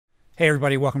Hey,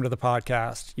 everybody, welcome to the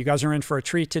podcast. You guys are in for a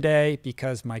treat today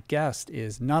because my guest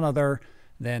is none other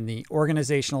than the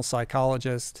organizational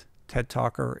psychologist, TED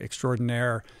Talker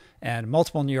extraordinaire, and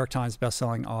multiple New York Times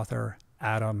bestselling author,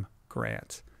 Adam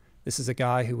Grant. This is a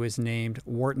guy who was named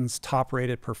Wharton's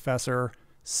top-rated professor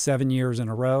 7 years in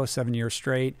a row, 7 years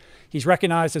straight. He's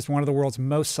recognized as one of the world's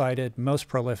most cited, most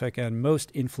prolific, and most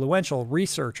influential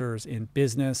researchers in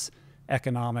business,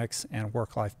 economics, and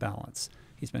work-life balance.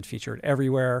 He's been featured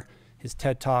everywhere. His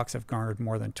TED Talks have garnered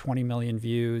more than 20 million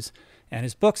views, and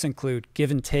his books include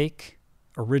Give and Take,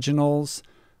 Originals,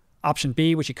 Option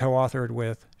B, which he co-authored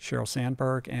with Sheryl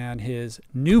Sandberg, and his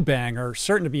new banger,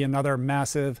 certain to be another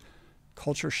massive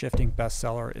culture-shifting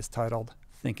bestseller, is titled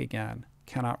Think Again.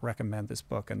 Cannot recommend this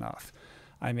book enough.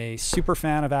 I'm a super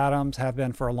fan of Adam's, have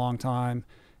been for a long time,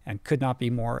 and could not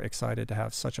be more excited to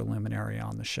have such a luminary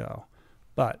on the show.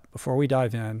 But before we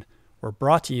dive in, we're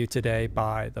brought to you today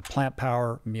by the Plant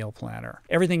Power Meal Planner.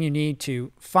 Everything you need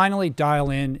to finally dial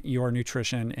in your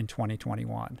nutrition in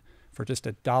 2021. For just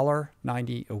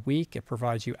 $1.90 a week, it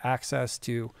provides you access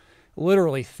to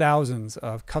literally thousands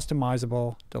of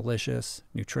customizable, delicious,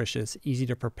 nutritious, easy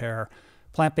to prepare,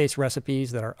 plant-based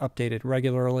recipes that are updated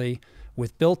regularly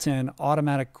with built-in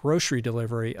automatic grocery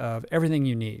delivery of everything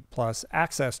you need, plus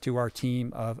access to our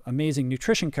team of amazing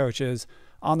nutrition coaches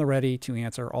on the ready to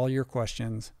answer all your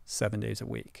questions 7 days a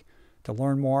week. To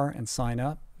learn more and sign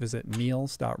up, visit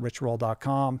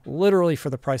meals.richroll.com. Literally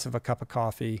for the price of a cup of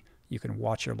coffee, you can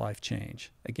watch your life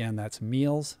change. Again, that's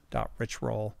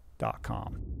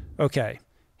meals.richroll.com. Okay,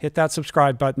 hit that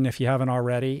subscribe button if you haven't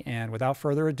already. And without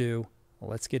further ado,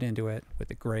 let's get into it with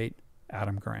the great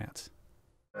Adam Grant.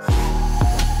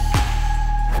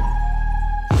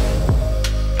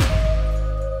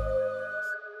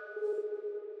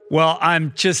 Well,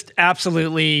 I'm just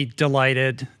absolutely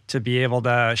delighted to be able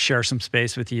to share some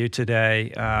space with you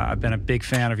today. I've been a big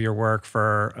fan of your work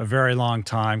for a very long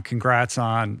time. Congrats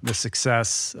on the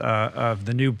success of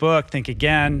the new book, Think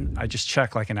Again. I just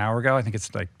checked like an hour ago. I think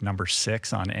it's like number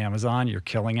 6 on Amazon. You're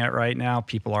killing it right now.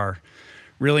 People are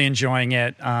really enjoying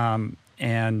it.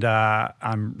 And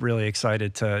I'm really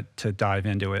excited to dive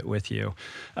into it with you.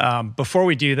 Before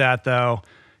we do that, though,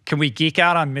 can we geek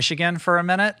out on Michigan for a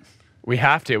minute? We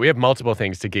have to. We have multiple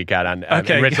things to geek out on.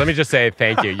 Okay. Rich, let me just say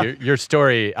thank you. Your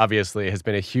story, obviously, has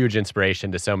been a huge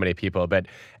inspiration to so many people. But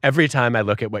every time I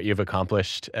look at what you've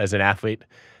accomplished as an athlete,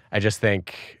 I just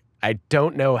think, I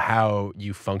don't know how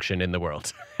you function in the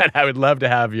world. And I would love to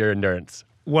have your endurance.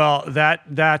 Well,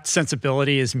 that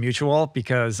sensibility is mutual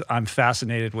because I'm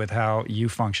fascinated with how you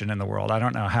function in the world. I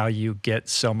don't know how you get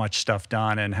so much stuff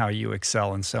done and how you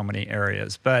excel in so many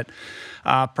areas. But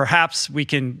perhaps we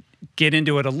can get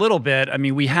into it a little bit. I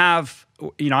mean, we have,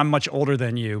 I'm much older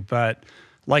than you, but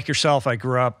like yourself, I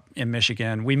grew up in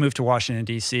Michigan. We moved to Washington,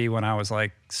 D.C. when I was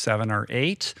like 7 or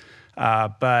 8.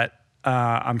 But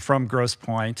I'm from Grosse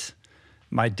Pointe.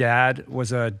 My dad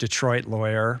was a Detroit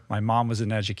lawyer. My mom was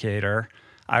an educator.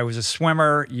 I was a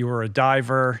swimmer. You were a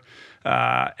diver.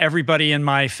 Everybody in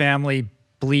my family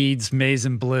bleeds maize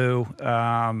and blue,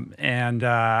 and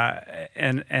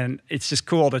it's just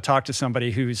cool to talk to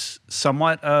somebody who's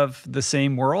somewhat of the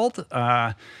same world.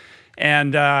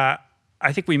 And I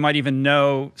think we might even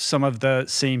know some of the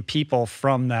same people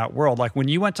from that world. Like when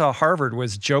you went to Harvard,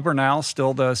 was Joe Bernal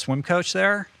still the swim coach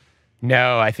there?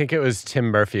 No, I think it was Tim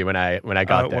Murphy when I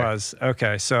got there. It was.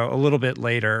 Okay, so a little bit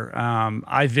later.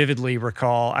 I vividly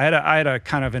recall, I had a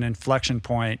kind of an inflection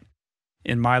point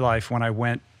in my life when I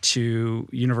went to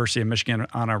University of Michigan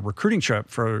on a recruiting trip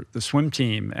for the swim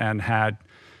team and had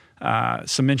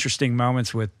some interesting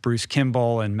moments with Bruce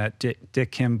Kimball and met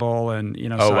Dick Kimball. And,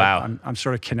 wow. I'm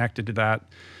sort of connected to that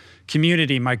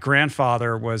community. My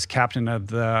grandfather was captain of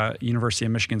the University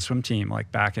of Michigan swim team,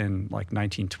 like back in like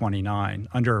 1929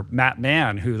 under Matt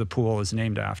Mann, who the pool is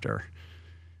named after.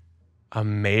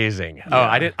 Amazing. Yeah. Oh,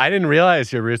 I didn't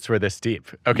realize your roots were this deep.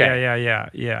 Okay.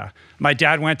 Yeah. My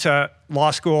dad went to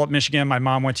law school at Michigan. My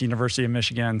mom went to University of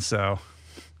Michigan. So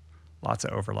lots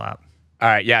of overlap. All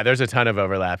right. Yeah, there's a ton of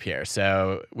overlap here.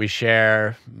 So we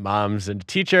share mom's a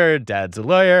teacher, dad's a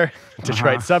lawyer,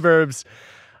 Detroit suburbs.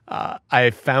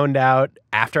 I found out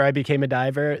after I became a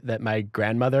diver that my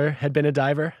grandmother had been a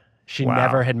diver. She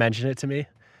never had mentioned it to me.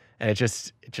 And it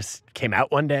just came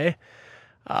out one day.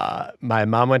 My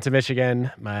mom went to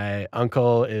Michigan. My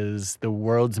uncle is the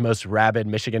world's most rabid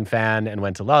Michigan fan and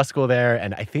went to law school there.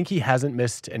 And I think he hasn't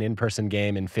missed an in-person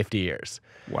game in 50 years.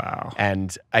 Wow.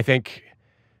 And I think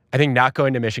not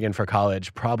going to Michigan for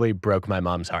college probably broke my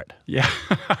mom's heart. Yeah.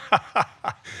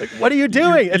 Like, what are you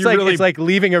doing? It's like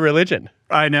leaving a religion.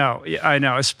 I know. I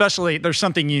know. Especially, there's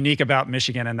something unique about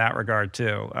Michigan in that regard,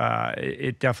 too.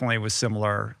 It definitely was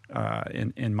similar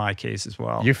in my case as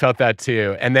well. You felt that,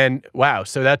 too. And then, wow,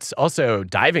 so that's also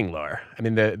diving lore. I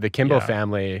mean, the Kimball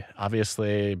family,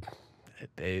 obviously,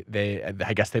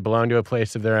 I guess they belong to a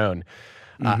place of their own.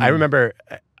 I remember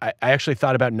I actually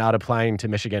thought about not applying to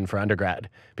Michigan for undergrad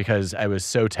because I was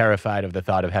so terrified of the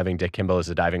thought of having Dick Kimball as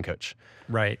a diving coach.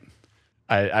 Right.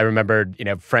 I remembered,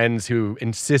 friends who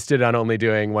insisted on only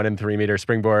doing 1 and 3 meter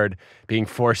springboard, being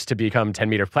forced to become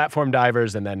 10-meter platform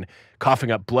divers, and then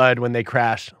coughing up blood when they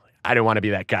crashed. I don't want to be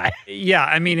that guy. Yeah,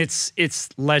 I mean, it's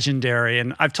legendary,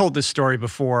 and I've told this story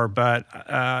before, but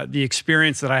the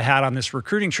experience that I had on this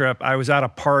recruiting trip, I was at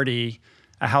a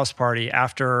house party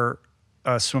after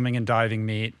a swimming and diving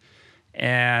meet,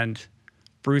 and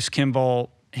Bruce Kimball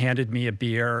handed me a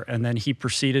beer, and then he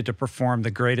proceeded to perform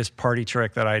the greatest party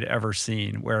trick that I'd ever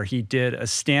seen, where he did a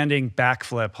standing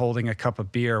backflip holding a cup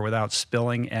of beer without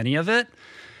spilling any of it.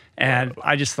 And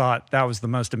I just thought that was the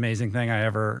most amazing thing I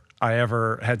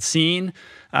ever had seen.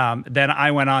 Then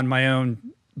I went on my own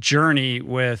journey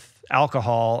with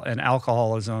alcohol and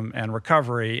alcoholism and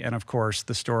recovery. And of course,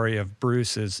 the story of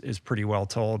Bruce is pretty well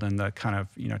told, and the kind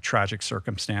of, tragic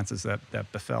circumstances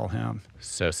that befell him.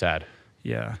 So sad.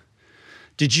 Yeah.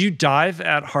 Did you dive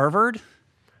at Harvard?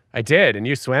 I did, and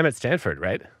you swam at Stanford,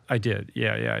 right? I did,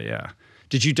 yeah.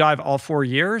 Did you dive all 4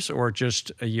 years or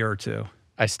just a year or two?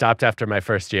 I stopped after my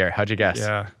first year. How'd you guess?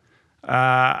 Yeah.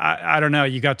 I don't know.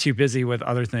 You got too busy with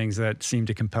other things that seemed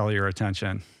to compel your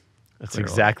attention. That's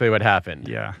exactly what happened.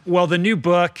 Yeah. Well, the new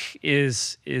book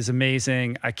is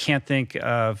amazing. I can't think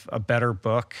of a better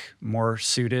book more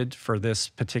suited for this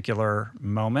particular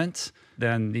moment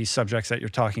than these subjects that you're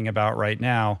talking about right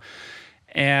now.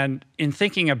 And in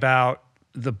thinking about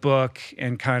the book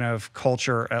and kind of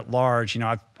culture at large,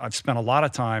 I've spent a lot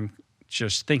of time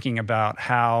just thinking about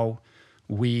how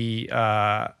we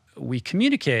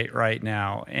communicate right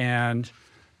now. And,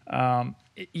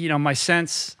 my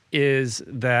sense is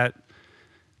that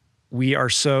we are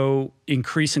so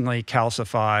increasingly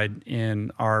calcified in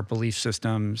our belief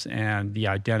systems and the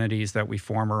identities that we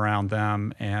form around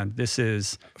them. And this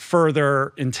is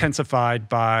further intensified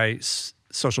by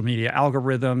social media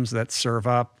algorithms that serve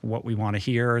up what we want to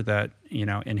hear, that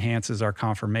enhances our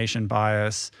confirmation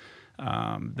bias,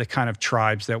 the kind of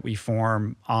tribes that we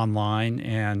form online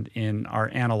and in our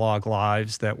analog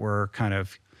lives that we're kind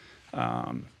of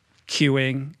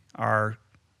queuing our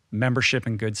membership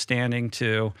in good standing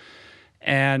to.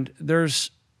 And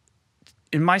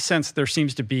in my sense, there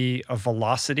seems to be a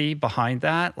velocity behind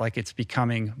that, like it's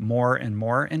becoming more and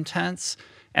more intense,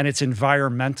 and it's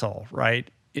environmental, right?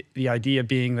 The idea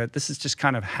being that this is just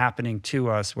kind of happening to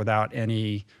us without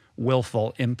any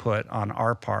willful input on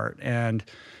our part. And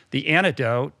the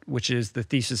antidote, which is the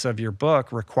thesis of your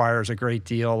book, requires a great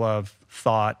deal of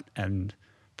thought and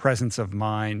presence of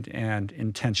mind and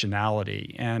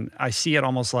intentionality. And I see it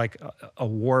almost like a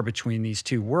war between these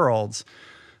two worlds.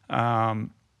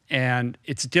 And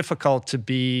it's difficult to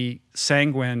be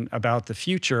sanguine about the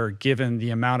future given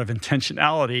the amount of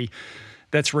intentionality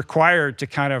that's required to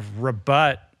kind of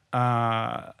rebut,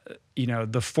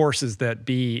 the forces that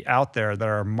be out there that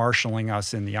are marshaling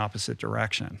us in the opposite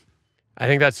direction. I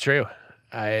think that's true.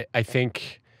 I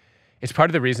think it's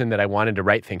part of the reason that I wanted to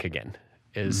write Think Again,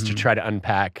 is to try to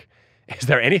unpack, is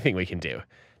there anything we can do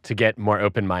to get more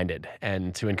open-minded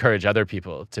and to encourage other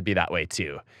people to be that way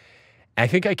too? And I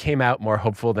think I came out more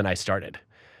hopeful than I started.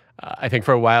 I think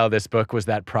for a while, this book was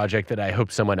that project that I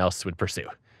hoped someone else would pursue.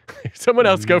 Someone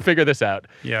else go figure this out.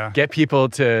 Yeah. Get people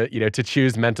to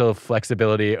choose mental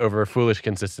flexibility over foolish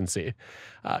consistency.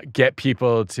 Get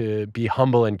people to be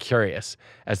humble and curious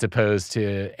as opposed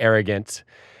to arrogant.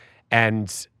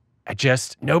 And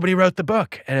nobody wrote the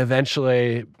book. And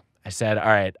eventually I said, all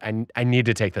right, I need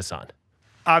to take this on.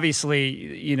 Obviously,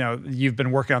 you've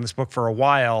been working on this book for a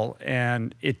while,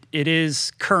 and it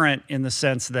is current in the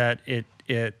sense that it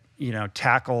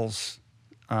tackles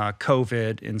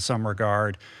COVID in some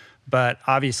regard, but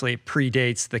obviously it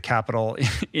predates the Capitol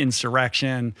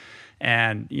insurrection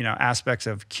and, aspects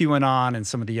of QAnon and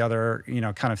some of the other,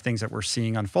 kind of things that we're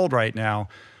seeing unfold right now.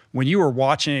 When you were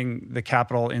watching the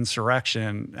Capitol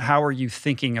insurrection, how are you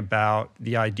thinking about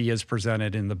the ideas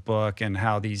presented in the book and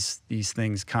how these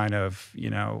things kind of,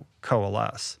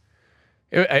 coalesce?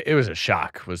 It was a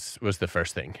shock was the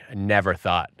first thing. I never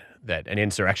thought that an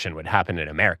insurrection would happen in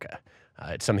America.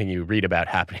 It's something you read about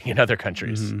happening in other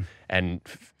countries. And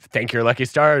thank your lucky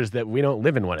stars that we don't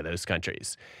live in one of those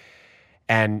countries.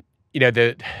 And,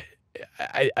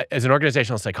 as an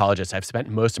organizational psychologist, I've spent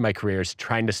most of my careers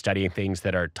trying to study things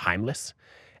that are timeless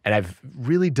And I've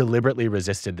really deliberately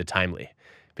resisted the timely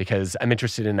because I'm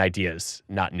interested in ideas,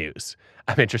 not news.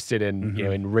 I'm interested in,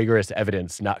 in rigorous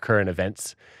evidence, not current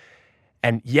events.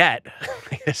 And yet,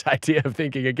 this idea of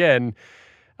thinking again,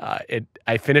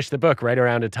 I finished the book right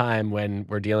around a time when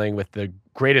we're dealing with the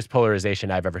greatest polarization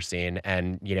I've ever seen,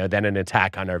 and then an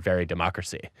attack on our very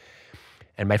democracy.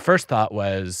 And my first thought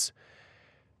was,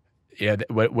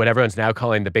 what everyone's now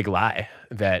calling the big lie,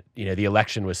 that the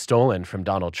election was stolen from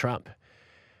Donald Trump.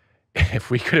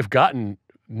 If we could have gotten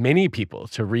many people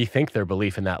to rethink their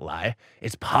belief in that lie,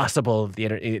 it's possible the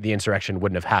insurrection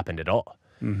wouldn't have happened at all.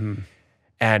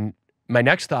 And my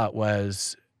next thought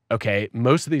was, okay,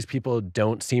 most of these people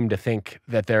don't seem to think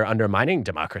that they're undermining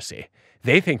democracy.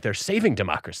 They think they're saving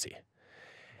democracy.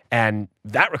 And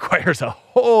that requires a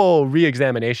whole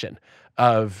reexamination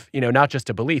of, not just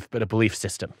a belief, but a belief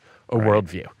system or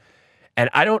worldview. And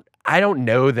I don't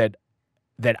know that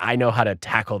I know how to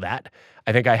tackle that.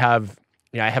 I think I have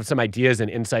some ideas and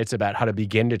insights about how to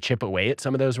begin to chip away at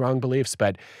some of those wrong beliefs,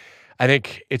 but I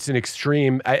think it's an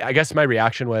extreme. I guess my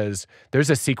reaction was, there's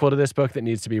a sequel to this book that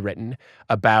needs to be written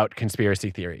about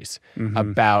conspiracy theories,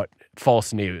 about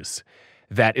false news,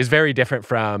 that is very different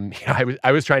from,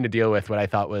 I was trying to deal with what I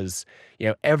thought was,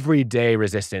 everyday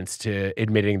resistance to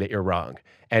admitting that you're wrong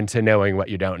and to knowing what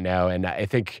you don't know. And I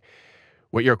think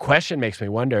what your question makes me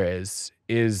wonder is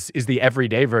the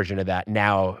everyday version of that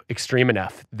now extreme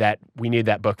enough that we need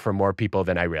that book for more people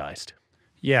than I realized?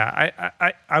 Yeah,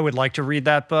 I would like to read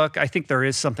that book. I think there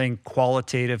is something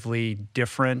qualitatively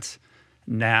different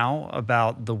now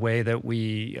about the way that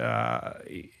we, are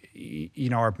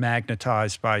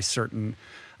magnetized by certain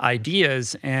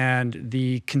ideas, and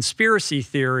the conspiracy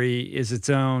theory is its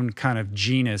own kind of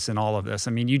genus in all of this.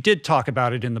 I mean, you did talk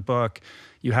about it in the book.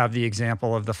 You have the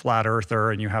example of the flat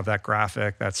earther, and you have that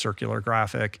graphic, that circular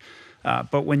graphic.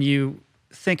 But when you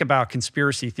think about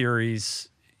conspiracy theories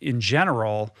in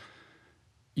general,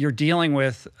 you're dealing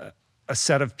with a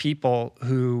set of people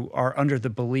who are under the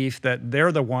belief that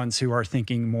they're the ones who are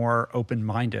thinking more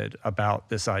open-minded about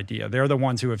this idea. They're the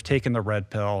ones who have taken the red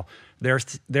pill.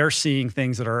 They're seeing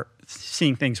things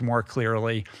more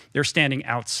clearly. They're standing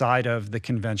outside of the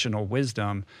conventional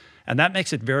wisdom. And that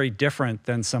makes it very different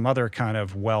than some other kind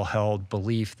of well-held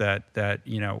belief that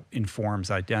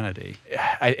informs identity.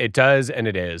 It does, and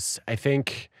it is. I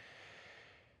think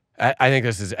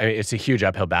it's a huge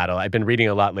uphill battle. I've been reading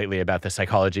a lot lately about the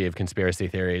psychology of conspiracy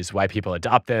theories, why people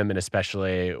adopt them, and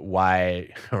especially why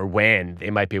or when they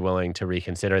might be willing to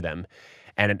reconsider them.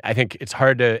 And I think it's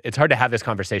hard to have this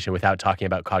conversation without talking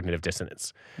about cognitive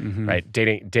dissonance, right?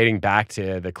 Dating back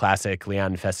to the classic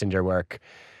Leon Festinger work,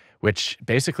 which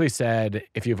basically said,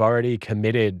 if you've already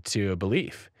committed to a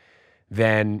belief,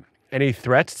 then any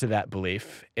threats to that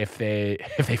belief, if they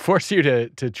force you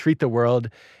to treat the world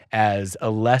as a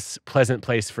less pleasant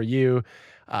place for you,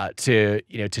 to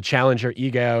challenge your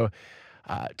ego,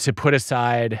 to put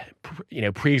aside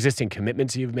pre-existing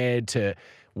commitments you've made, to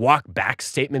walk back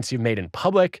statements you've made in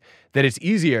public, that it's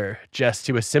easier just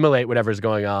to assimilate whatever's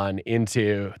going on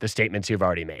into the statements you've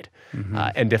already made,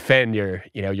 and defend your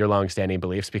longstanding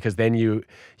beliefs, because then you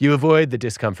avoid the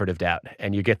discomfort of doubt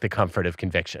and you get the comfort of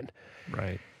conviction.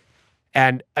 Right.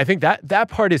 And I think that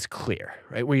part is clear,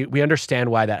 right? We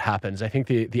understand why that happens. I think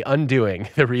the undoing,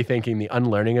 the rethinking, the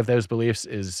unlearning of those beliefs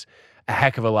is a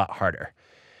heck of a lot harder.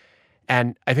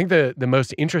 And I think the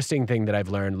most interesting thing that I've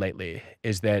learned lately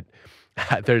is that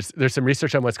there's some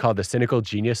research on what's called the cynical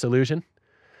genius illusion,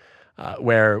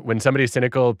 where when somebody's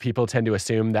cynical, people tend to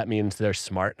assume that means they're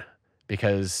smart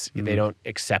because they don't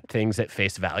accept things at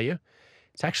face value.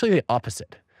 It's actually the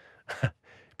opposite.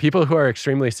 People who are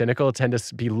extremely cynical tend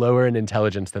to be lower in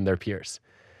intelligence than their peers.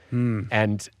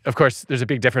 And of course, there's a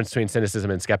big difference between cynicism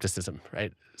and skepticism,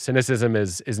 right? Cynicism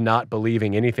is not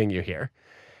believing anything you hear.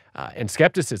 And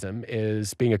skepticism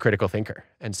is being a critical thinker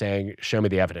and saying, show me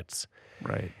the evidence.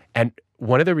 Right. And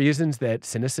one of the reasons that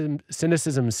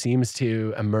cynicism seems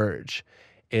to emerge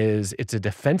is it's a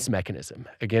defense mechanism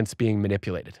against being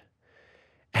manipulated.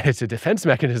 And it's a defense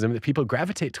mechanism that people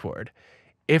gravitate toward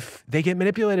if they get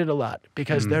manipulated a lot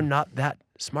because they're not that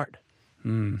smart.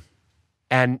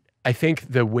 And I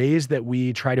think the ways that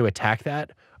we try to attack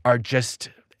that are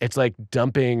it's like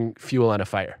dumping fuel on a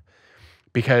fire.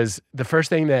 Because the first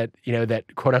thing that,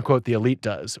 that quote unquote the elite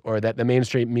does, or that the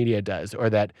mainstream media does, or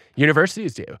that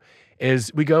universities do,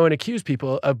 is we go and accuse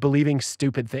people of believing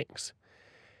stupid things.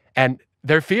 And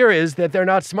their fear is that they're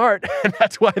not smart, and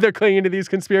that's why they're clinging to these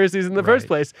conspiracies in the first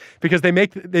place, because they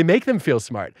make them feel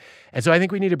smart. And so I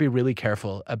think we need to be really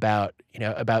careful about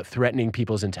threatening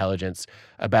people's intelligence,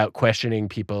 about questioning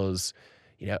people's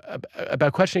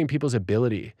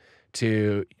ability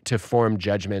to form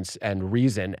judgments and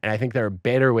reason. And I think there are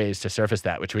better ways to surface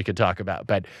that, which we could talk about.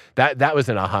 But that was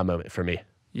an aha moment for me.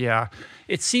 Yeah.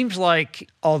 It seems like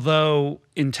although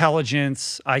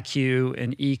intelligence, IQ,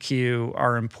 and EQ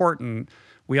are important,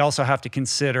 we also have to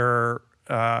consider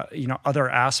other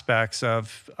aspects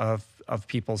of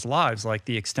people's lives, like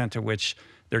the extent to which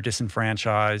they're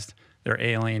disenfranchised, they're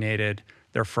alienated,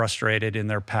 they're frustrated in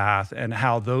their path, and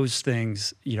how those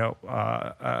things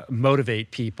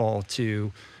motivate people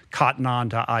to cotton on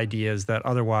to ideas that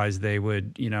otherwise they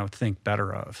would think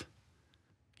better of.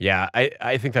 Yeah,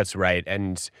 I think that's right.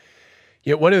 And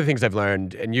one of the things I've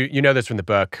learned, and you know this from the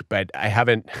book, but I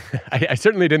haven't, I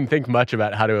certainly didn't think much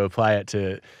about how to apply it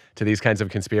to these kinds of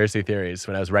conspiracy theories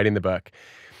when I was writing the book.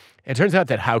 It turns out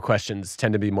that how questions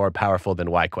tend to be more powerful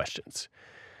than why questions.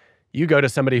 You go to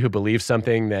somebody who believes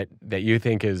something that you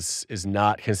think is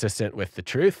not consistent with the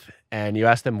truth, and you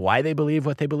ask them why they believe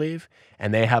what they believe,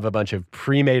 and they have a bunch of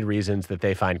pre-made reasons that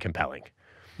they find compelling.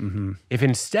 Mm-hmm. If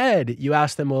instead you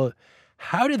ask them, well,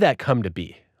 how did that come to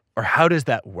be? Or how does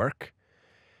that work?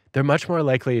 They're much more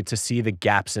likely to see the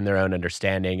gaps in their own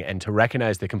understanding and to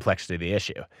recognize the complexity of the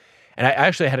issue. And I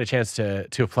actually had a chance to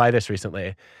apply this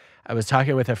recently. I was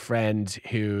talking with a friend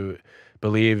who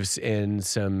believes in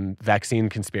some vaccine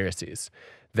conspiracies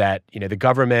that, the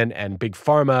government and big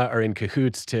pharma are in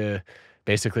cahoots to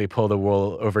basically pull the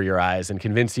wool over your eyes and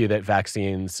convince you that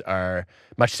vaccines are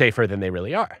much safer than they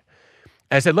really are.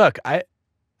 And I said, look, I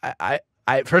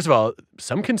first of all,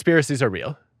 some conspiracies are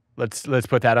real. Let's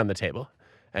put that on the table,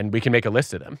 and we can make a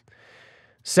list of them.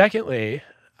 Secondly,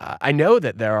 I know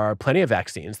that there are plenty of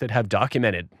vaccines that have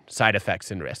documented side effects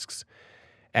and risks.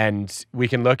 And we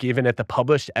can look even at the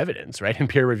published evidence, right, in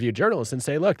peer-reviewed journals and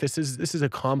say, look, this is a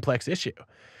complex issue.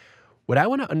 What I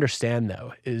want to understand,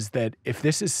 though, is that if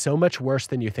this is so much worse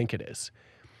than you think it is,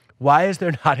 why is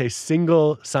there not a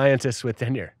single scientist with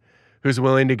tenure who's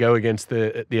willing to go against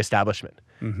the establishment,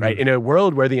 mm-hmm. right? In a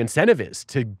world where the incentive is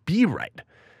to be right,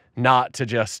 not to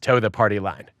just toe the party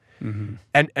line. Mm-hmm.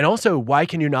 And also, why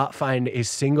can you not find a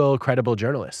single credible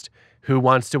journalist who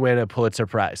wants to win a Pulitzer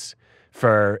Prize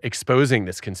for exposing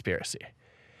this conspiracy?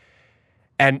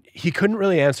 And he couldn't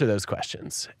really answer those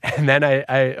questions. And then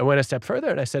I went a step further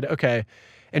and I said, okay,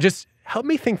 and just help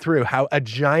me think through how a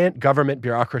giant government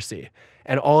bureaucracy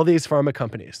and all these pharma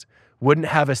companies wouldn't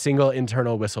have a single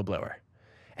internal whistleblower.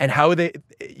 And how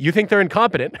you think they're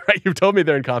incompetent, right? You've told me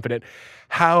they're incompetent.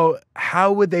 How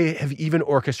would they have even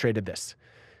orchestrated this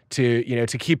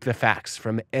to keep the facts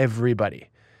from everybody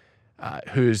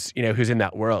who's in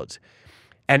that world?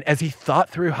 And as he thought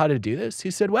through how to do this,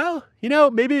 he said, well,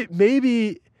 maybe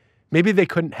they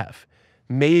couldn't have.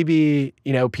 Maybe,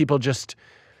 people just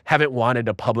haven't wanted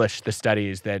to publish the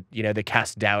studies that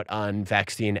cast doubt on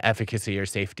vaccine efficacy or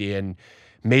safety. And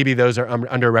maybe those are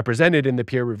underrepresented in the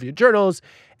peer-reviewed journals.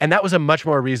 And that was a much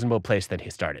more reasonable place than he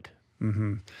started.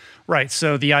 Mm-hmm. Right.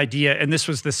 So the idea, and this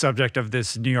was the subject of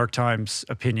this New York Times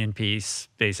opinion piece,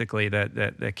 basically,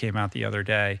 that came out the other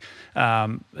day.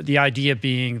 The idea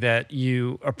being that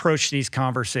you approach these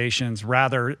conversations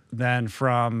rather than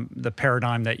from the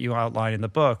paradigm that you outline in the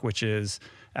book, which is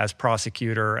as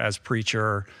prosecutor, as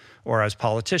preacher, or as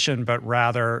politician, but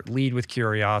rather lead with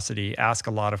curiosity, ask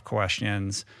a lot of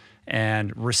questions,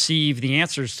 and receive the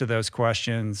answers to those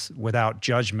questions without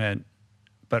judgment,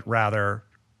 but rather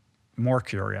more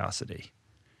curiosity.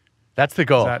 That's the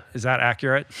goal. Is that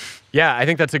accurate? Yeah, I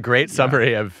think that's a great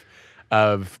summary of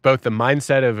both the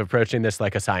mindset of approaching this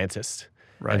like a scientist,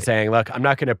 right, and saying, look, I'm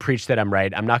not going to preach that I'm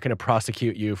right. I'm not going to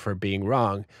prosecute you for being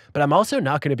wrong, but I'm also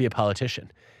not going to be a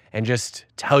politician and just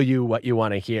tell you what you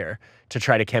want to hear to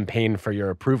try to campaign for your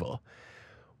approval.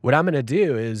 What I'm going to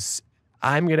do is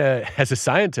as a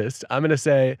scientist, I'm going to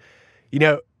say,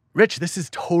 Rich, this is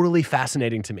totally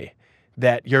fascinating to me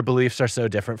that your beliefs are so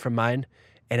different from mine,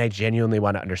 and I genuinely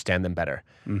want to understand them better.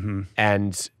 Mm-hmm.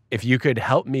 And if you could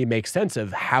help me make sense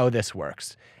of how this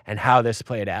works and how this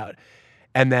played out.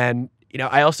 And then,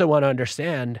 I also want to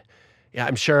understand,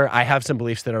 I'm sure I have some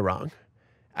beliefs that are wrong.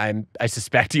 I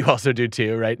suspect you also do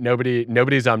too, right?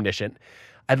 Nobody's omniscient.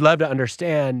 I'd love to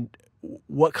understand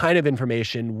what kind of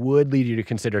information would lead you to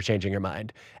consider changing your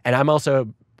mind. And I'm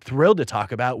also thrilled to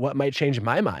talk about what might change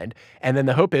my mind. And then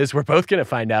the hope is we're both going to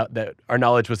find out that our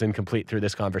knowledge was incomplete through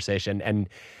this conversation. And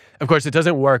of course, it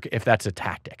doesn't work if that's a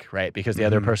tactic, right? Because the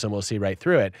other person will see right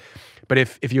through it. But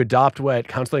if you adopt what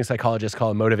counseling psychologists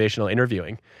call motivational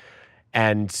interviewing,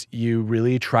 and you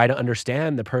really try to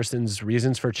understand the person's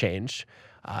reasons for change,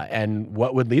 and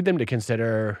what would lead them to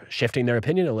consider shifting their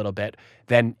opinion a little bit,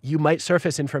 then you might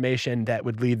surface information that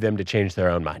would lead them to change their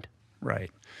own mind.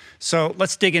 Right. So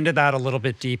let's dig into that a little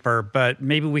bit deeper, but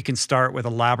maybe we can start with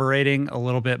elaborating a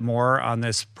little bit more on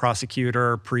this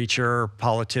prosecutor, preacher,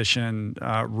 politician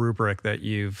rubric that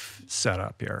you've set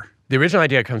up here. The original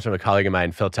idea comes from a colleague of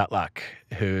mine, Phil Tutlock,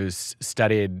 who's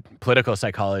studied political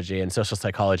psychology and social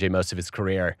psychology most of his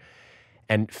career.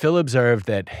 And Phil observed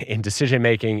that in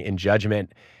decision-making, in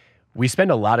judgment, we spend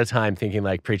a lot of time thinking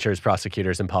like preachers,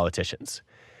 prosecutors, and politicians.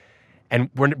 And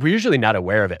we're usually not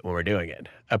aware of it when we're doing it.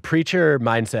 A preacher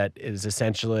mindset is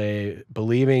essentially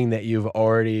believing that you've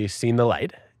already seen the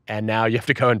light, and now you have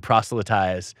to go and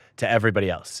proselytize to everybody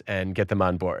else and get them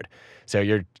on board. So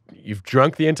you've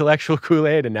drunk the intellectual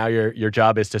Kool-Aid, and now your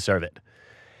job is to serve it.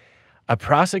 A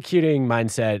prosecuting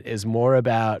mindset is more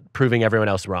about proving everyone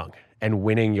else wrong and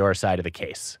winning your side of the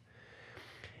case.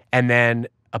 And then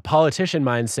a politician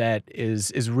mindset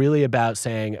is really about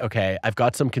saying, okay, I've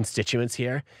got some constituents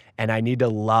here, and I need to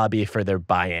lobby for their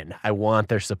buy-in. I want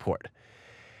their support.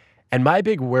 And my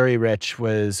big worry, Rich,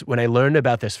 was when I learned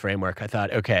about this framework, I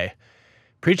thought, okay,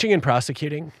 preaching and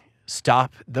prosecuting,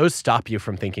 stop you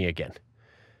from thinking again.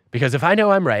 Because if I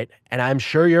know I'm right, and I'm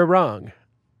sure you're wrong,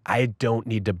 I don't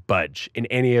need to budge in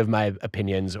any of my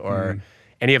opinions or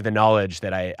any of the knowledge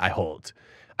that I hold.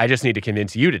 I just need to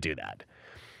convince you to do that.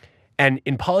 And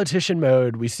in politician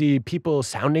mode, we see people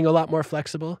sounding a lot more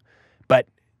flexible, but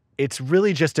it's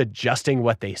really just adjusting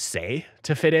what they say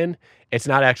to fit in. It's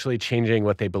not actually changing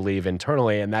what they believe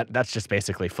internally, and that's just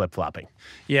basically flip-flopping.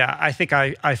 Yeah, I think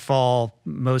I fall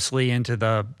mostly into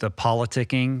the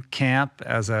politicking camp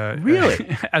as a...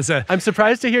 Really? I'm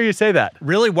surprised to hear you say that.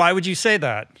 Really? Why would you say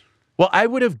that? Well, I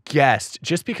would have guessed,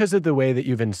 just because of the way that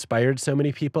you've inspired so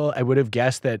many people, I would have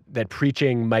guessed that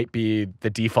preaching might be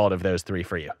the default of those three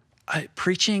for you.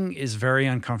 Preaching is very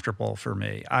uncomfortable for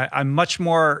me. I'm much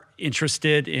more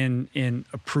interested in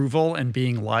approval and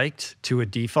being liked to a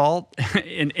default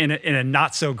in a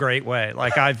not so great way.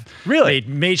 Like I've made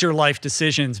major life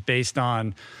decisions based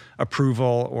on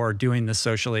approval or doing the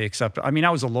socially acceptable. I mean, I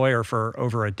was a lawyer for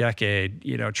over a decade,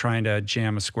 trying to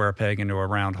jam a square peg into a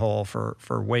round hole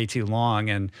for way too long,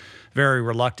 and very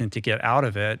reluctant to get out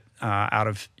of it, out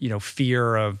of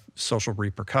fear of social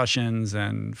repercussions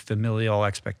and familial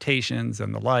expectations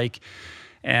and the like.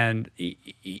 And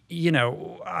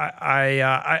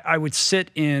I would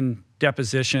sit in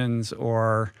depositions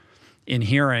or in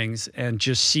hearings and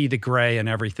just see the gray and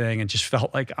everything, and just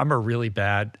felt like I'm a really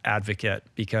bad advocate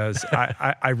because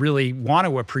I really want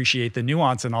to appreciate the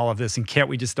nuance in all of this, and can't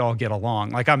we just all get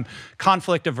along? Like, I'm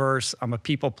conflict averse, I'm a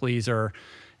people pleaser,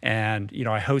 and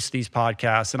I host these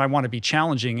podcasts, and I want to be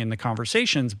challenging in the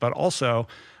conversations, but also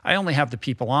I only have the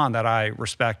people on that I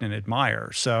respect and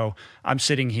admire. So I'm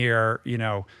sitting here,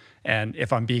 and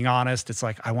if I'm being honest, it's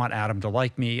like, I want Adam to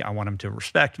like me. I want him to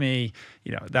respect me.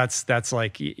 That's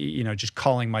like, just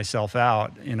calling myself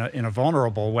out in a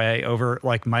vulnerable way over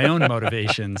like my own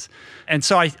motivations. And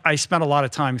so I spent a lot of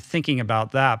time thinking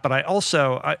about that. But I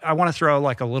also, I want to throw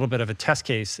like a little bit of a test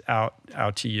case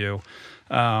out to you.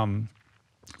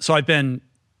 So I've been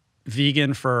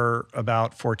vegan for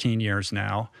about 14 years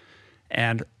now.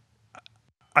 And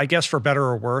I guess for better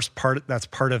or worse, that's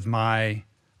part of my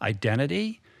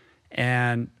identity.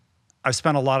 And I've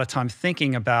spent a lot of time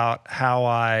thinking about how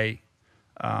I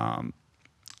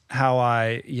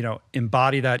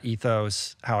embody that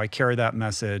ethos, how I carry that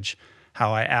message,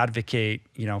 how I advocate,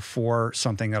 for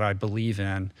something that I believe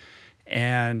in.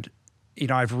 And,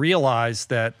 I've realized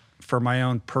that for my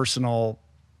own personal,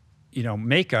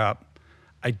 makeup,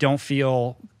 I don't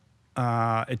feel,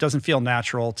 it doesn't feel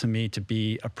natural to me to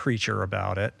be a preacher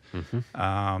about it.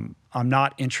 Mm-hmm. I'm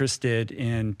not interested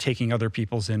in taking other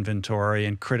people's inventory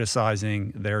and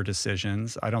criticizing their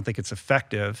decisions. I don't think it's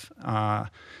effective.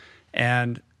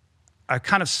 And I've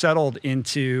kind of settled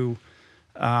into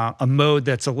a mode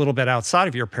that's a little bit outside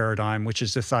of your paradigm, which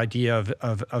is this idea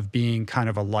of being kind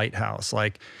of a lighthouse.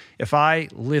 Like, if I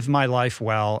live my life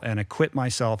well and equip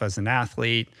myself as an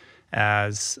athlete,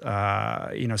 as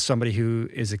somebody who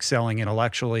is excelling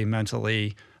intellectually,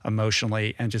 mentally,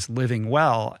 emotionally, and just living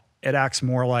well, it acts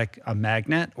more like a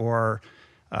magnet or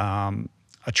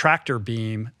a tractor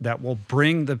beam that will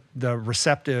bring the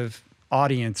receptive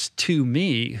audience to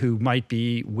me who might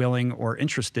be willing or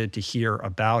interested to hear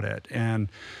about it. And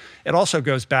it also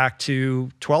goes back to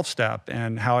 12-step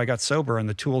and how I got sober and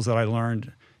the tools that I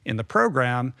learned in the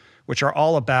program, which are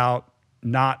all about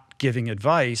not giving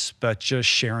advice, but just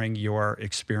sharing your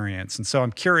experience. And so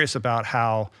I'm curious about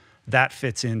how that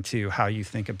fits into how you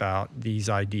think about these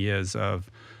ideas of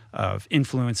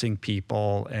influencing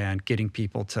people and getting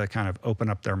people to kind of open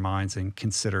up their minds and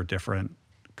consider different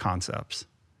concepts.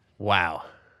 Wow.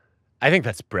 I think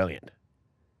that's brilliant.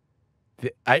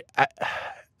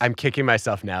 I'm kicking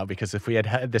myself now because if we had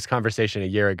had this conversation a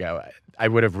year ago, I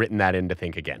would have written that in to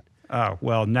think again. Oh,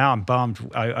 well, now I'm bummed.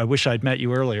 I wish I'd met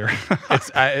you earlier.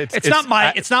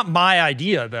 It's not my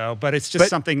idea though, but it's just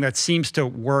something that seems to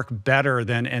work better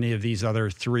than any of these other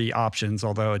three options,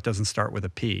 although it doesn't start with a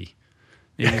P.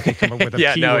 Maybe you can come up with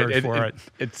a keyword for it.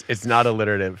 It's not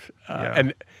alliterative.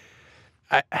 And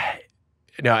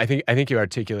I think you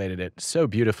articulated it so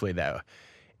beautifully though.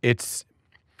 It's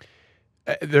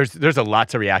there's a lot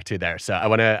to react to there. So I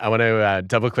want to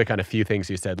double click on a few things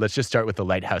you said. Let's just start with the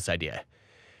lighthouse idea.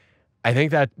 I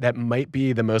think that might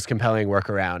be the most compelling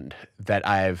workaround that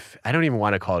I don't even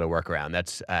want to call it a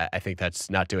workaround. I think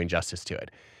that's not doing justice to it.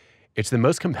 It's the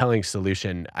most compelling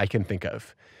solution I can think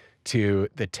of to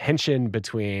the tension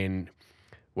between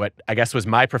what I guess was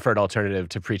my preferred alternative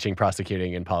to preaching,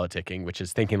 prosecuting, and politicking, which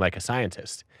is thinking like a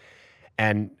scientist.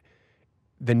 And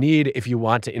the need, if you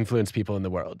want to influence people in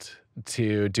the world,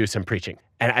 to do some preaching.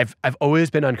 And I've always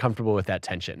been uncomfortable with that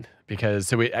tension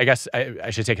because I guess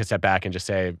I should take a step back and just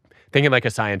say thinking like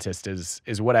a scientist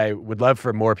is what I would love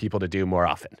for more people to do more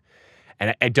often.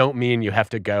 And I don't mean you have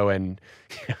to go and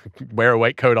wear a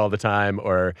white coat all the time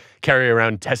or carry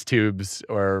around test tubes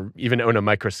or even own a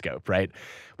microscope, right?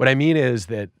 What I mean is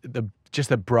that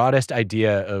the broadest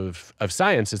idea of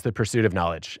science is the pursuit of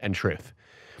knowledge and truth.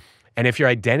 And if your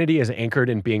identity is anchored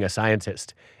in being a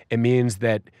scientist, it means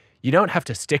that you don't have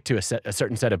to stick to a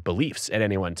certain set of beliefs at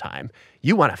any one time.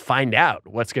 You want to find out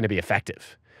what's going to be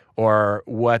effective or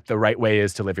what the right way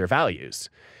is to live your values.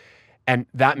 And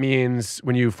that means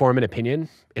when you form an opinion,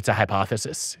 it's a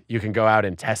hypothesis. You can go out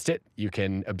and test it. You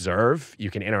can observe.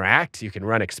 You can interact. You can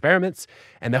run experiments.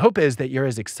 And the hope is that you're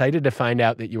as excited to find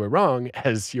out that you were wrong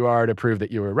as you are to prove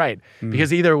that you were right.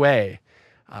 Because either way,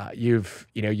 you've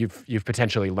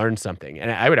potentially learned something.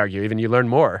 And I would argue even you learn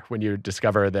more when you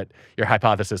discover that your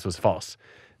hypothesis was false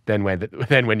than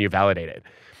when you validate it.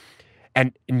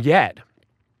 And yet,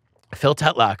 Phil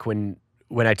Tetlock, when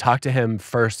I talked to him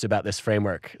first about this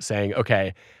framework, saying,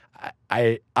 okay,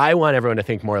 I want everyone to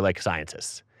think more like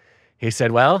scientists. He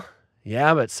said, well,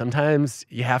 yeah, but sometimes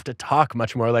you have to talk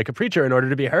much more like a preacher in order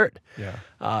to be heard. Yeah.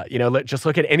 Just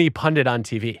look at any pundit on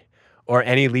TV or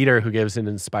any leader who gives an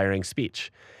inspiring speech.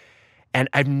 And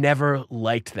I've never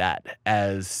liked that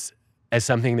as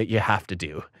something that you have to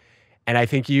do. And I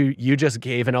think you just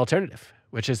gave an alternative,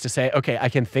 which is to say, okay, I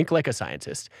can think like a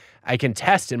scientist. I can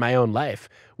test in my own life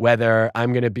whether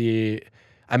I'm going to be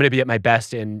at my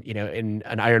best in an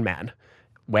Ironman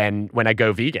when I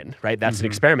go vegan, right? That's an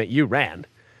experiment you ran.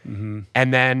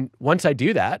 And then once I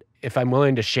do that, if I'm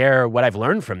willing to share what I've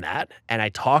learned from that and I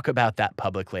talk about that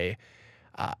publicly,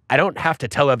 I don't have to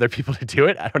tell other people to do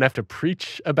it. I don't have to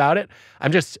preach about it.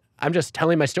 I'm just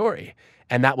telling my story,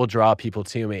 and that will draw people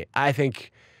to me. I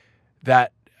just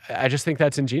think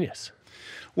that's ingenious.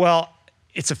 Well,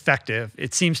 It's effective.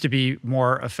 It seems to be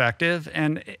more effective.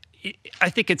 And I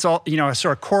think it's all, a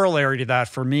sort of corollary to that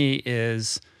for me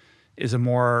is a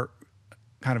more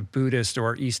kind of Buddhist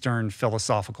or Eastern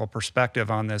philosophical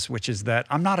perspective on this, which is that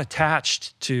I'm not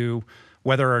attached to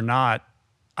whether or not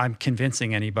I'm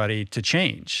convincing anybody to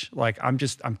change. Like I'm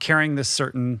carrying this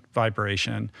certain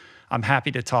vibration. I'm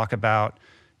happy to talk about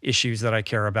issues that I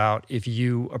care about if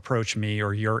you approach me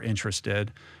or you're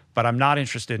interested. But I'm not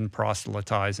interested in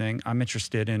proselytizing. I'm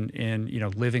interested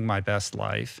in living my best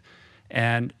life.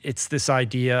 And it's this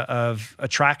idea of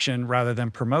attraction rather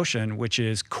than promotion, which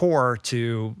is core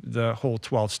to the whole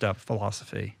 12-step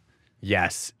philosophy.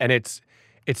 Yes. And it's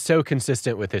so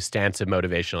consistent with his stance of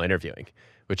motivational interviewing,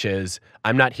 which is,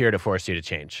 I'm not here to force you to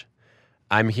change.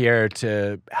 I'm here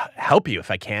to help you, if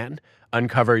I can,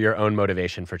 uncover your own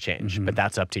motivation for change. But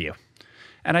that's up to you.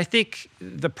 And I think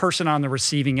the person on the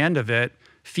receiving end of it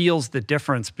feels the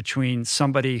difference between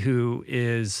somebody who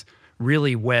is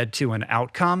really wed to an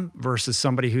outcome versus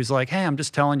somebody who's like, hey, I'm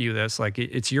just telling you this. Like,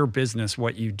 it's your business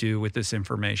what you do with this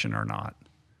information or not.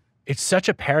 It's such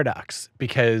a paradox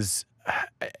because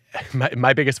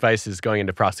my biggest vice is going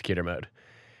into prosecutor mode.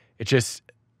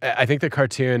 I think the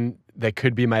cartoon that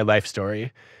could be my life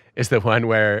story is the one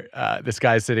where this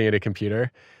guy's sitting at a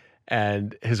computer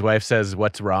and his wife says,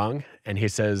 "What's wrong?" And he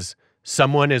says,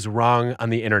 "Someone is wrong on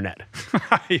the internet."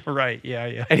 Right.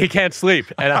 Yeah. And he can't sleep.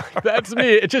 And that's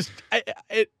me.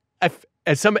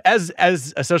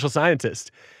 As a social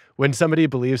scientist, when somebody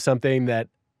believes something that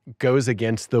goes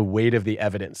against the weight of the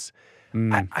evidence,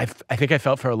 I think I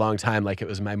felt for a long time like it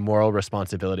was my moral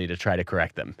responsibility to try to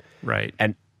correct them. Right.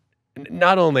 And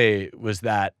not only was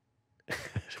that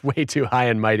way too high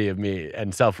and mighty of me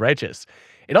and self-righteous,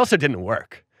 it also didn't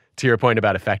work. to your point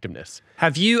about effectiveness.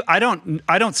 Have you, I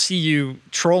don't see you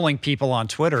trolling people on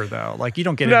Twitter though. Like you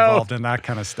don't get No. involved in that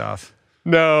kind of stuff.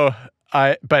 No,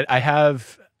 but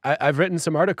I've written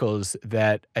some articles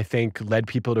that I think led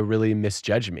people to really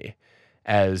misjudge me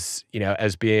as,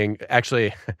 as being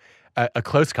actually a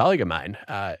close colleague of mine.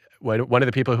 One of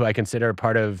the people who I consider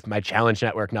part of my challenge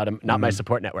network, not my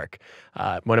support network,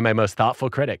 one of my most thoughtful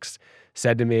critics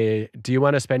said to me, "Do you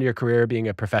want to spend your career being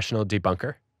a professional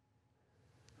debunker?"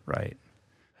 Right.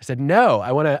 I said, "No,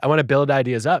 I want to build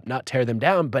ideas up, not tear them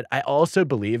down. But I also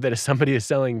believe that if somebody is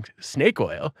selling snake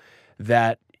oil,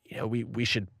 that we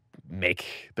should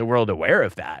make the world aware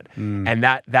of that." And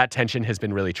that tension has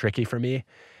been really tricky for me.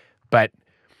 But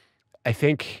I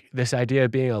think this idea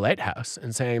of being a lighthouse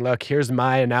and saying, look, here's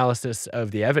my analysis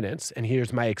of the evidence and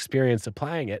here's my experience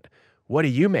applying it. What do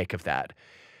you make of that?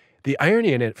 The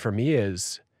irony in it for me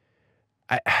is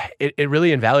it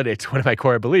really invalidates one of my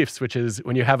core beliefs, which is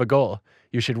when you have a goal,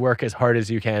 you should work as hard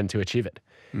as you can to achieve it.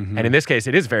 And in this case,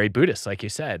 it is very Buddhist, like you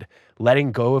said,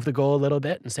 letting go of the goal a little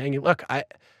bit and saying, look,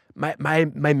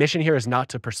 my mission here is not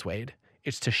to persuade.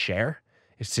 It's to share.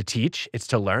 It's to teach. It's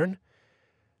to learn.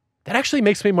 That actually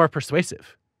makes me more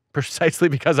persuasive, precisely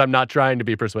because I'm not trying to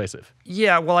be persuasive.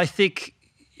 Yeah, well, I think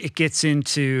it gets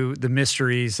into the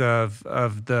mysteries of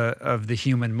the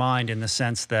human mind in the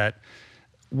sense that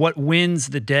what wins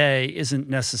the day isn't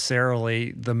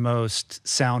necessarily the most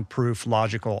soundproof,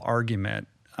 logical argument.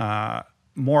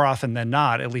 More often than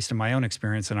not, at least in my own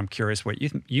experience, and I'm curious what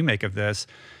you make of this,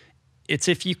 it's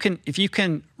if you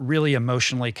can really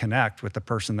emotionally connect with the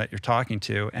person that you're talking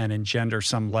to and engender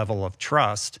some level of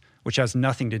trust, which has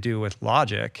nothing to do with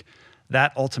logic,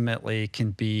 that ultimately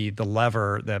can be the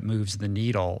lever that moves the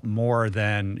needle more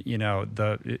than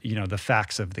the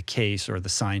facts of the case or the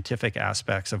scientific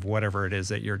aspects of whatever it is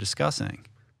that you're discussing.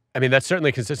 I mean, that's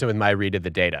certainly consistent with my read of the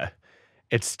data.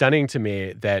 It's stunning to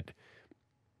me that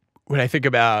when I think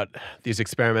about these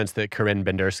experiments that Corinne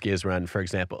Bendersky has run, for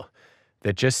example,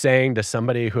 that just saying to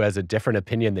somebody who has a different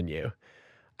opinion than you,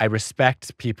 I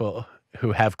respect people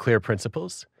who have clear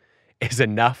principles, is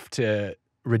enough to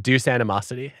reduce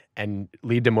animosity and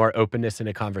lead to more openness in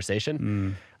a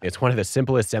conversation. It's one of the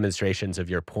simplest demonstrations of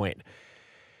your point.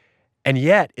 And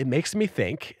yet it makes me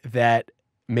think that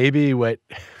maybe what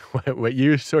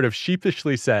you sort of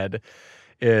sheepishly said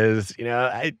is,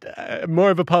 I'm more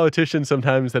of a politician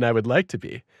sometimes than I would like to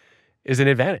be, is an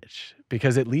advantage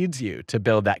because it leads you to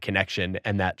build that connection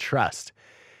and that trust.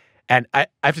 And I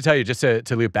have to tell you, just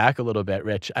to loop back a little bit,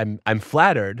 Rich, I'm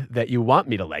flattered that you want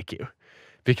me to like you,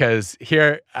 because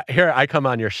here I come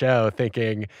on your show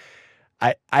thinking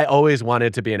I always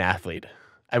wanted to be an athlete.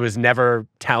 I was never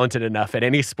talented enough at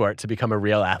any sport to become a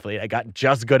real athlete. I got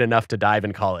just good enough to dive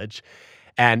in college.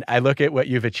 And I look at what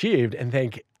you've achieved and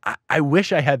think, I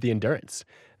wish I had the endurance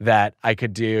that I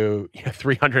could do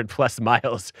 300 plus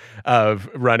miles of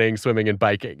running, swimming, and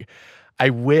biking. I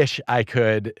wish I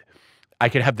could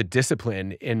have the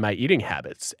discipline in my eating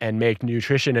habits and make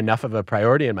nutrition enough of a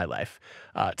priority in my life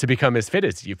to become as fit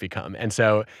as you've become. And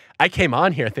so I came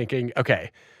on here thinking,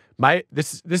 okay,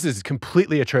 this is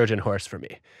completely a Trojan horse for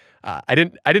me. I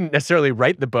didn't necessarily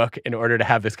write the book in order to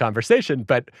have this conversation,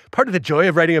 but part of the joy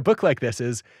of writing a book like this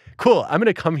is, cool, I'm going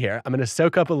to come here, I'm going to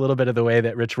soak up a little bit of the way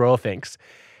that Rich Roll thinks,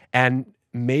 and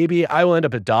maybe I will end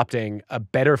up adopting a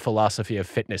better philosophy of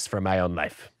fitness for my own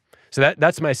life. So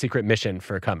that's my secret mission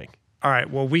for coming. All right.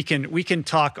 Well, we can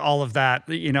talk all of that,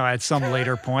 at some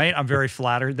later point. I'm very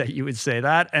flattered that you would say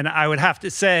that. And I would have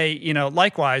to say,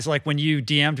 likewise, like when you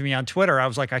DM'd me on Twitter, I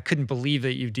was like, I couldn't believe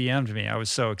that you DM'd me. I was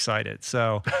so excited.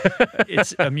 So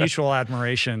it's a mutual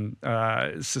admiration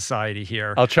society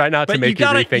here. I'll try not to make you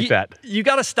rethink that. You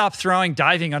got to stop throwing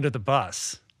diving under the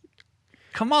bus.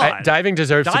 Come on. Diving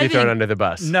deserves to be thrown under the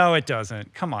bus. No, it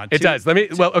doesn't. Come on. It does. Let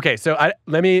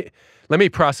me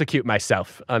prosecute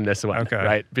myself on this one, okay.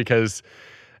 Right? Because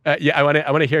I want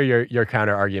to hear your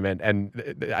counter argument,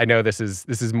 and I know this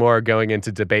is more going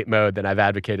into debate mode than I've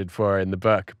advocated for in the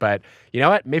book. But you know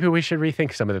what? Maybe we should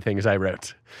rethink some of the things I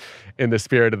wrote in the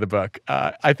spirit of the book.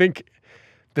 I think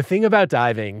the thing about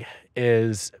diving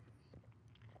is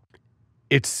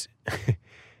it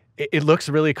looks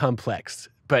really complex,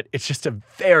 but it's just a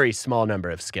very small number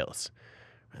of skills.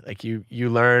 Like you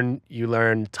learn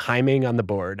timing on the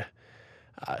board.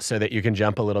 So that you can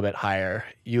jump a little bit higher.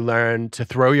 You learn to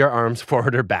throw your arms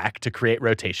forward or back to create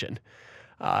rotation.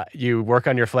 You work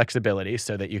on your flexibility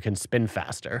so that you can spin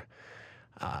faster.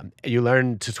 You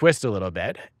learn to twist a little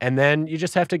bit. And then you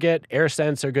just have to get air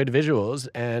sense or good visuals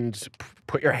and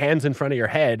put your hands in front of your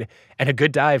head. And a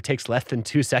good dive takes less than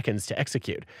 2 seconds to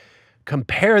execute.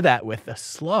 Compare that with the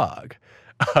slog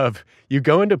of you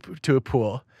go into a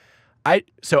pool, I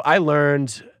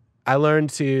learned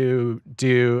to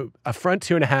do a front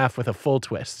 2.5 with a full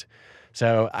twist.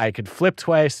 So I could flip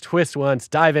twice, twist once,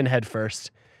 dive in head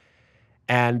first.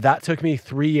 And that took me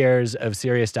 3 years of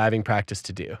serious diving practice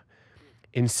to do.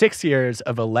 In 6 years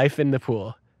of a life in the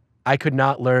pool, I could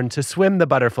not learn to swim the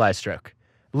butterfly stroke.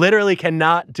 Literally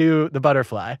cannot do the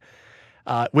butterfly,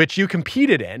 which you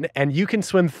competed in, and you can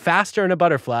swim faster in a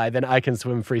butterfly than I can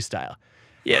swim freestyle.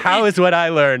 Yeah, how is what I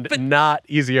learned not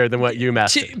easier than what you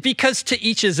mastered? Because to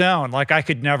each his own. Like I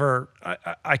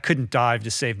couldn't dive to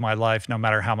save my life no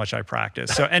matter how much I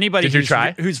practiced. So anybody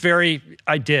who's very,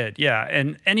 I did, yeah.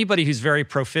 And anybody who's very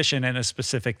proficient in a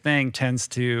specific thing tends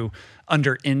to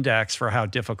under-index for how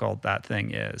difficult that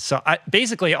thing is. So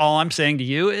basically all I'm saying to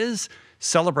you is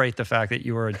celebrate the fact that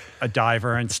you were a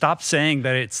diver and stop saying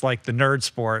that it's like the nerd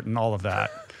sport and all of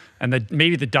that. And that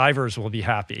maybe the divers will be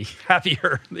happier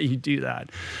that you do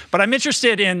that. But I'm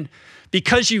interested in,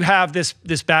 because you have this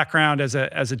background as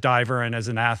a diver and as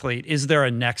an athlete, is there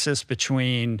a nexus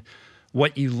between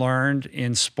what you learned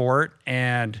in sport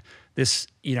and this,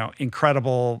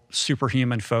 incredible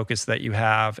superhuman focus that you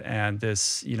have and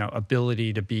this,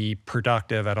 ability to be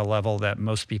productive at a level that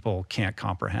most people can't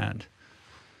comprehend?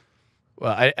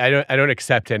 Well, I don't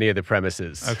accept any of the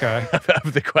premises okay.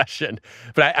 of the question,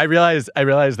 but I realize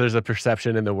there's a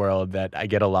perception in the world that I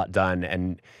get a lot done,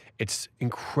 and it's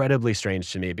incredibly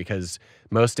strange to me because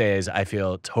most days I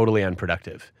feel totally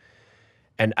unproductive,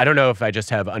 and I don't know if I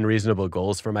just have unreasonable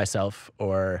goals for myself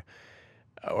or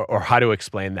how to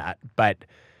explain that. But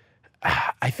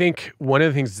I think one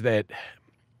of the things that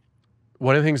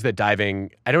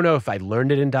diving, I don't know if I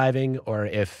learned it in diving or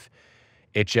if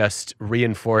it just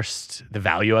reinforced the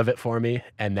value of it for me,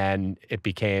 and then it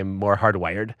became more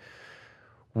hardwired,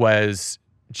 was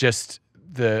just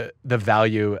the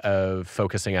value of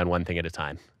focusing on one thing at a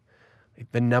time.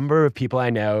 The number of people I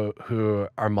know who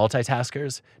are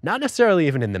multitaskers, not necessarily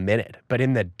even in the minute, but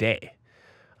in the day,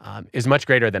 is much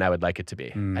greater than I would like it to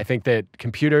be. I think that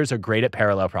computers are great at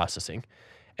parallel processing.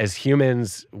 As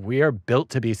humans, we are built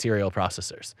to be serial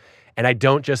processors. And I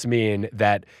don't just mean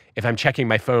that if I'm checking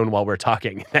my phone while we're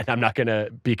talking, then I'm not going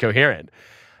to be coherent.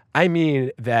 I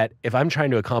mean that if I'm trying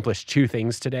to accomplish 2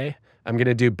 things today, I'm going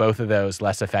to do both of those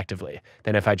less effectively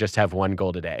than if I just have one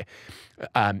goal today.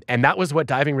 And that was what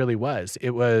diving really was.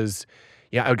 It was,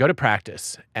 I would go to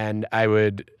practice and I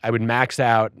would max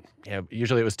out,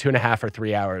 usually it was 2.5 or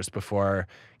 3 hours before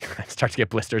I start to get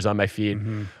blisters on my feet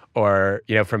or,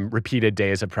 from repeated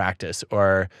days of practice,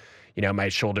 or my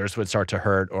shoulders would start to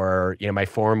hurt, or, my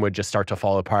form would just start to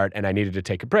fall apart and I needed to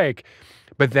take a break.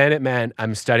 But then it meant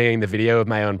I'm studying the video of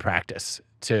my own practice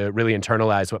to really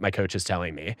internalize what my coach is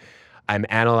telling me. I'm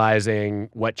analyzing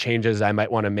what changes I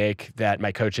might want to make that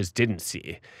my coaches didn't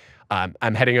see.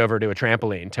 I'm heading over to a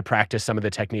trampoline to practice some of the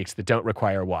techniques that don't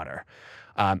require water.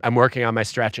 I'm working on my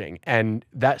stretching. And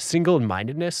that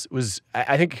single-mindedness was,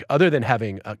 I think, other than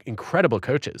having incredible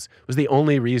coaches, was the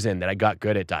only reason that I got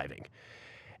good at diving.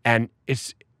 And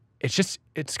it's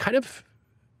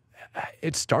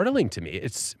startling to me.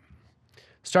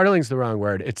 Startling's the wrong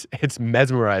word. It's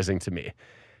mesmerizing to me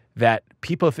that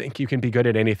people think you can be good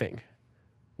at anything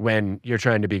when you're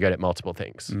trying to be good at multiple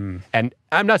things. And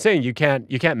I'm not saying you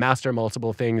can't master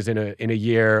multiple things in a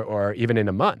year or even in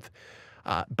a month.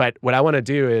 But what I want to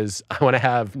do is I want to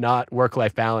have not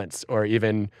work-life balance or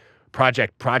even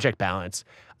project balance.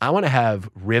 I want to have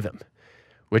rhythm,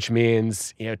 which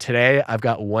means, today I've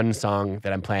got one song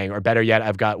that I'm playing, or better yet,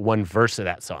 I've got one verse of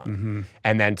that song.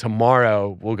 And then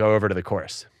tomorrow we'll go over to the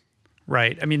chorus.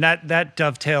 Right. I mean, that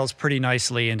dovetails pretty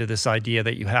nicely into this idea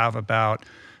that you have about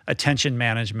attention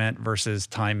management versus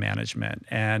time management.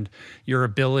 And your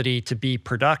ability to be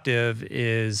productive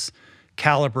is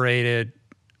calibrated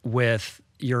with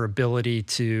your ability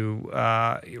to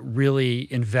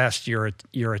really invest your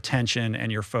attention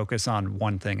and your focus on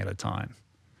one thing at a time.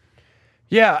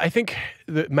 Yeah, I think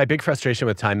my big frustration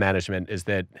with time management is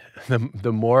that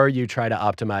the more you try to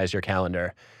optimize your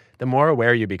calendar, the more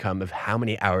aware you become of how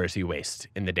many hours you waste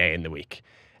in the day and the week.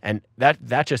 And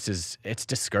that just it's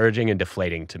discouraging and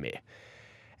deflating to me.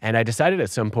 And I decided at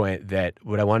some point that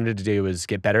what I wanted to do was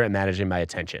get better at managing my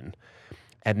attention.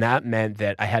 And that meant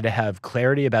that I had to have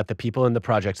clarity about the people and the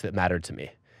projects that mattered to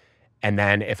me. And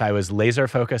then if I was laser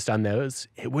focused on those,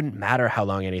 it wouldn't matter how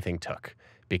long anything took,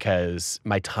 because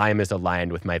my time is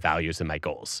aligned with my values and my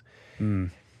goals.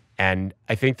 And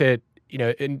I think that,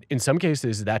 in some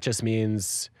cases that just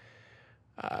means,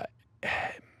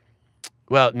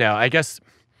 well, no, I guess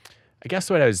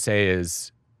what I would say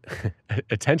is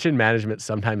attention management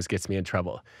sometimes gets me in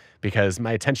trouble because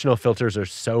my attentional filters are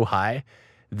so high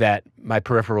that my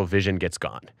peripheral vision gets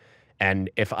gone. And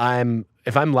if I'm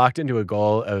locked into a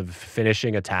goal of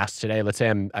finishing a task today, let's say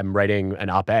I'm writing an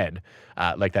op-ed,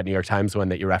 like that New York Times one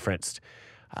that you referenced.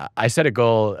 I set a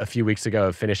goal a few weeks ago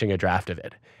of finishing a draft of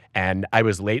it, and I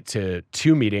was late to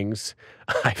 2 meetings.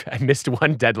 I missed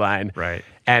 1 deadline. Right.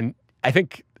 And I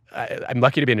think I'm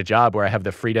lucky to be in a job where I have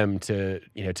the freedom to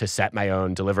set my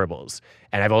own deliverables.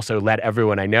 And I've also let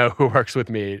everyone I know who works with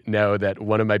me know that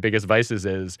one of my biggest vices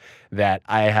is that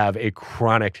I have a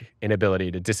chronic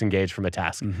inability to disengage from a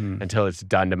task until it's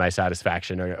done to my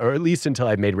satisfaction, or at least until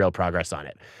I've made real progress on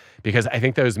it. Because I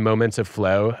think those moments of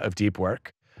flow, of deep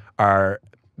work, I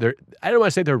don't want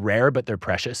to say they're rare, but they're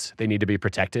precious. They need to be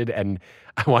protected, and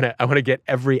I want to get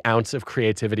every ounce of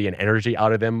creativity and energy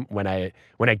out of them when I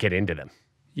get into them.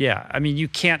 Yeah, I mean, you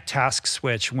can't task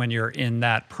switch when you're in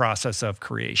that process of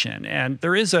creation. And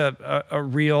there is a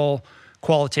real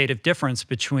qualitative difference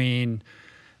between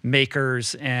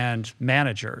makers and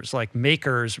managers. Like,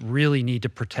 makers really need to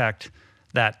protect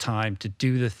that time to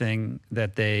do the thing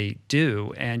that they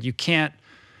do. And you can't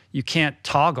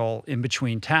toggle in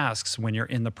between tasks when you're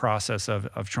in the process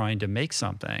of trying to make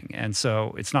something. And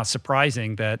so it's not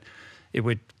surprising that it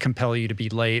would compel you to be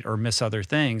late or miss other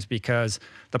things, because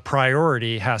the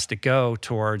priority has to go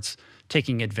towards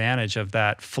taking advantage of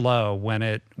that flow when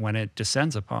it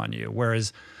descends upon you.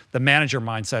 Whereas the manager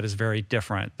mindset is very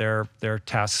different. They're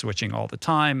task switching all the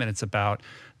time, and it's about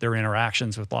their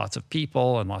interactions with lots of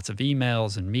people and lots of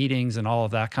emails and meetings and all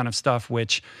of that kind of stuff,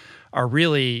 which are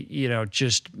really,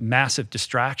 just massive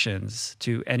distractions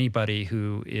to anybody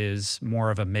who is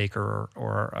more of a maker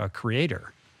or a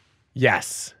creator.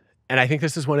 Yes. And I think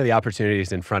this is one of the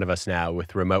opportunities in front of us now,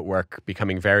 with remote work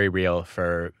becoming very real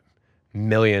for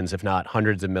millions, if not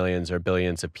hundreds of millions or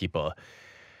billions of people.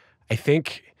 I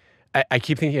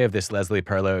keep thinking of this Leslie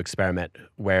Perlow experiment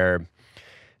where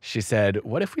she said,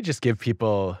 what if we just give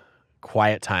people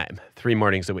quiet time 3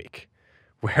 mornings a week,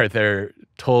 where they're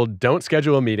told, don't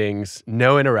schedule meetings,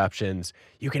 no interruptions.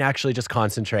 You can actually just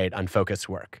concentrate on focused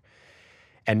work.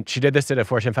 And she did this at a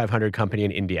Fortune 500 company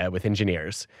in India with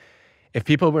engineers. If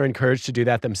people were encouraged to do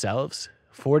that themselves,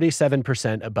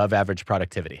 47% above average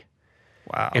productivity.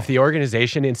 Wow. If the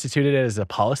organization instituted it as a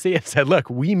policy and said, look,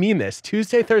 we mean this,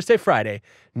 Tuesday, Thursday, Friday,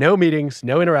 no meetings,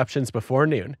 no interruptions before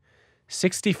noon,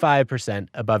 65%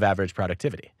 above average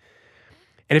productivity.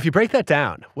 And if you break that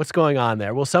down, what's going on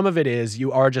there? Well, some of it is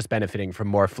you are just benefiting from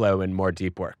more flow and more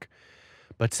deep work.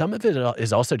 But some of it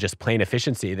is also just plain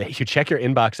efficiency, that you check your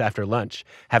inbox after lunch,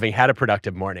 having had a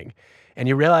productive morning, and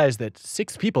you realize that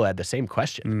 6 people had the same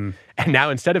question. And now,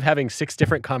 instead of having 6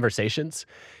 different conversations,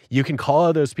 you can call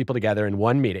all those people together in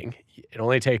one meeting. It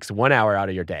only takes 1 hour out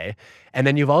of your day. And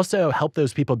then you've also helped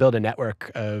those people build a network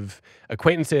of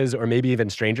acquaintances, or maybe even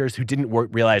strangers, who didn't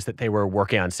realize that they were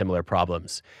working on similar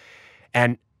problems.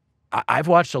 And I've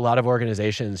watched a lot of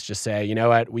organizations just say, you know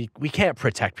what, we can't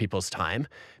protect people's time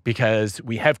because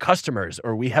we have customers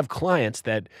or we have clients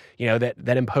that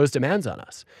impose demands on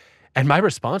us. And my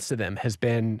response to them has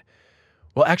been,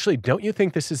 well, actually, don't you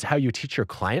think this is how you teach your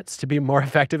clients to be more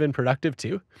effective and productive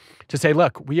too? To say,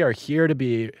 look, we are here to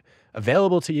be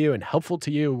available to you and helpful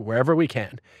to you wherever we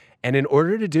can. And in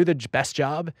order to do the best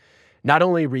job, not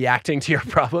only reacting to your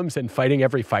problems and fighting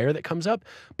every fire that comes up,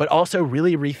 but also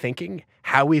really rethinking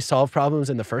how we solve problems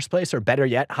in the first place, or better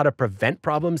yet, how to prevent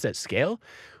problems at scale,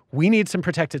 we need some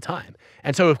protected time.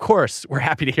 And so, of course, we're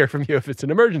happy to hear from you if it's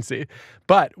an emergency,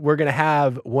 but we're going to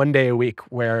have 1 day a week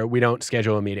where we don't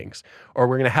schedule meetings, or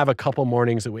we're going to have a couple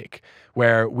mornings a week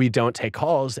where we don't take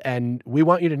calls. And we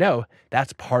want you to know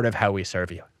that's part of how we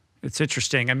serve you. It's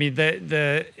interesting. I mean,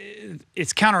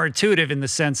 it's counterintuitive in the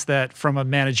sense that from a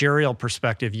managerial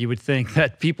perspective, you would think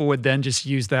that people would then just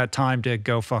use that time to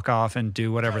go fuck off and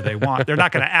do whatever they want. They're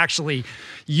not going to actually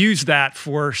use that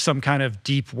for some kind of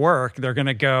deep work. They're going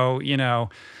to go,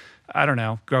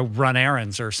 go run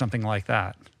errands or something like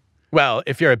that. Well,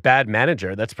 if you're a bad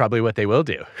manager, that's probably what they will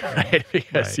do, right?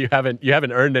 Because you haven't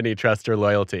earned any trust or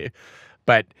loyalty.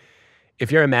 But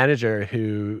if you're a manager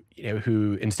who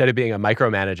instead of being a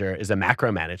micromanager is a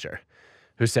macro manager,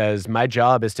 who says, my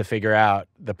job is to figure out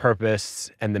the purpose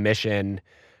and the mission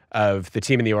of the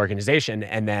team and the organization,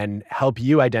 and then help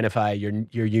you identify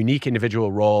your unique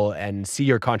individual role and see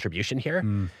your contribution here.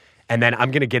 And then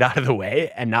I'm going to get out of the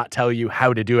way and not tell you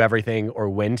how to do everything or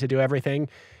when to do everything.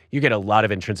 You get a lot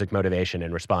of intrinsic motivation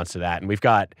in response to that. And we've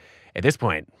got, at this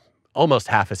point, almost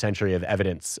half a century of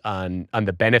evidence on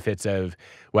the benefits of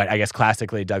what I guess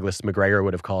classically Douglas McGregor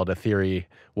would have called a theory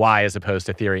Y as opposed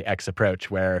to theory X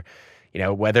approach, where,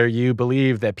 whether you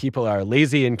believe that people are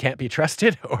lazy and can't be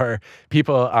trusted, or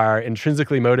people are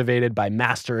intrinsically motivated by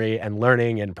mastery and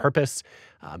learning and purpose,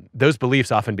 Those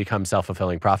beliefs often become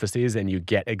self-fulfilling prophecies, and you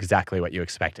get exactly what you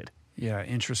expected. Yeah,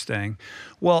 interesting.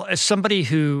 Well, as somebody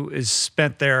who has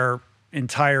spent their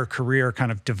entire career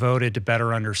kind of devoted to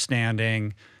better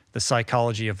understanding the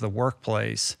psychology of the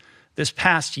workplace, this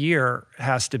past year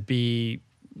has to be,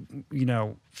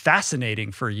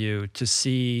 fascinating for you to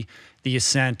see the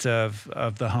ascent of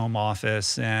the home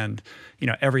office and,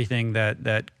 everything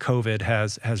that COVID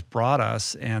has brought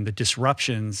us and the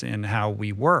disruptions in how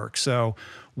we work. So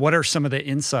what are some of the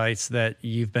insights that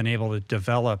you've been able to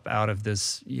develop out of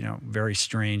this, very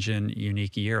strange and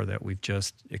unique year that we've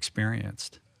just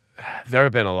experienced? There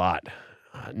have been a lot.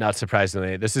 Not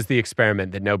surprisingly, this is the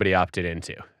experiment that nobody opted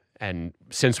into. And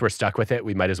since we're stuck with it,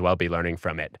 we might as well be learning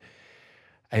from it.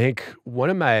 I think one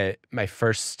of my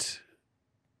first,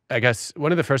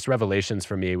 one of the first revelations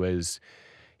for me was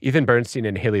Ethan Bernstein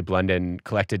and Haley Blunden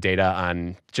collected data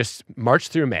on just March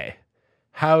through May.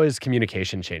 How is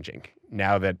communication changing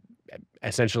now that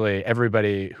essentially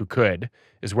everybody who could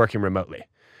is working remotely?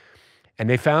 And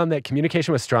they found that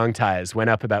communication with strong ties went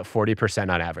up about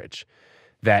 40% on average.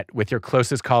 That with your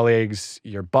closest colleagues,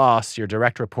 your boss, your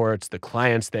direct reports, the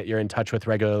clients that you're in touch with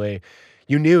regularly,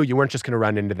 you knew you weren't just going to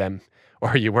run into them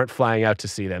or you weren't flying out to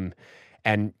see them.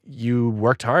 And you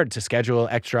worked hard to schedule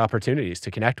extra opportunities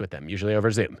to connect with them, usually over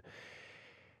Zoom.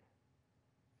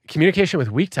 Communication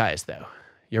with weak ties, though,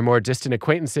 your more distant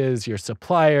acquaintances, your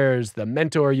suppliers, the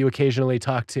mentor you occasionally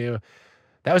talk to,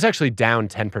 that was actually down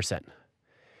 10%.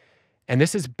 And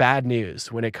this is bad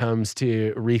news when it comes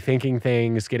to rethinking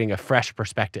things, getting a fresh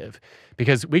perspective,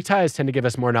 because weak ties tend to give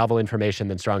us more novel information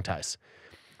than strong ties.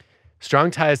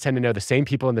 Strong ties tend to know the same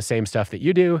people and the same stuff that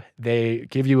you do. They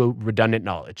give you a redundant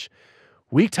knowledge.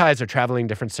 Weak ties are traveling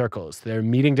different circles. They're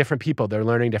meeting different people. They're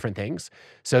learning different things.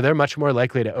 So they're much more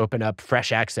likely to open up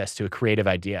fresh access to a creative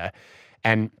idea.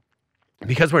 And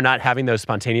because we're not having those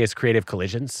spontaneous creative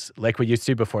collisions like we used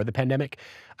to before the pandemic,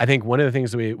 I think one of the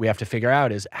things we have to figure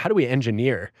out is how do we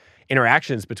engineer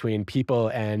interactions between people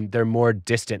and their more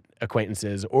distant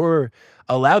acquaintances, or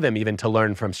allow them even to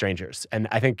learn from strangers. And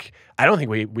I don't think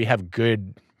we have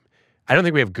good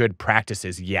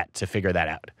practices yet to figure that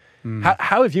out.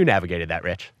 How have you navigated that,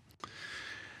 Rich?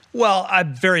 Well,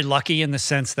 I'm very lucky in the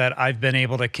sense that I've been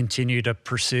able to continue to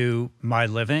pursue my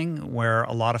living where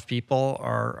a lot of people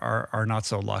are not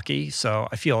so lucky. So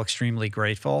I feel extremely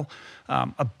grateful.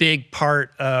 A big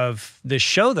part of this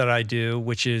show that I do,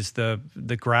 which is the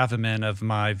gravamen of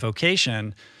my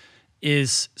vocation,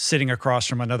 is sitting across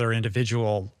from another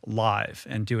individual live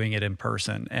and doing it in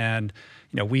person. And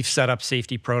we've set up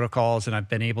safety protocols and I've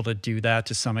been able to do that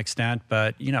to some extent.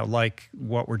 But, like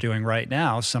what we're doing right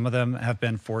now, some of them have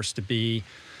been forced to be,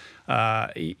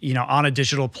 on a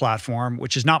digital platform,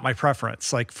 which is not my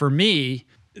preference. Like for me,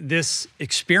 this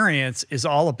experience is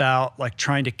all about like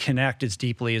trying to connect as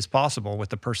deeply as possible with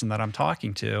the person that I'm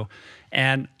talking to.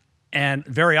 And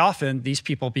very often these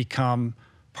people become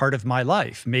part of my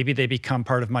life. Maybe they become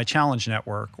part of my challenge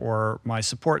network or my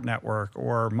support network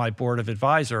or my board of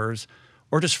advisors,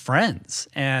 or just friends.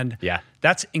 And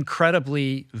that's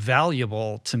incredibly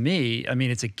valuable to me. I mean,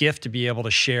 it's a gift to be able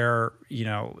to share,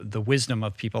 the wisdom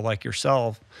of people like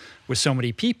yourself with so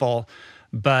many people.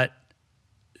 But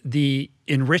the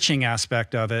enriching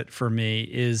aspect of it for me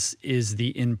is the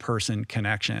in-person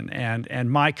connection.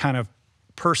 And my kind of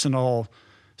personal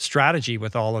strategy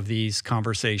with all of these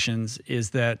conversations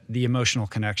is that the emotional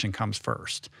connection comes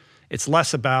first. It's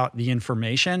less about the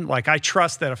information. Like I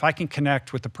trust that if I can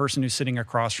connect with the person who's sitting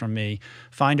across from me,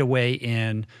 find a way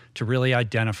in to really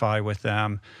identify with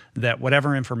them, that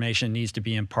whatever information needs to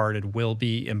be imparted will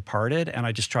be imparted. And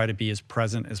I just try to be as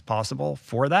present as possible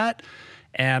for that.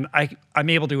 And I'm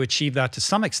able to achieve that to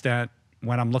some extent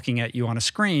when I'm looking at you on a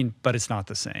screen, but it's not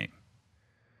the same.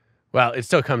 Well, it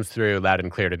still comes through loud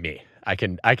and clear to me. I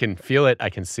can feel it, I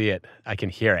can see it, I can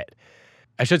hear it.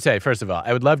 I should say, first of all,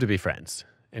 I would love to be friends.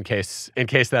 In case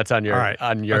that's on your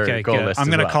okay, goal good. list. I'm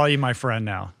going to call you my friend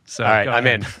now. So all right, I'm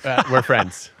in. We're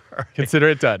friends. Right. Consider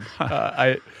it done.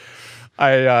 I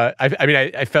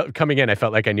felt coming in. I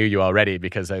felt like I knew you already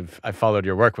because I've followed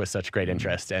your work with such great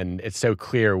interest, and it's so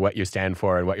clear what you stand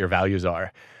for and what your values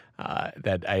are.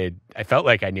 That I felt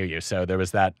like I knew you. So there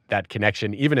was that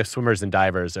connection, even if swimmers and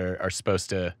divers are supposed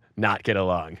to not get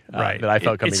along. Right. That I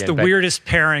felt coming in. It's the weirdest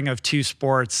pairing of two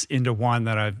sports into one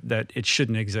that it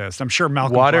shouldn't exist. I'm sure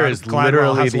Malcolm water is Gladwell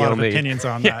literally has a the lot only of opinions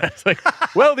on that. It's like,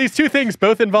 well, these two things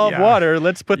both involve water.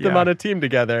 Let's put them on a team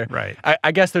together. Right.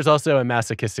 I guess there's also a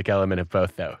masochistic element of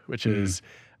both, though, which is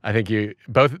I think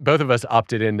both of us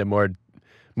opted into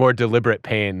more deliberate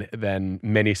pain than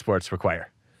many sports require.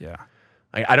 Yeah.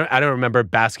 I don't remember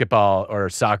basketball or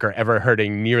soccer ever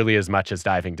hurting nearly as much as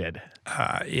diving did.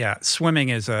 Yeah, swimming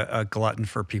is a glutton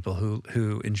for people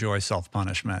who enjoy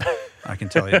self-punishment. I can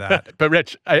tell you that. But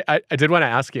Rich, I did want to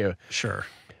ask you. Sure.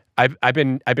 I've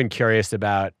been curious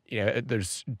about,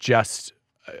 there's just,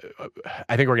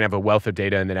 I think we're gonna have a wealth of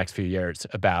data in the next few years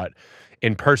about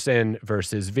in-person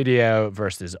versus video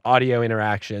versus audio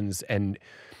interactions. And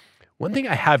one thing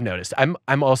I have noticed,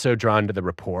 I'm also drawn to the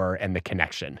rapport and the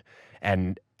connection.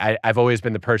 And I've always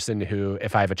been the person who,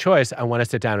 if I have a choice, I want to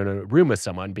sit down in a room with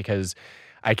someone because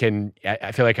I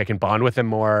feel like I can bond with them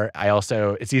more.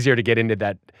 It's easier to get into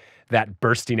that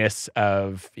burstiness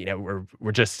of,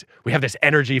 we have this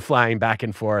energy flying back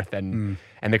and forth and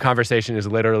the conversation is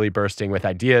literally bursting with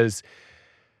ideas.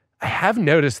 I have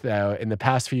noticed, though, in the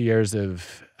past few years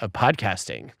of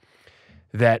podcasting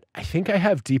that I think I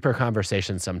have deeper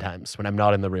conversations sometimes when I'm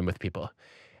not in the room with people.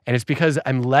 And it's because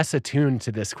I'm less attuned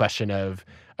to this question of,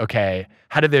 okay,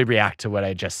 how do they react to what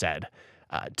I just said?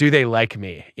 Do they like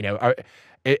me?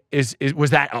 Was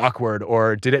that awkward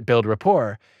or did it build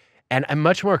rapport? And I'm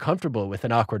much more comfortable with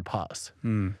an awkward pause.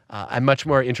 I'm much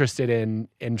more interested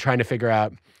in trying to figure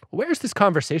out, where's this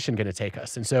conversation going to take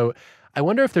us? And so I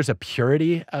wonder if there's a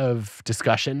purity of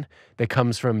discussion that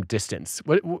comes from distance.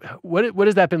 What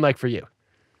has that been like for you?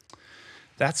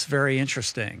 That's very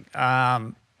interesting.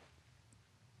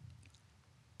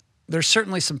 There's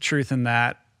certainly some truth in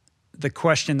that. The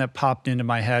question that popped into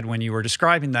my head when you were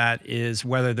describing that is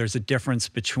whether there's a difference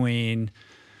between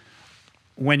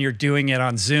when you're doing it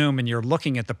on Zoom and you're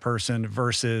looking at the person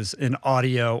versus an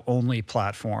audio-only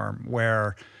platform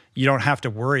where you don't have to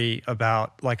worry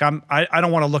about, like, I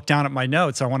don't want to look down at my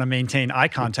notes. I want to maintain eye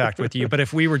contact with you. But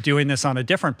if we were doing this on a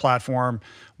different platform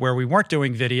where we weren't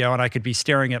doing video and I could be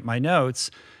staring at my notes,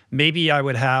 maybe I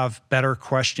would have better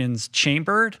questions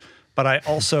chambered, but I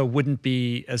also wouldn't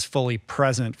be as fully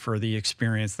present for the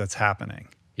experience that's happening.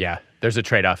 Yeah, there's a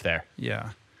trade-off there.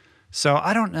 Yeah. So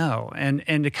I don't know. And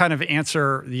to kind of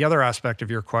answer the other aspect of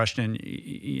your question,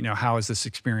 how has this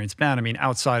experience been? I mean,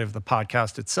 outside of the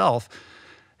podcast itself,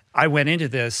 I went into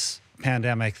this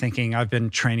pandemic thinking I've been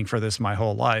training for this my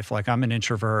whole life. Like, I'm an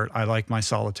introvert. I like my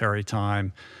solitary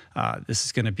time. This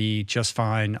is going to be just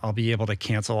fine. I'll be able to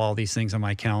cancel all these things on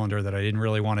my calendar that I didn't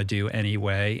really want to do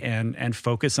anyway and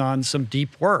focus on some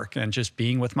deep work and just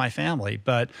being with my family.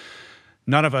 But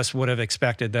none of us would have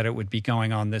expected that it would be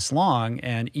going on this long.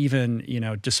 And even,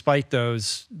 despite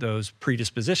those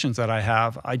predispositions that I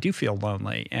have, I do feel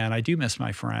lonely and I do miss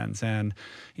my friends. And,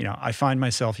 I find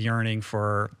myself yearning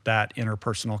for that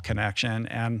interpersonal connection.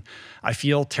 And I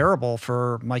feel terrible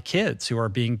for my kids who are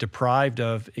being deprived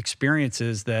of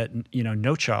experiences that,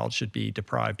 no child should be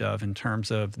deprived of in terms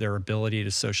of their ability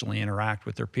to socially interact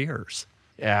with their peers.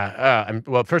 Yeah.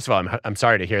 Well, first of all, I'm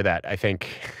sorry to hear that. I think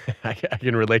I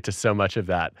can relate to so much of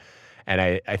that. And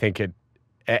I think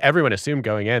everyone assumed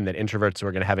going in that introverts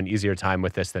were going to have an easier time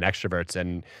with this than extroverts.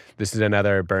 And this is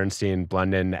another Bernstein,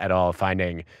 Blunden et al.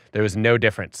 Finding. There was no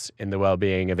difference in the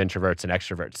well-being of introverts and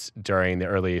extroverts during the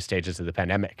early stages of the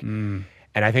pandemic. And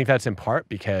I think that's in part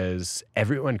because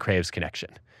everyone craves connection.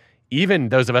 Even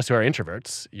those of us who are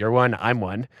introverts, you're one, I'm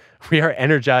one, we are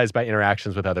energized by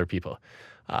interactions with other people.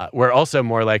 We're also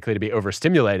more likely to be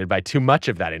overstimulated by too much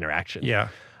of that interaction. Yeah.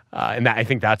 And I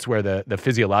think that's where the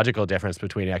physiological difference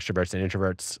between extroverts and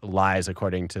introverts lies,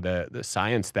 according to the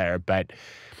science there. But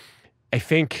I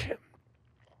think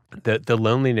the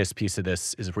loneliness piece of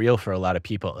this is real for a lot of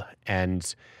people.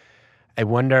 And I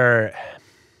wonder,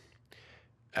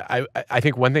 I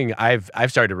think one thing I've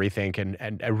started to rethink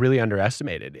and I really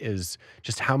underestimated is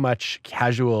just how much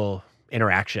casual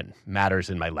interaction matters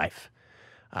in my life.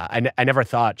 I never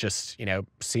thought just,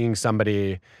 seeing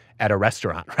somebody at a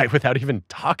restaurant, right, without even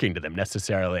talking to them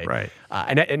necessarily. Right.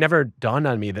 And it never dawned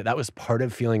on me that was part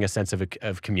of feeling a sense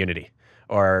of community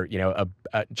or,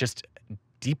 a just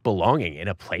deep belonging in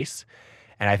a place.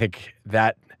 And I think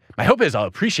that my hope is I'll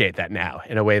appreciate that now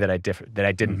in a way that I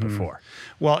didn't before.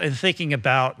 Well, in thinking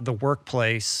about the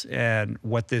workplace and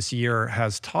what this year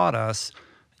has taught us,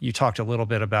 you talked a little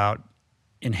bit about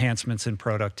enhancements in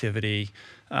productivity.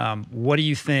 What do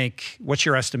you think, what's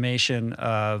your estimation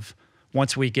of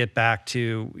once we get back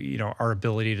to, our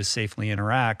ability to safely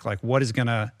interact, like what is going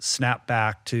to snap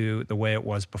back to the way it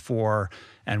was before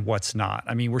and what's not?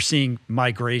 I mean, we're seeing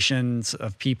migrations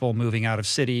of people moving out of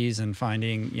cities and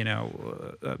finding,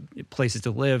 places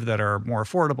to live that are more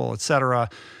affordable, et cetera.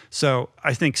 So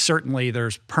I think certainly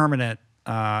there's permanent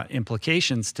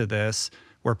implications to this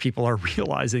where people are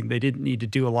realizing they didn't need to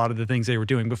do a lot of the things they were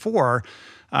doing before.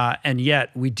 And yet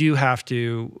we do have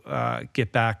to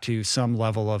get back to some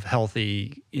level of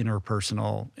healthy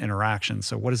interpersonal interaction.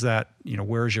 So what is that,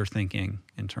 where's your thinking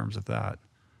in terms of that?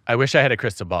 I wish I had a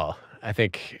crystal ball. I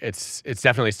think it's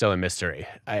definitely still a mystery.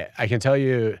 I can tell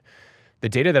you the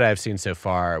data that I've seen so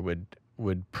far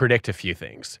would predict a few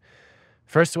things.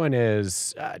 First one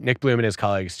is Nick Bloom and his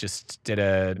colleagues just did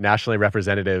a nationally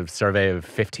representative survey of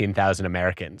 15,000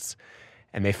 Americans.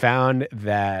 And they found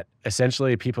that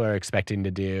essentially people are expecting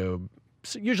to do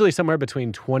usually somewhere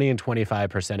between 20 and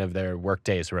 25% of their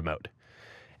workdays remote.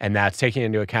 And that's taking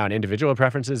into account individual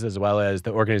preferences as well as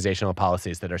the organizational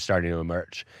policies that are starting to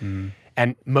emerge.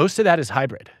 And most of that is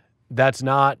hybrid. That's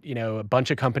not, a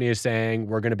bunch of companies saying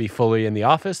we're going to be fully in the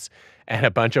office and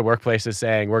a bunch of workplaces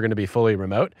saying we're going to be fully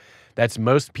remote. That's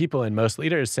most people and most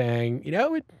leaders saying,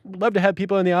 we'd love to have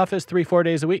people in the office 3-4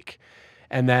 days a week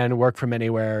and then work from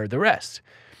anywhere the rest.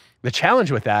 The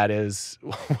challenge with that is,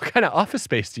 what kind of office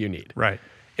space do you need? Right.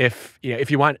 If do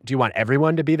you want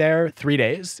everyone to be there 3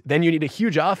 days? Then you need a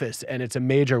huge office and it's a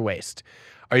major waste.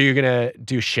 Are you going to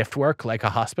do shift work like a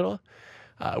hospital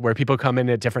where people come in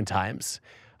at different times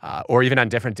or even on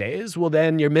different days? Well,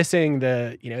 then you're missing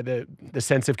the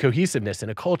sense of cohesiveness in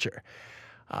a culture.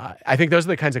 I think those are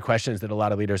the kinds of questions that a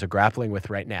lot of leaders are grappling with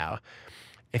right now.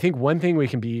 I think one thing we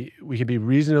can be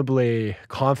reasonably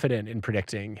confident in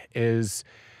predicting is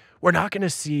we're not going to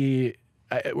see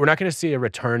a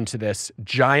return to this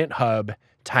giant hub,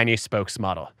 tiny spokes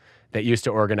model that used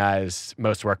to organize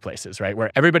most workplaces, right? Where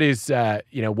everybody's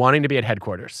wanting to be at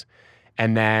headquarters,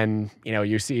 and then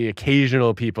you see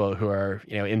occasional people who are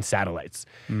in satellites.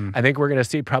 I think we're going to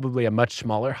see probably a much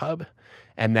smaller hub,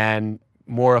 and then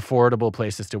more affordable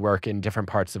places to work in different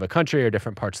parts of a country or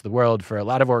different parts of the world for a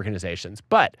lot of organizations.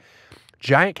 But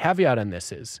giant caveat on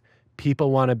this is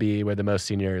people want to be where the most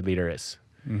senior leader is.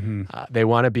 They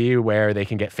want to be where they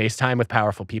can get FaceTime with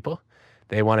powerful people.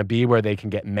 They want to be where they can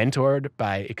get mentored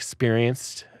by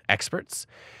experienced experts.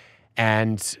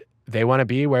 And they want to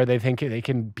be where they think they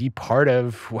can be part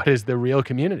of what is the real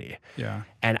community. Yeah.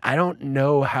 And I don't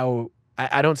know how,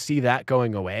 I don't see that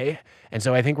going away. And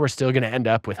so I think we're still going to end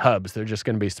up with hubs. They're just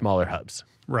going to be smaller hubs.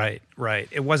 Right.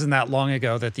 It wasn't that long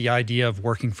ago that the idea of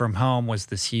working from home was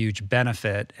this huge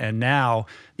benefit. And now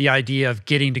the idea of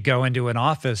getting to go into an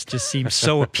office just seems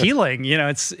so appealing.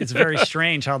 It's very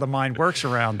strange how the mind works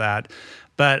around that.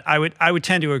 But I would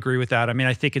tend to agree with that. I mean,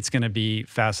 I think it's going to be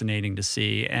fascinating to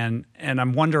see. And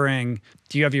I'm wondering,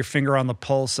 do you have your finger on the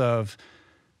pulse of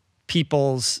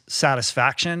people's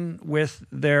satisfaction with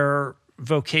their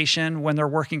vocation when they're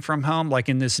working from home? Like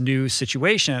in this new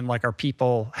situation, like, are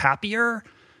people happier?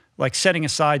 Like, setting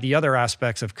aside the other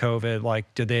aspects of COVID,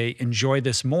 like, do they enjoy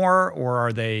this more, or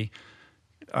are they,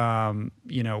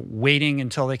 waiting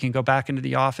until they can go back into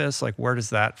the office? Like, where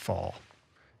does that fall?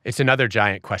 It's another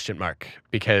giant question mark,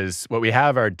 because what we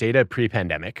have are data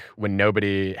pre-pandemic when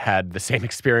nobody had the same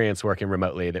experience working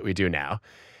remotely that we do now.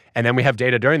 And then we have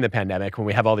data during the pandemic when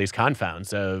we have all these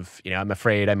confounds of, I'm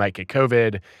afraid I might get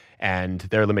COVID and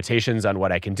there are limitations on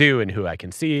what I can do and who I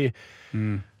can see.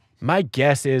 My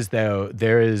guess is, though,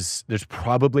 there's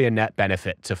probably a net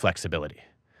benefit to flexibility.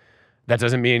 That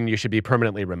doesn't mean you should be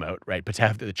permanently remote, right? But to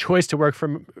have the choice to work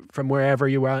from wherever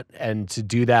you want and to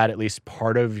do that at least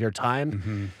part of your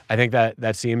time, I think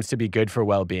that seems to be good for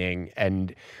well-being.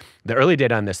 And the early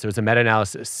data on this, there was a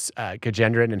meta-analysis,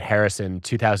 Gajendran and Harrison,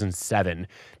 2007.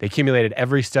 They accumulated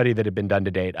every study that had been done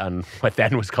to date on what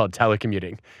then was called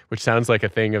telecommuting, which sounds like a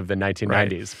thing of the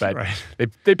 1990s.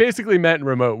 But they basically meant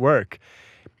remote work.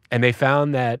 And they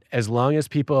found that as long as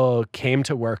people came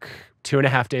to work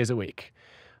 2.5 days a week,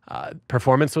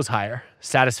 performance was higher,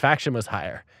 satisfaction was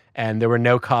higher, and there were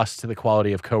no costs to the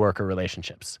quality of coworker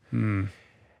relationships. And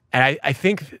I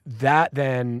think that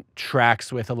then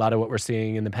tracks with a lot of what we're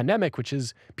seeing in the pandemic, which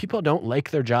is people don't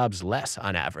like their jobs less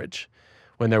on average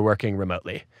when they're working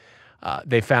remotely.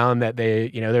 They found that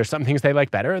there's some things they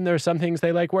like better and there's some things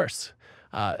they like worse.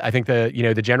 I think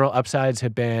the general upsides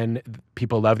have been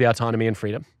people love the autonomy and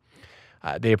freedom.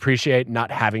 They appreciate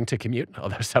not having to commute,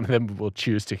 although some of them will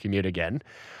choose to commute again.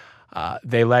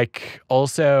 They like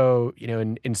also,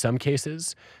 in some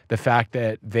cases, the fact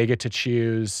that they get to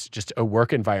choose just a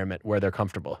work environment where they're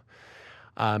comfortable.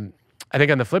 I think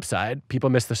on the flip side,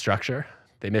 people miss the structure,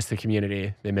 they miss the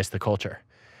community, they miss the culture.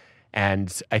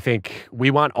 And I think we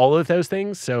want all of those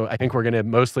things, so I think we're going to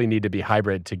mostly need to be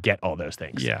hybrid to get all those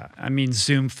things. Yeah, I mean,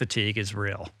 Zoom fatigue is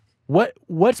real.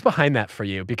 What's behind that for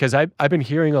you? Because I've been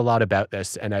hearing a lot about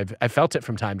this, and I've felt it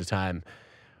from time to time.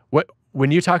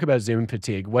 When you talk about Zoom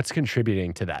fatigue, what's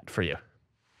contributing to that for you?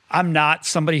 I'm not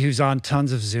somebody who's on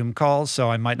tons of Zoom calls, so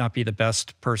I might not be the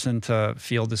best person to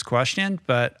field this question,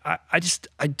 but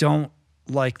I don't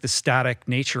like the static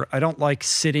nature. I don't like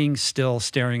sitting still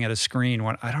staring at a screen.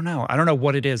 I don't know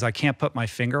what it is. I can't put my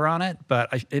finger on it,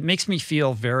 but it makes me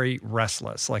feel very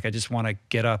restless. Like I just want to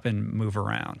get up and move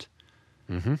around.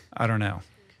 Mm-hmm. I don't know.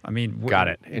 I mean, got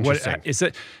it. Interesting. What is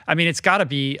it? I mean, it's got to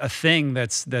be a thing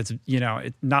that's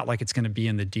not like it's going to be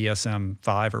in the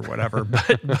DSM-5 or whatever,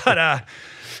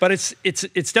 but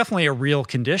it's definitely a real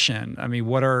condition. I mean,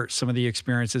 what are some of the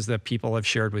experiences that people have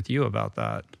shared with you about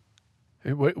that?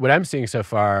 What I'm seeing so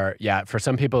far, yeah, for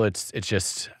some people it's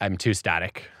just I'm too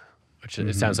static, which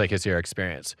it sounds like is your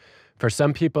experience. For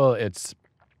some people, it's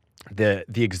the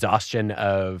exhaustion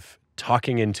of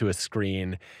talking into a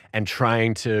screen and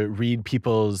trying to read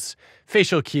people's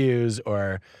facial cues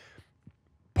or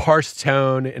parse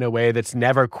tone in a way that's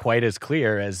never quite as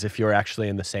clear as if you're actually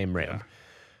in the same room. Yeah.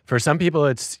 For some people,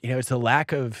 it's a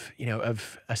lack of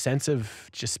of a sense of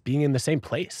just being in the same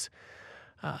place,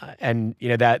 and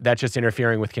that's just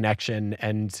interfering with connection.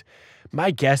 And my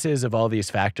guess is of all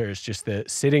these factors, just the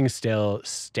sitting still,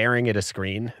 staring at a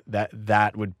screen,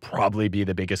 that would probably be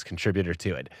the biggest contributor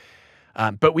to it.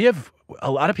 But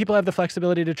a lot of people have the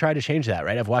flexibility to try to change that,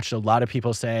 right? I've watched a lot of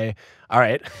people say, all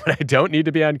right, when I don't need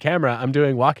to be on camera, I'm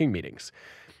doing walking meetings.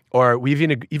 Or we've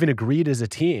even agreed as a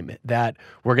team that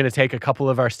we're going to take a couple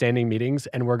of our standing meetings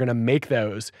and we're going to make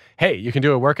those, hey, you can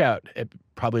do a workout. It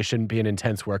probably shouldn't be an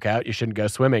intense workout. You shouldn't go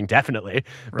swimming, definitely.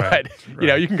 Right,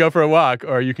 but, you can go for a walk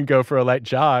or you can go for a light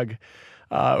jog.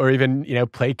 Or even,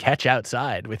 play catch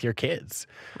outside with your kids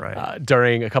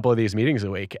during a couple of these meetings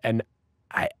a week. And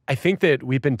I think that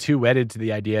we've been too wedded to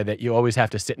the idea that you always have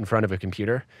to sit in front of a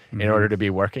computer in order to be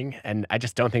working. And I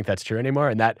just don't think that's true anymore.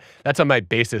 And that's on my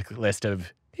basic list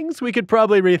of things we could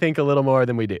probably rethink a little more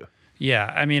than we do.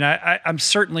 Yeah. I mean, I'm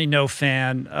certainly no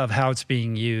fan of how it's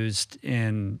being used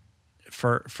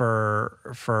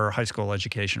for high school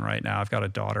education right now. I've got a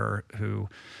daughter who,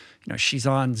 she's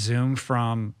on Zoom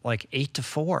from like 8 to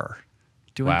 4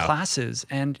 doing classes,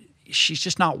 and she's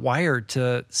just not wired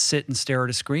to sit and stare at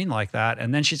a screen like that.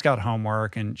 And then she's got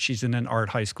homework, and she's in an art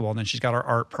high school, and then she's got her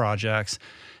art projects,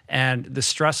 and the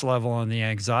stress level and the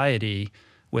anxiety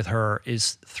with her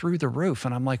is through the roof.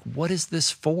 And I'm like, what is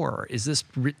this for?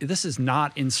 This is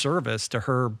not in service to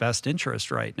her best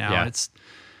interest right now. Yeah. It's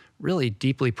really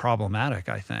deeply problematic,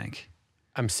 I think.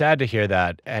 I'm sad to hear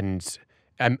that. And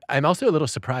I'm also a little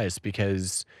surprised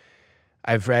because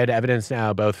I've read evidence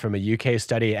now, both from a UK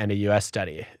study and a US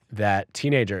study, that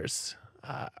teenagers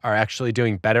are actually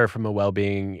doing better from a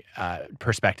well-being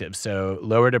perspective. So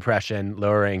lower depression,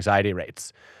 lower anxiety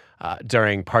rates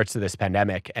during parts of this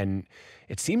pandemic. And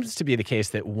it seems to be the case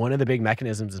that one of the big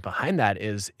mechanisms behind that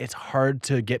is it's hard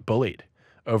to get bullied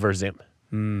over Zoom.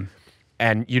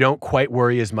 And you don't quite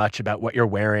worry as much about what you're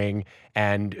wearing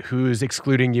and who's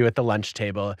excluding you at the lunch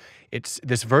table. It's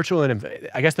this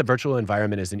I guess the virtual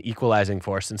environment is an equalizing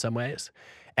force in some ways.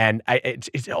 And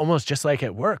it's almost just like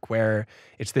at work, where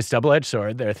it's this double-edged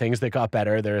sword. There are things that got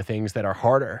better. There are things that are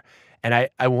harder. And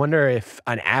I wonder if,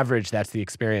 on average, that's the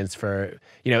experience for,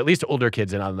 at least older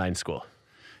kids in online school.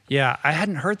 Yeah, I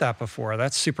hadn't heard that before.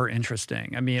 That's super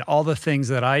interesting. I mean, all the things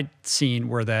that I'd seen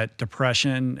were that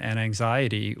depression and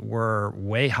anxiety were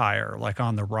way higher, like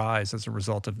on the rise as a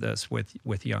result of this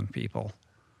with young people.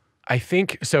 I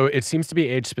think so. It seems to be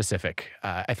age specific.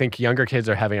 I think younger kids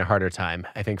are having a harder time.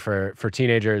 I think for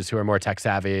teenagers who are more tech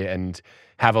savvy and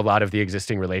have a lot of the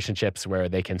existing relationships where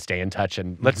they can stay in touch.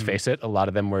 And let's face it, a lot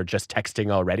of them were just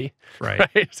texting already.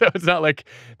 Right. So it's not like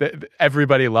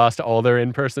everybody lost all their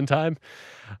in-person time.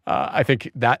 I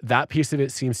think that piece of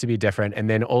it seems to be different. And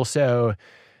then also,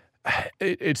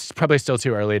 it's probably still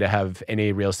too early to have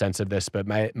any real sense of this, but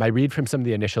my read from some of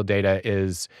the initial data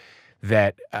is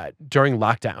that during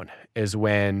lockdown is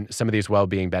when some of these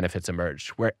well-being benefits emerged,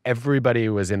 where everybody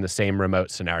was in the same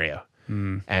remote scenario.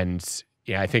 And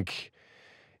I think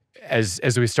as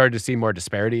we started to see more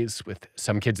disparities with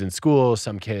some kids in school,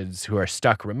 some kids who are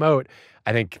stuck remote,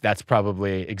 I think that's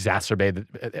probably exacerbated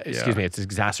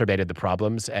the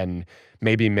problems and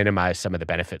maybe minimized some of the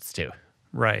benefits too.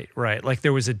 Right. Like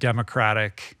there was a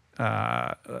democratic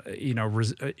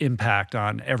impact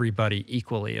on everybody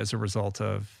equally as a result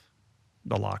of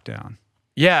the lockdown.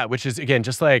 Yeah, which is, again,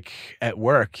 just like at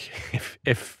work,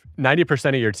 if 90%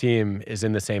 of your team is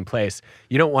in the same place,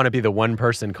 you don't want to be the one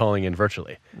person calling in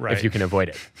virtually, right, if you can avoid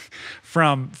it.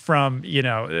 From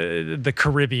the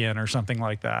Caribbean or something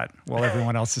like that, while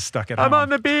everyone else is stuck at home. I'm on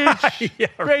the beach. Yeah,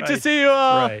 great to see you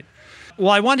all. Right.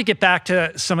 Well, I wanted to get back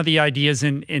to some of the ideas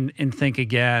in Think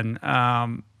Again.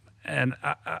 And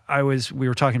we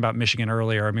were talking about Michigan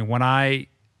earlier. I mean, when I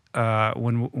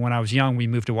when I was young, we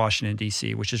moved to Washington,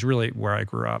 D.C., which is really where I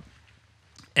grew up.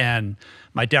 And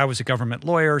my dad was a government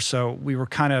lawyer, so we were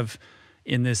kind of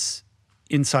in this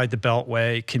inside the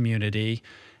Beltway community.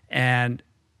 And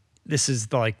this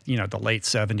is like, the late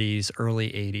 70s, early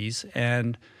 80s.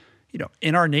 And,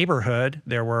 in our neighborhood,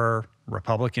 there were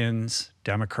Republicans,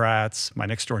 Democrats. My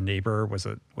next door neighbor was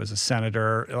a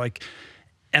senator.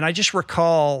 And I just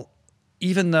recall,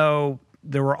 even though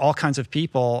there were all kinds of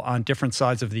people on different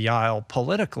sides of the aisle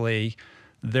politically,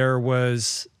 there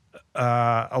was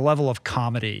a level of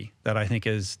comedy that I think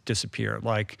has disappeared.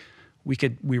 Like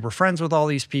we were friends with all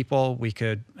these people. We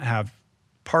could have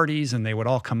parties and they would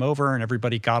all come over and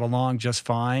everybody got along just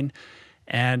fine.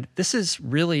 And this is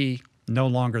really no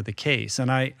longer the case.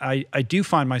 And I do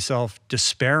find myself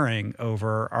despairing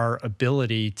over our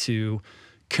ability to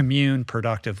commune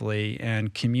productively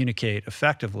and communicate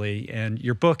effectively. And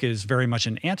your book is very much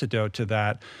an antidote to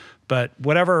that. But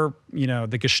whatever,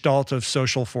 the gestalt of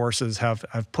social forces have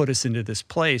put us into this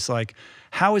place, like,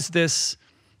 how is this,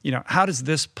 how does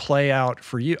this play out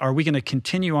for you? Are we going to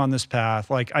continue on this path?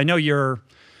 Like, I know you're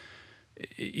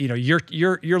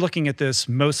looking at this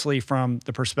mostly from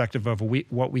the perspective of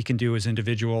what we can do as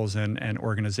individuals and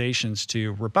organizations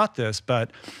to rebut this,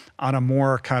 but on a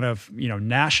more kind of,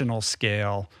 national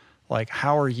scale, like,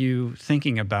 how are you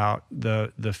thinking about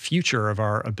the future of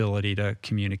our ability to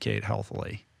communicate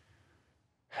healthily?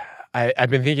 I've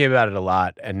been thinking about it a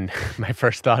lot, and my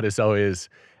first thought is always,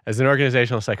 as an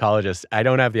organizational psychologist, I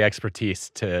don't have the expertise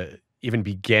to even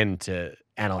begin to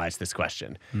analyze this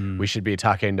question. We should be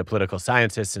talking to political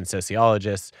scientists and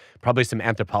sociologists, probably some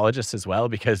anthropologists as well,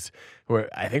 because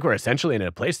I think we're essentially in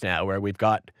a place now where we've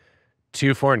got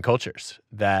two foreign cultures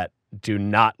that do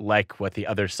not like what the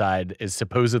other side is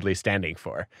supposedly standing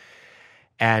for.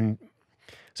 And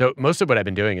so most of what I've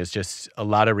been doing is just a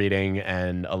lot of reading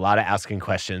and a lot of asking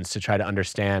questions to try to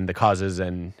understand the causes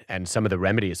and some of the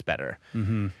remedies better.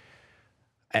 Mm-hmm.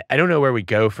 I don't know where we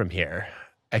go from here.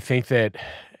 I think that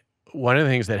one of the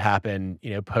things that happened,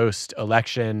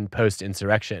 post-election,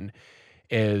 post-insurrection,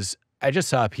 is I just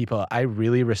saw people I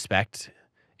really respect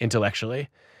intellectually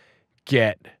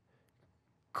get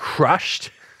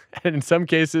crushed. And in some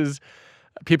cases,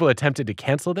 people attempted to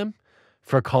cancel them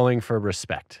for calling for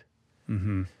respect.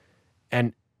 Mm-hmm.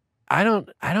 And I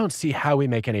don't see how we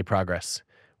make any progress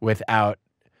without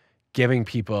giving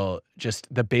people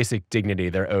just the basic dignity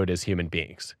they're owed as human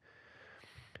beings.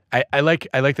 I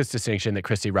like this distinction that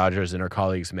Christy Rogers and her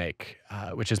colleagues make,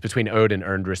 which is between owed and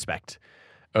earned respect.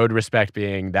 Owed respect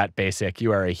being that basic,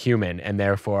 you are a human, and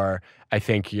therefore I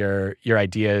think your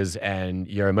ideas and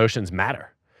your emotions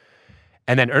matter.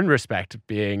 And then earned respect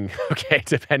being, okay,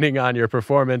 depending on your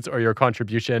performance or your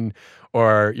contribution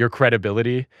or your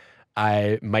credibility,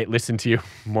 I might listen to you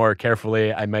more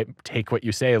carefully. I might take what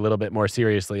you say a little bit more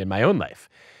seriously in my own life.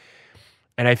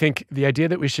 And I think the idea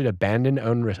that we should abandon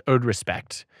owed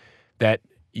respect, that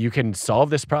you can solve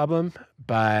this problem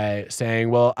by saying,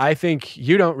 well, I think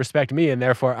you don't respect me and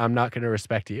therefore I'm not going to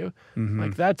respect you. Mm-hmm.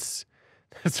 Like that's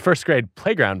first grade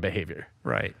playground behavior.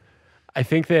 Right. I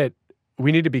think that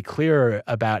we need to be clearer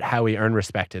about how we earn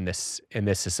respect in this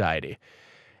society.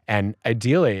 And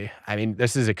ideally, I mean,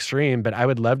 this is extreme, but I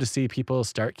would love to see people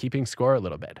start keeping score a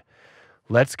little bit.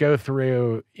 Let's go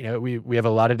through, we have a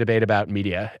lot of debate about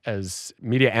media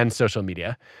and social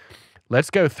media. Let's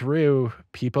go through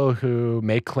people who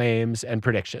make claims and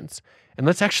predictions, and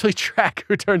let's actually track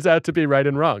who turns out to be right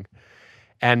and wrong.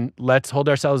 And let's hold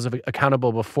ourselves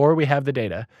accountable before we have the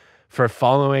data for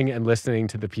following and listening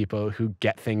to the people who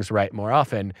get things right more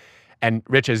often. And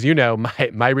Rich, as you know,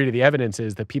 my read of the evidence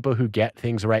is the people who get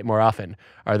things right more often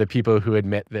are the people who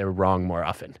admit they're wrong more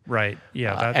often. Right.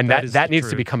 Yeah. That needs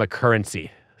to become a currency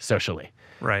socially.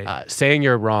 Right. Saying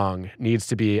you're wrong needs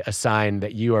to be a sign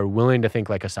that you are willing to think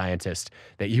like a scientist,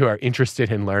 that you are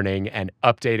interested in learning and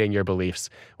updating your beliefs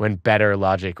when better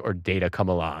logic or data come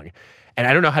along. And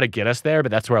I don't know how to get us there,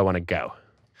 but that's where I want to go.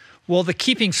 Well, the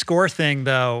keeping score thing,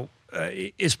 though,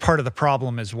 is part of the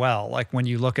problem as well. Like when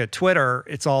you look at Twitter,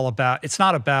 it's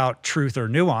not about truth or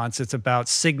nuance. It's about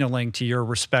signaling to your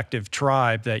respective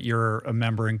tribe that you're a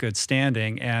member in good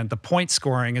standing. And the point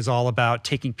scoring is all about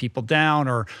taking people down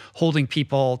or holding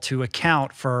people to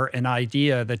account for an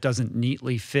idea that doesn't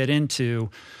neatly fit into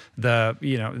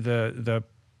the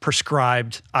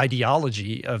prescribed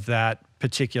ideology of that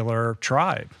particular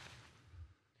tribe.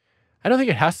 I don't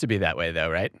think it has to be that way, though,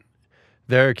 right?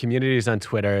 There are communities on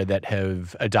Twitter that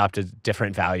have adopted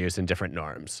different values and different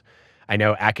norms. I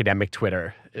know academic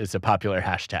Twitter is a popular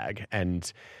hashtag,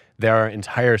 and there are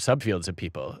entire subfields of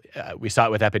people. We saw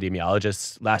it with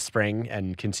epidemiologists last spring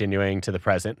and continuing to the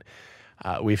present.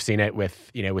 We've seen it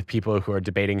with people who are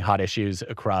debating hot issues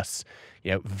across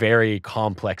very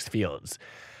complex fields.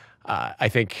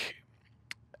 I've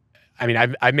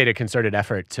made a concerted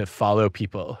effort to follow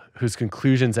people whose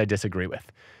conclusions I disagree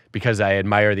with because I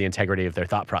admire the integrity of their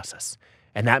thought process.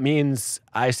 And that means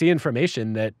I see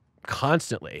information that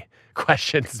constantly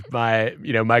questions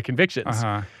my convictions.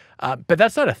 But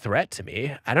that's not a threat to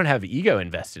me. I don't have ego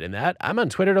invested in that. I'm on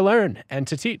Twitter to learn and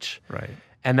to teach. Right.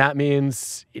 And that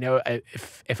means,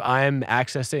 if I'm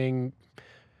accessing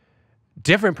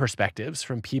different perspectives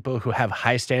from people who have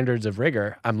high standards of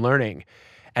rigor, I'm learning.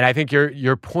 And I think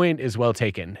your point is well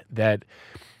taken, that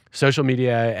social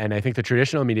media, and I think the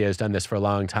traditional media has done this for a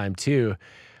long time too,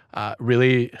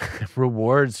 really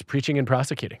rewards preaching and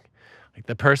prosecuting. Like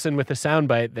the person with the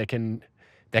soundbite that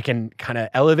can kind of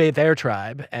elevate their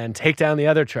tribe and take down the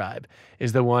other tribe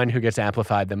is the one who gets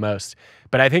amplified the most.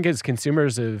 But I think as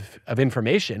consumers of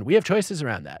information, we have choices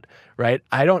around that, right?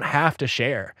 I don't have to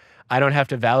share. I don't have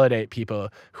to validate people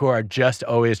who are just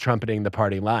always trumpeting the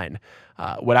party line.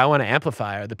 What I want to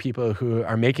amplify are the people who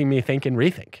are making me think and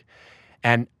rethink.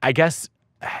 And I guess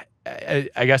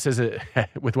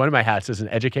with one of my hats as an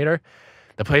educator,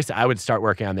 the place that I would start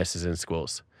working on this is in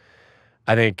schools.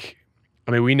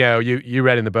 We know you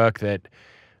read in the book that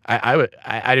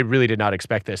I really did not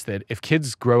expect this, that if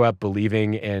kids grow up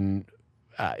believing in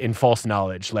false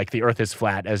knowledge, like the earth is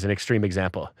flat as an extreme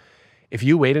example, if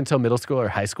you wait until middle school or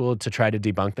high school to try to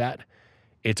debunk that,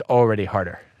 it's already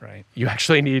harder. Right. You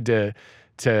actually need to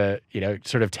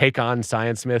sort of take on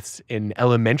science myths in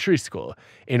elementary school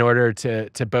in order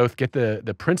to both get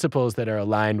the principles that are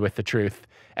aligned with the truth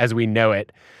as we know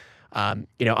it, on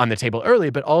the table early,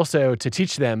 but also to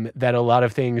teach them that a lot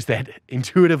of things that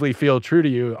intuitively feel true to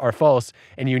you are false,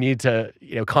 and you need to,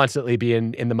 constantly be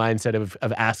in the mindset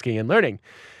of asking and learning.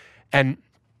 And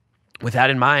with that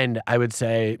in mind, I would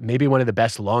say maybe one of the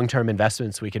best long-term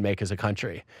investments we can make as a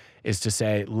country is to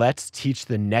say, let's teach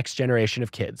the next generation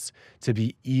of kids to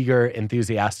be eager,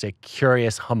 enthusiastic,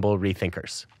 curious, humble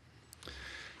rethinkers.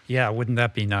 Yeah, wouldn't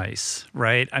that be nice,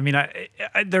 right?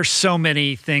 There's so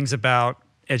many things about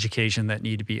education that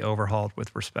need to be overhauled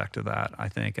with respect to that, I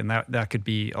think. And that could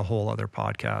be a whole other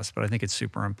podcast, but I think it's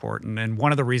super important. And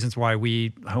one of the reasons why we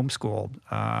homeschooled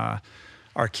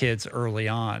our kids early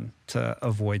on to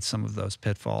avoid some of those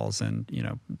pitfalls. And,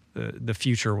 the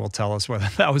future will tell us whether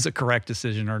that was a correct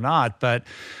decision or not, but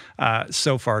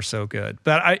so far so good.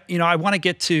 But I want to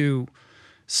get to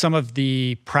some of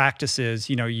the practices.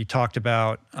 You talked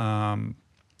about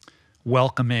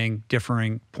welcoming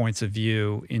differing points of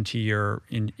view into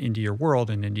your world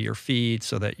and into your feed,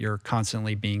 so that you're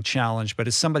constantly being challenged. But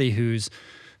as somebody who's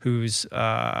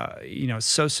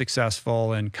so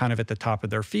successful and kind of at the top of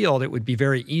their field, it would be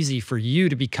very easy for you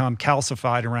to become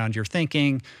calcified around your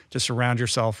thinking, to surround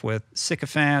yourself with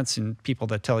sycophants and people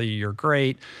that tell you you're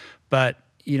great. But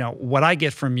what I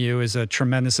get from you is a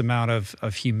tremendous amount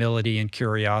of humility and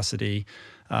curiosity.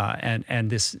 And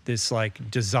this like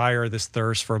desire, this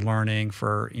thirst for learning,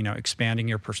 for expanding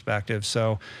your perspective.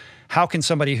 So, how can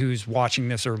somebody who's watching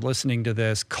this or listening to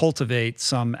this cultivate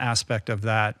some aspect of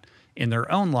that in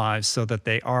their own lives, so that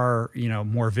they are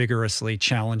more vigorously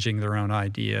challenging their own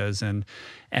ideas and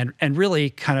really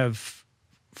kind of,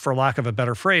 for lack of a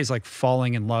better phrase, like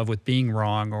falling in love with being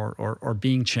wrong or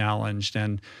being challenged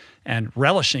and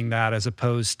relishing that as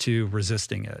opposed to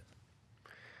resisting it?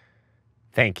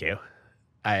 Thank you.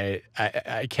 I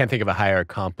can't think of a higher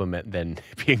compliment than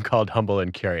being called humble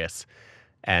and curious.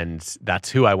 And that's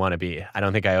who I want to be. I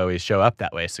don't think I always show up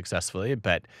that way successfully,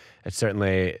 but it's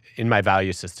certainly in my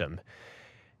value system.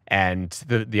 And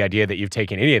the idea that you've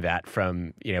taken any of that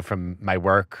from my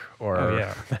work or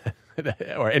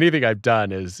or anything I've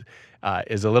done is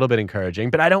a little bit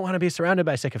encouraging. But I don't want to be surrounded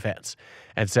by sycophants.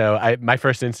 And so my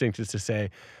first instinct is to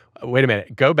say, wait a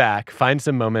minute, go back, find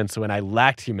some moments when I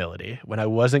lacked humility, when I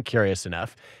wasn't curious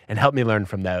enough, and help me learn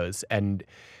from those. And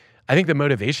I think the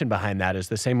motivation behind that is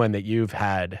the same one that you've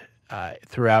had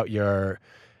throughout your.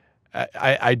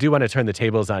 I do want to turn the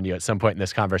tables on you at some point in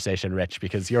this conversation, Rich,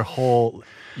 because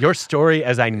your story,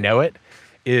 as I know it,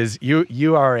 is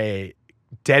you are a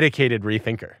dedicated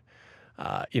rethinker.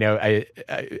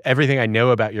 Everything I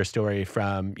know about your story,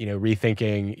 from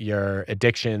rethinking your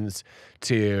addictions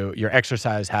to your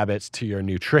exercise habits to your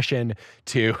nutrition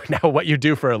to now what you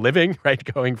do for a living, right?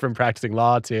 Going from practicing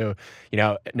law to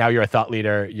now you're a thought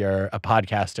leader, you're a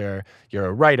podcaster, you're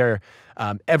a writer.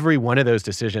 Every one of those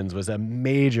decisions was a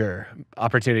major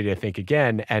opportunity to think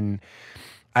again. And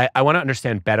I want to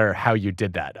understand better how you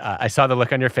did that. I saw the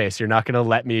look on your face. You're not going to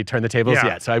let me turn the tables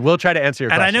yet. So I will try to answer your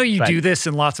question. And I know you do this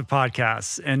in lots of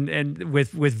podcasts and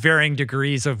with varying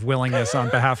degrees of willingness on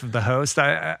behalf of the host.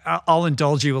 I'll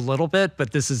indulge you a little bit,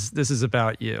 but this is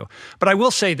about you. But I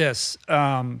will say this.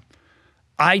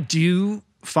 I do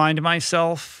find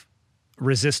myself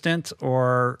resistant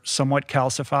or somewhat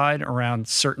calcified around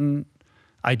certain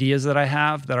ideas that I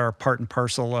have that are part and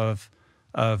parcel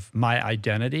of my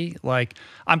identity. Like,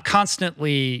 I'm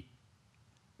constantly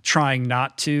trying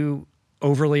not to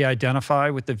overly identify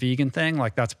with the vegan thing.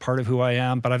 Like, that's part of who I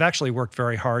am, but I've actually worked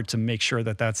very hard to make sure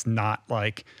that that's not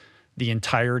like the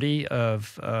entirety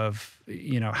of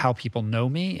how people know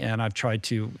me. And I've tried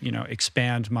to,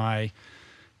 expand my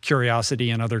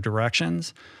curiosity in other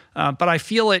directions. But I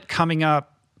feel it coming up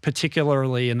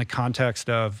particularly in the context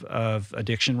of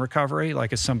addiction recovery,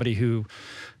 like as somebody who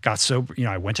got sober.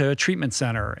 I went to a treatment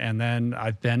center, and then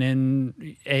I've been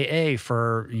in AA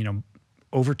for,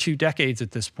 over 2 decades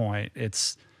at this point.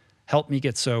 It's helped me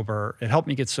get sober. It helped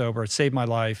me get sober. It saved my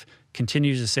life,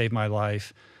 continues to save my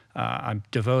life. I'm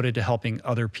devoted to helping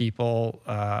other people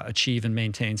achieve and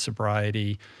maintain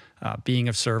sobriety. Being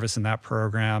of service in that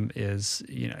program is,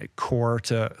 core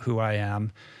to who I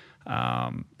am.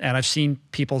 And I've seen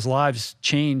people's lives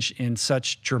change in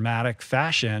such dramatic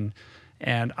fashion,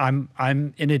 and I'm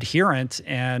an adherent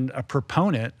and a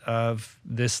proponent of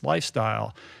this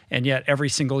lifestyle. And yet every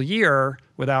single year,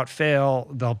 without fail,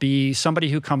 there'll be somebody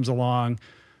who comes along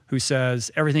who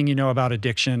says, everything you know about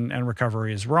addiction and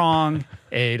recovery is wrong.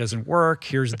 AA doesn't work.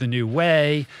 Here's the new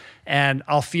way. And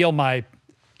I'll feel my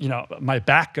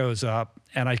back goes up,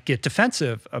 and I get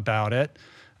defensive about it.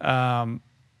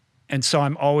 And so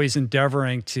I'm always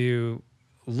endeavoring to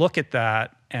look at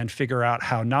that and figure out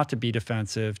how not to be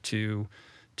defensive, to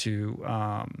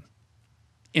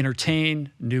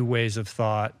entertain new ways of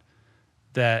thought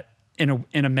that in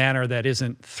a manner that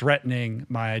isn't threatening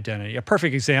my identity. A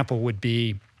perfect example would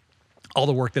be all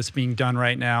the work that's being done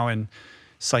right now in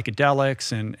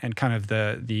psychedelics and kind of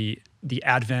the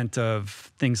advent of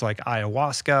things like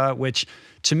ayahuasca, which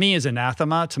to me is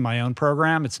anathema to my own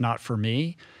program. It's not for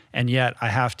me. And yet I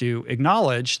have to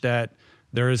acknowledge that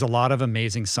there is a lot of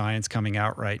amazing science coming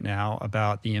out right now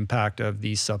about the impact of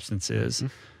these substances.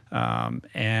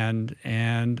 And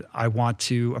I want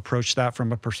to approach that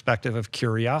from a perspective of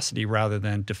curiosity rather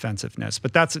than defensiveness.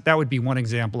 But that would be one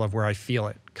example of where I feel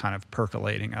it kind of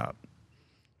percolating up.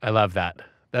 I love that.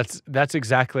 That's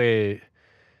exactly.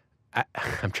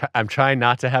 I'm trying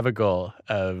not to have a goal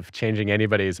of changing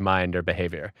anybody's mind or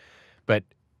behavior, but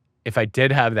if I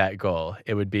did have that goal,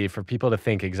 it would be for people to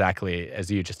think exactly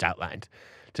as you just outlined,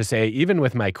 to say, even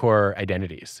with my core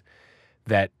identities,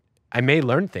 that I may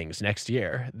learn things next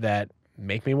year that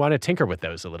make me want to tinker with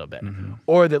those a little bit,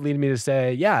 or that lead me to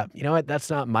say, yeah, you know what, that's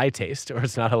not my taste, or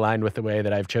it's not aligned with the way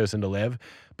that I've chosen to live,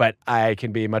 but I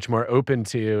can be much more open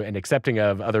to and accepting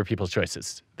of other people's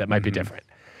choices that might be different.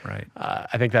 Right.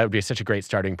 I think that would be such a great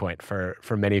starting point for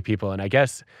many people. And I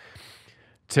guess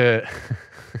to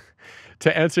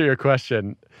to answer your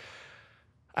question,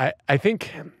 I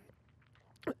think,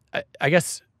 I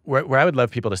guess where I would love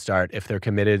people to start if they're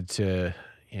committed to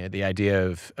the idea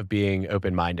of being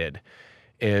open-minded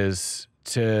is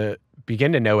to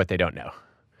begin to know what they don't know.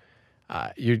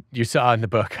 You saw in the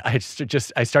book, I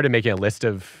started making a list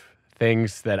of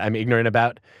things that I'm ignorant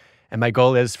about, and my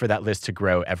goal is for that list to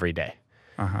grow every day.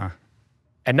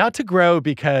 And not to grow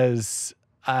because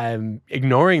I'm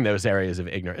ignoring those areas of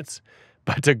ignorance,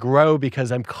 but to grow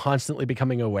because I'm constantly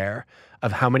becoming aware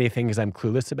of how many things I'm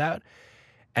clueless about.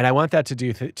 And I want that to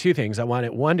do 2 things. I want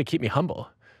it, 1, to keep me humble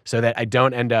so that I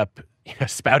don't end up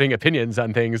spouting opinions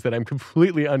on things that I'm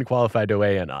completely unqualified to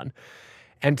weigh in on.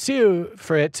 And 2,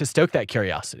 for it to stoke that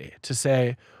curiosity, to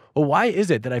say, well, why is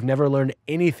it that I've never learned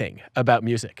anything about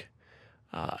music?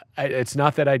 It's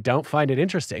not that I don't find it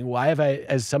interesting. Why have I,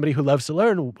 as somebody who loves to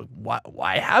learn,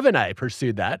 why haven't I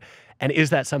pursued that? And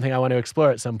is that something I want to explore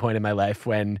at some point in my life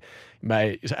when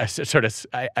I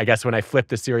guess when I flip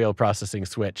the serial processing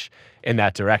switch in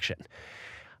that direction?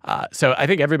 So I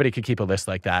think everybody could keep a list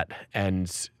like that.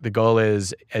 And the goal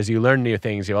is, as you learn new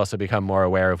things, you also become more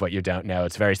aware of what you don't know.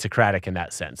 It's very Socratic in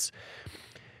that sense.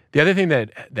 The other thing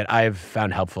that I've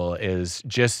found helpful is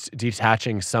just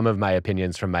detaching some of my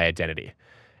opinions from my identity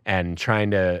and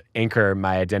trying to anchor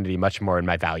my identity much more in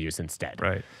my values instead.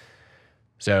 Right.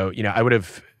 So, I would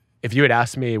have, if you had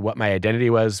asked me what my identity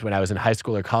was when I was in high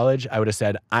school or college, I would have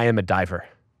said, I am a diver.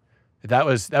 That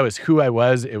was who I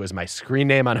was. It was my screen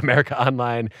name on America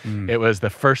Online. It was the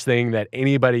first thing that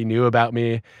anybody knew about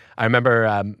me. I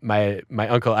remember my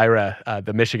Uncle Ira,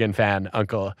 the Michigan fan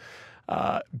uncle,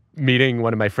 meeting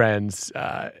one of my friends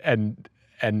and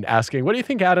asking, "What do you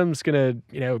think Adam's gonna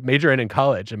major in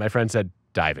college?" And my friend said,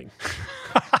 "Diving."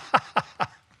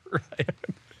 Right.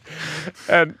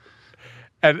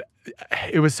 And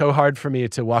it was so hard for me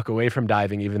to walk away from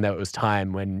diving, even though it was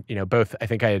time when, both I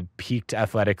think I had peaked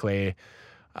athletically,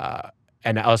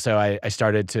 and also I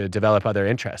started to develop other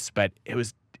interests. But it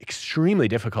was extremely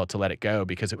difficult to let it go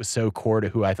because it was so core to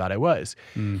who I thought I was.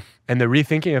 And the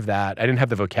rethinking of that, I didn't have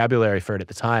the vocabulary for it at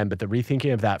the time, but the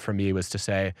rethinking of that for me was to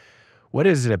say, what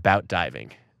is it about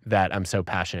diving that I'm so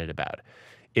passionate about?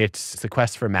 It's the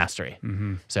quest for mastery.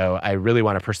 So I really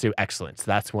want to pursue excellence.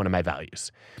 That's one of my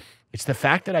values. It's the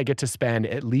fact that I get to spend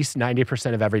at least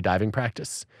 90% of every diving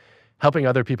practice helping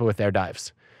other people with their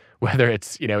dives, whether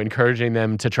it's, encouraging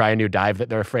them to try a new dive that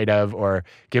they're afraid of or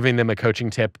giving them a coaching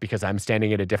tip because I'm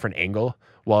standing at a different angle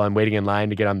while I'm waiting in line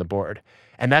to get on the board.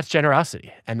 And that's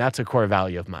generosity. And that's a core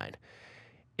value of mine.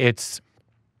 It's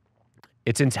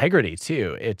integrity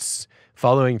too. It's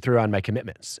following through on my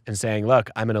commitments and saying, look,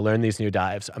 I'm going to learn these new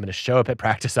dives. I'm going to show up at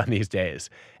practice on these days.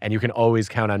 And you can always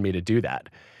count on me to do that.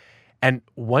 And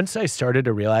once I started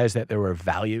to realize that there were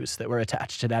values that were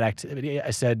attached to that activity,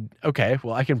 I said, okay,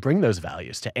 well, I can bring those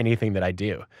values to anything that I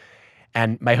do.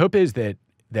 And my hope is that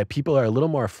people are a little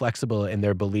more flexible in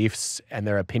their beliefs and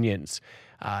their opinions.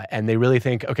 And they really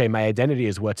think, okay, my identity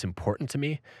is what's important to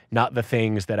me, not the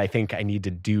things that I think I need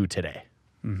to do today.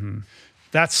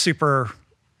 That's super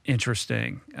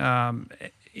interesting.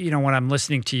 When I'm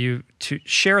listening to you to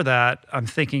share that, I'm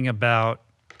thinking about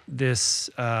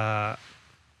this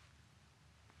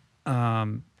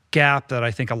gap that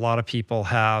I think a lot of people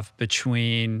have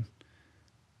between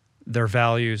their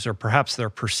values or perhaps their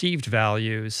perceived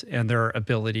values and their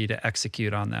ability to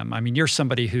execute on them. I mean, you're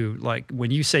somebody who, like, when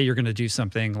you say you're going to do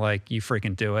something, like, you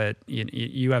freaking do it.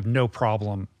 You have no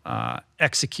problem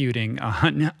executing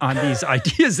on these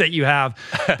ideas that you have.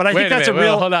 But I think that's a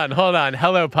real... Hold on.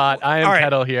 Hello, Pot. I am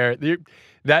Kettle here.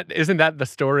 Isn't that the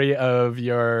story of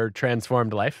your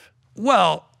transformed life?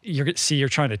 Well, you're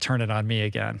trying to turn it on me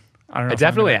again. I don't know. I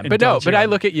definitely am. But I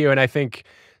look at you and I think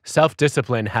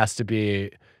self-discipline has to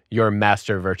be your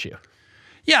master virtue.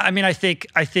 Yeah, I mean, I think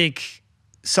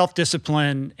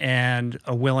self-discipline and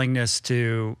a willingness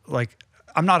to, like,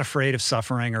 I'm not afraid of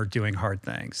suffering or doing hard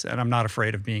things, and I'm not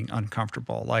afraid of being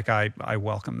uncomfortable. Like, I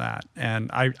welcome that.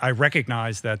 And I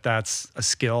recognize that that's a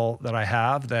skill that I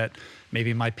have, that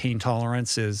maybe my pain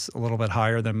tolerance is a little bit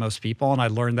higher than most people, and I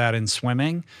learned that in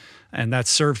swimming, and that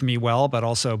served me well, but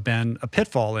also been a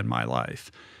pitfall in my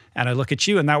life. And I look at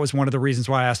you, and that was one of the reasons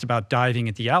why I asked about diving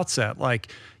at the outset.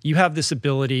 Like, you have this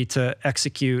ability to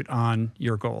execute on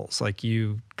your goals. Like,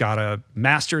 you got a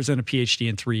master's and a PhD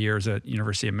in 3 years at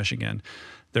University of Michigan.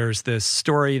 There's this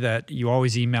story that you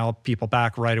always email people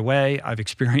back right away. I've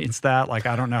experienced that. Like,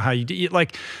 I don't know how you do.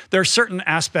 Like, there are certain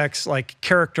aspects, like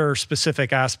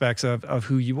character-specific aspects of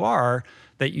who you are,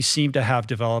 that you seem to have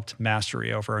developed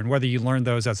mastery over. And whether you learned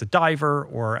those as a diver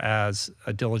or as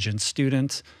a diligent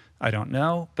student, I don't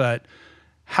know. But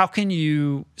how can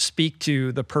you speak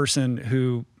to the person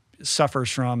who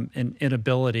suffers from an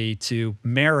inability to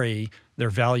marry their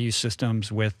value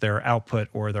systems with their output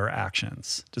or their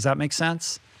actions? Does that make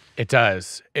sense? It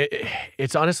does.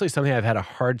 It's honestly something I've had a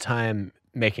hard time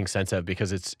making sense of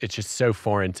because it's just so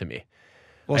foreign to me.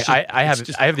 Well, I have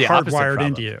the opposite hardwired problem.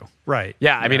 into you, right?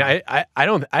 Yeah, I mean, I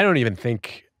don't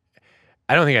think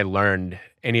I learned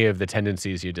any of the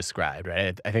tendencies you described.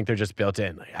 Right? I think they're just built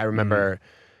in. Like, I remember,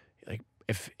 like,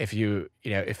 if you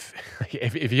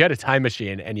had a time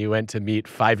machine and you went to meet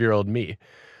 5-year-old me,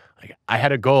 like, I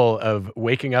had a goal of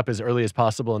waking up as early as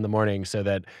possible in the morning so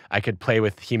that I could play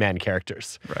with He-Man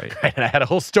characters. Right. And I had a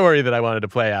whole story that I wanted to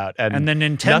play out, and the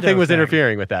Nintendo nothing was thing.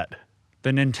 interfering with that. The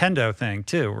Nintendo thing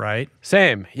too, right?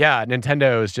 Same. Yeah,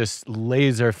 Nintendo is just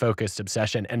laser-focused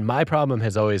obsession. And my problem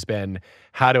has always been,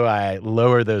 how do I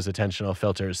lower those attentional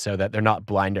filters so that they're not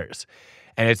blinders?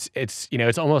 And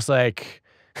it's almost like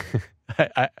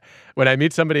when I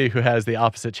meet somebody who has the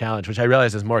opposite challenge, which I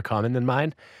realize is more common than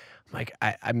mine, I'm like,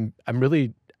 I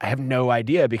have no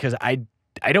idea because I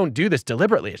don't do this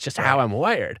deliberately. It's just how I'm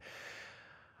wired.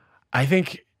 I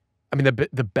mean,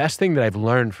 the best thing that I've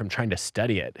learned from trying to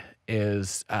study it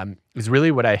is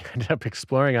really what I ended up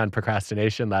exploring on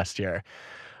procrastination last year.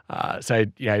 So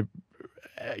I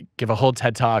give a whole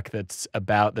TED talk that's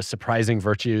about the surprising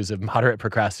virtues of moderate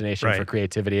procrastination for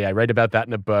creativity. I write about that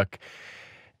in a book.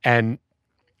 And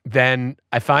then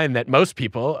I find that most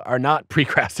people are not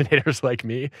procrastinators like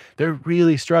me. They're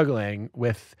really struggling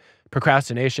with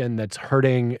procrastination that's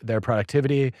hurting their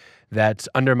productivity, that's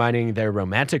undermining their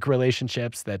romantic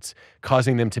relationships, that's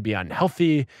causing them to be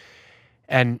unhealthy.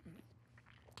 And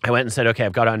I went and said, okay,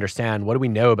 I've got to understand, what do we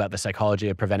know about the psychology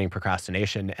of preventing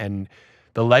procrastination? And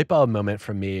the light bulb moment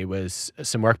for me was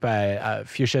some work by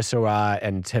Fuchsia Sawant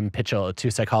and Tim Pitchell, two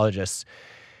psychologists,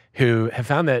 who have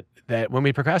found that when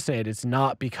we procrastinate, it's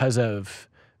not because of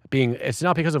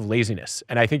laziness.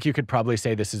 And I think you could probably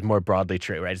say this is more broadly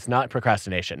true, right? It's not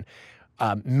procrastination.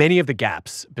 Many of the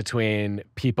gaps between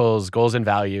people's goals and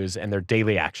values and their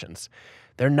daily actions,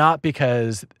 they're not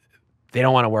because they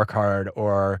don't want to work hard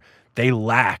or they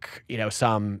lack,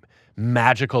 some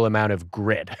magical amount of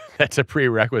grit that's a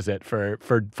prerequisite for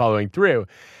following through.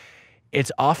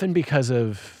 It's often because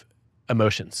of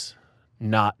emotions,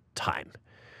 not time.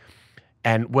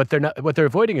 And what they're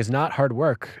avoiding is not hard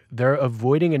work. They're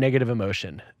avoiding a negative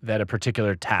emotion that a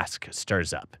particular task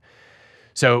stirs up.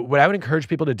 So what I would encourage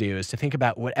people to do is to think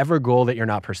about whatever goal that you're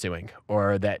not pursuing,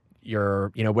 or that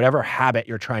whatever habit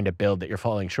you're trying to build that you're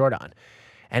falling short on,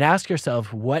 and ask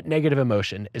yourself what negative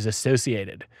emotion is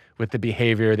associated with the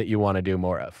behavior that you want to do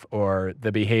more of, or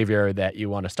the behavior that you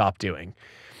want to stop doing.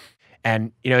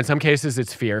 And, in some cases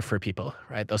it's fear for people,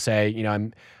 right? They'll say,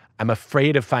 I'm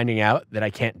afraid of finding out that I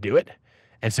can't do it.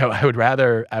 And so I would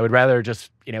rather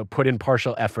just, put in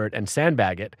partial effort and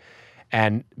sandbag it.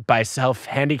 And by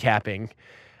self-handicapping,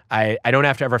 I don't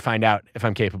have to ever find out if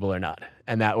I'm capable or not.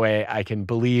 And that way I can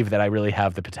believe that I really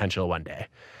have the potential one day.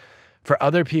 For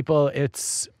other people,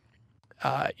 it's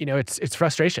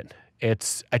frustration.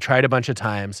 I tried a bunch of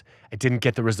times, I didn't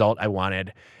get the result I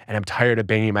wanted, and I'm tired of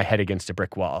banging my head against a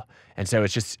brick wall. And so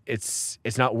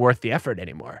it's not worth the effort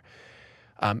anymore.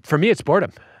 For me, it's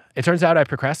boredom. It turns out I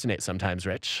procrastinate sometimes,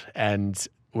 Rich. And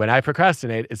when I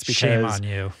procrastinate, it's because— Shame on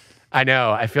you. I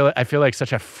know. I feel like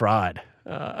such a fraud.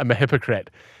 I'm a hypocrite.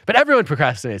 But everyone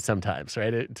procrastinates sometimes,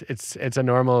 right? It's a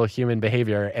normal human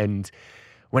behavior. And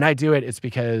when I do it, it's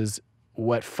because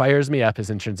what fires me up is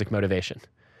intrinsic motivation.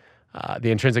 The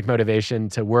intrinsic motivation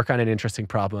to work on an interesting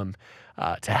problem,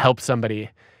 to help somebody.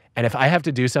 And if I have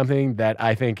to do something that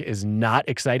I think is not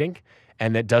exciting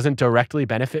and that doesn't directly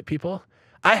benefit people,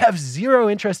 I have zero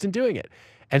interest in doing it.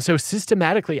 And so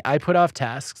systematically, I put off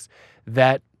tasks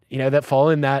that fall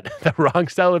in the wrong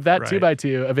cell of that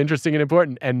 2x2 of interesting and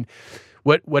important. And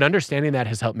what understanding that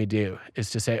has helped me do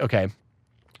is to say, okay,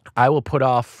 I will put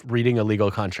off reading a legal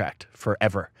contract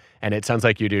forever. And it sounds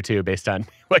like you do too, based on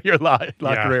what your law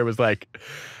career was like.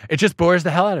 It just bores the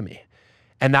hell out of me.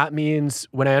 And that means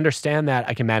when I understand that,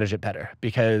 I can manage it better,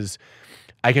 because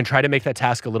I can try to make that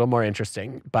task a little more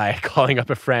interesting by calling up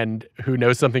a friend who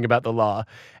knows something about the law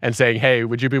and saying, hey,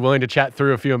 would you be willing to chat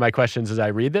through a few of my questions as I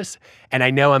read this? And I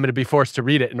know I'm going to be forced to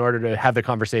read it in order to have the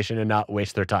conversation and not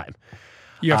waste their time.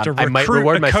 You have to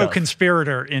recruit a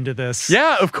co-conspirator into this.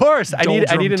 Yeah, of course. I need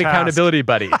an accountability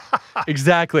buddy.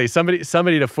 Exactly. Somebody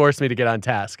to force me to get on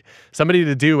task. Somebody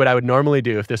to do what I would normally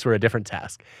do if this were a different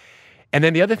task. And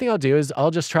then the other thing I'll do is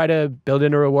I'll just try to build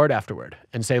in a reward afterward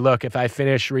and say, look, if I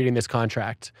finish reading this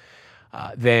contract,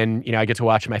 then I get to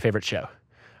watch my favorite show.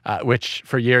 Which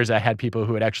for years I had people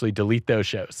who would actually delete those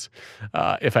shows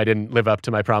if I didn't live up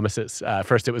to my promises.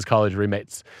 First it was College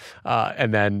Roommates,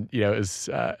 and then it was.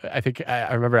 I think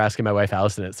I remember asking my wife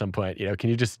Allison at some point, can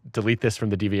you just delete this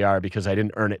from the DVR because I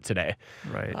didn't earn it today?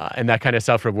 Right. And that kind of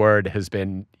self-reward has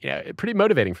been pretty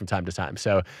motivating from time to time.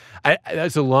 So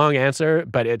that's a long answer,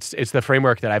 but it's the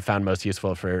framework that I've found most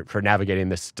useful for navigating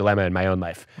this dilemma in my own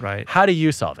life. Right. How do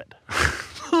you solve it?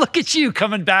 Look at you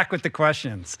coming back with the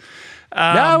questions.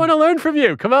 I want to learn from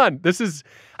you. Come on. This is,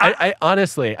 I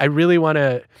honestly, I really want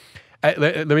to,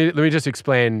 let me just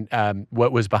explain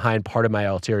what was behind part of my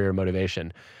ulterior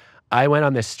motivation. I went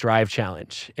on this Strive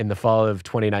challenge in the fall of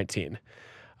 2019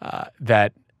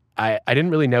 that I didn't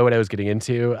really know what I was getting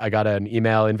into. I got an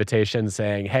email invitation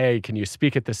saying, hey, can you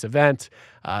speak at this event?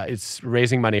 It's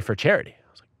raising money for charity.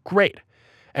 I was like, great.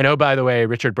 And oh, by the way,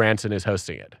 Richard Branson is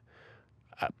hosting it.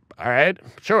 All right,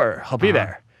 sure, I'll be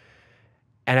there.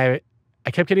 And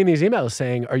I kept getting these emails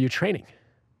saying, are you training?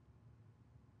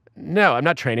 No, I'm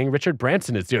not training. Richard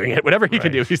Branson is doing it. Whatever he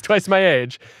can do. He's twice my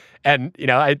age. And,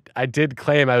 I did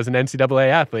claim I was an NCAA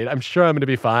athlete. I'm sure I'm going to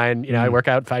be fine. I work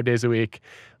out 5 days a week.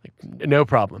 Like, no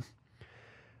problem.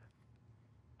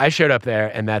 I showed up there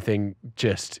and that thing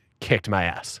just kicked my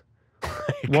ass.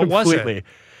 What was it?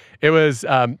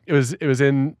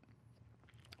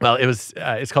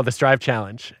 It's called the Strive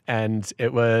Challenge. And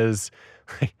it was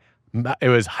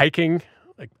hiking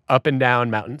up and down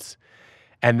mountains,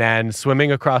 and then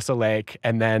swimming across a lake,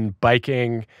 and then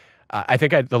biking. I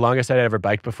think the longest I'd ever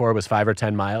biked before was 5 or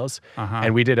 10 miles.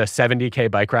 And we did a 70K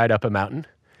bike ride up a mountain.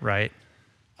 Right.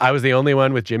 I was the only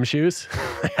one with gym shoes.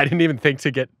 I didn't even think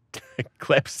to get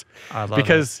clips I love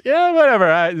because yeah, whatever.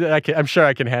 I'm sure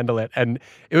I can handle it. And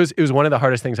it was one of the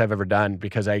hardest things I've ever done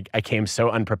because I came so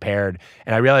unprepared,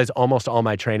 and I realized almost all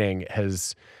my training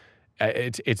has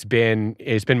it's been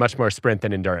much more sprint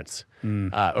than endurance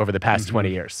over the past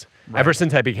 20 years. Right. Ever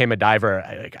since I became a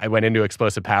diver, I went into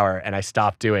explosive power and I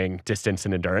stopped doing distance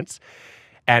and endurance.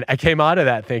 And I came out of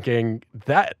that thinking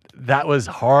that was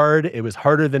hard. It was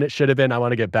harder than it should have been. I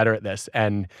want to get better at this.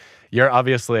 And you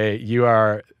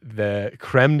are the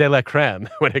creme de la creme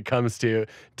when it comes to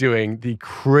doing the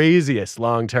craziest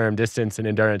long-term distance and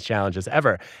endurance challenges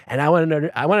ever. And I want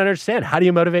to understand, how do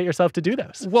you motivate yourself to do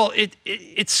those? Well,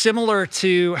 it's similar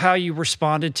to how you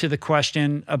responded to the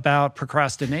question about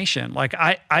procrastination. Like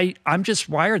I'm just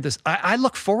wired this. I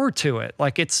look forward to it.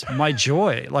 Like it's my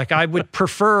joy. Like I would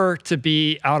prefer to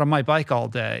be out on my bike all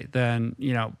day than,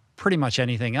 pretty much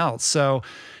anything else. So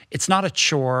it's not a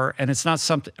chore, and it's not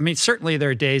something, I mean, certainly there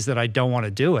are days that I don't want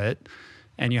to do it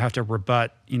and you have to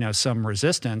rebut, some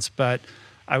resistance, but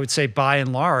I would say by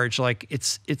and large, like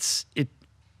it's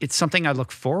something I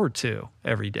look forward to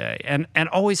every day and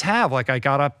always have. Like I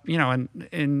got up,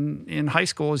 in high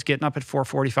school, I was getting up at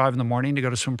 4:45 in the morning to go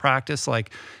to swim practice.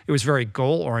 Like it was very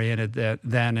goal oriented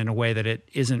then in a way that it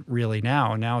isn't really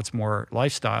now. Now it's more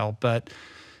lifestyle, but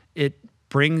it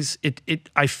brings it.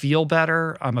 I feel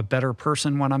better. I'm a better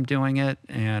person when I'm doing it,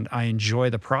 and I enjoy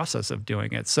the process of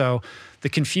doing it. So the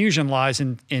confusion lies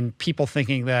in people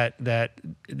thinking that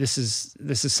this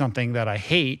is something that I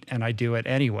hate and I do it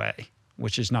anyway,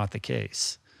 which is not the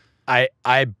case.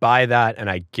 I buy that and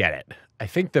I get it. I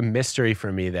think the mystery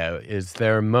for me, though, is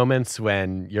there are moments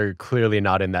when you're clearly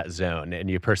not in that zone and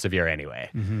you persevere anyway.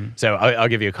 Mm-hmm. So I'll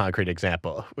give you a concrete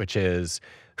example, which is,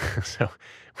 so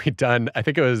we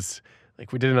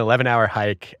did an 11-hour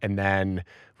hike, and then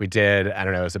we did, I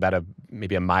don't know, it was about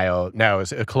maybe a mile, no, it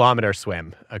was a kilometer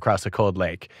swim across a cold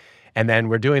lake. And then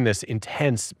we're doing this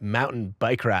intense mountain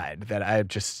bike ride that I'm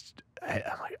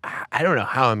like, I don't know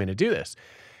how I'm going to do this.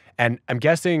 And I'm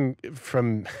guessing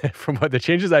from what the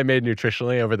changes I made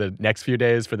nutritionally over the next few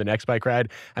days for the next bike ride,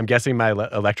 I'm guessing my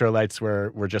electrolytes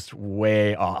were just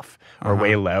way off or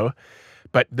way low.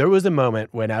 But there was a moment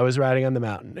when I was riding on the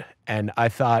mountain and I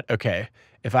thought, okay,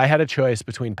 if I had a choice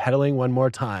between pedaling one more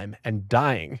time and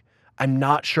dying, I'm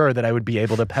not sure that I would be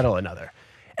able to pedal another.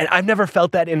 And I've never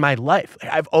felt that in my life.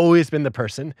 I've always been the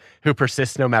person who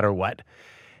persists no matter what.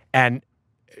 And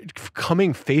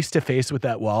coming face to face with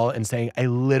that wall and saying, I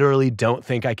literally don't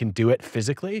think I can do it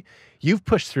physically, you've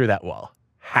pushed through that wall.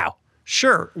 How?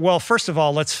 Sure. Well, first of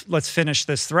all, let's finish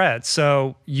this thread.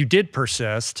 So you did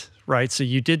persist, right? So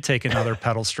you did take another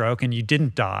pedal stroke and you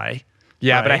didn't die.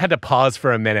 Yeah, right? But I had to pause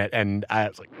for a minute and I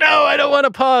was like, no, I don't want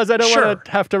to pause. I don't want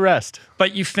to have to rest.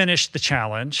 But you finished the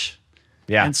challenge.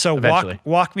 Yeah, and so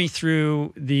walk me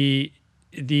through the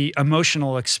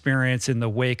emotional experience in the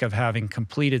wake of having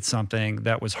completed something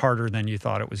that was harder than you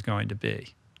thought it was going to be.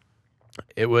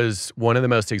 It was one of the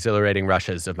most exhilarating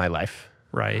rushes of my life.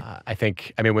 Right. I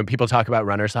mean, when people talk about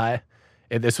runner's high,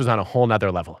 this was on a whole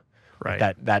nother level. Right.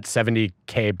 That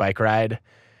 70K bike ride,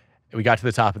 we got to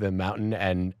the top of the mountain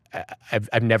and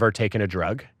I've never taken a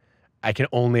drug. I can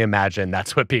only imagine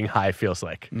that's what being high feels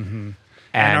like. Mm-hmm.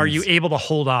 And are you able to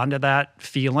hold on to that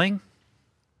feeling?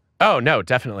 Oh, no,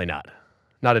 definitely not.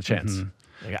 Not a chance.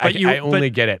 Mm-hmm. I only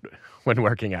get it when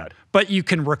working out. But you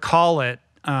can recall it.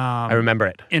 I remember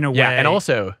it. In a way. Yeah, and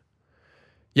also,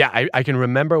 I can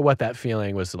remember what that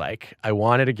feeling was like. I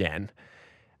want it again.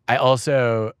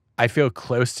 I feel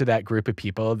close to that group of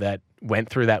people that went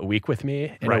through that week with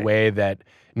me in a way that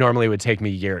normally would take me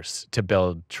years to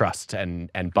build trust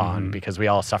and bond because we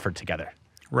all suffered together.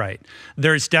 Right.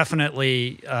 There's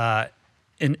definitely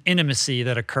an intimacy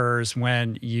that occurs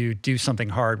when you do something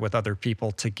hard with other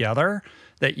people together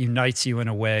that unites you in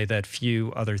a way that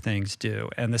few other things do.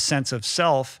 And the sense of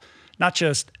self, not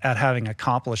just at having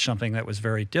accomplished something that was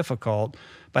very difficult,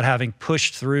 but having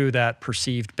pushed through that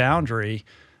perceived boundary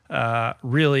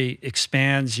really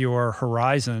expands your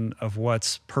horizon of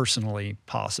what's personally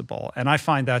possible. And I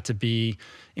find that to be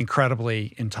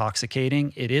incredibly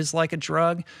intoxicating. It is like a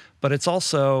drug, but it's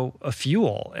also a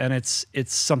fuel. And it's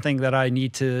something that I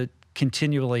need to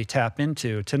continually tap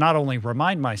into to not only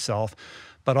remind myself,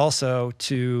 but also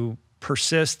to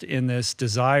persist in this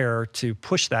desire to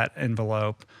push that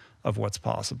envelope of what's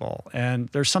possible. And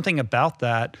there's something about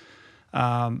that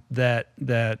that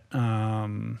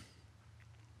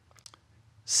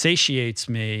satiates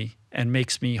me and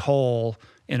makes me whole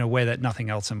in a way that nothing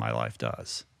else in my life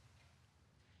does.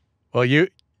 Well, you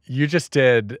just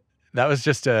did, that was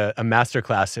just a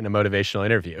masterclass in a motivational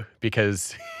interview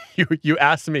because you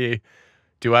asked me,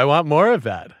 do I want more of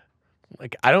that?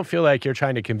 Like, I don't feel like you're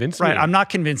trying to convince me. Right. I'm not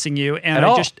convincing you. And At I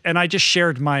all. just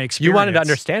shared my experience. You wanted to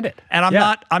understand it. And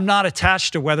I'm not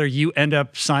attached to whether you end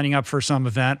up signing up for some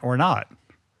event or not.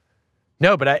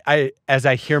 No, but I as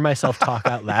I hear myself talk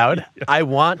out loud, I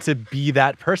want to be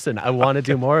that person. I want to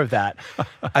do more of that.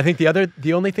 I think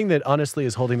the only thing that honestly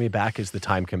is holding me back is the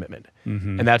time commitment.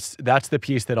 And that's the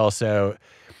piece that also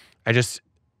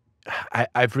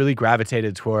I've really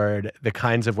gravitated toward the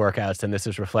kinds of workouts, and this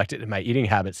is reflected in my eating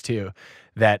habits too,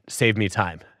 that save me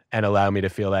time and allow me to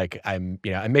feel like I'm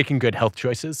making good health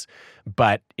choices.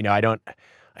 But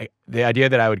the idea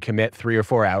that I would commit 3 or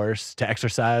 4 hours to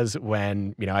exercise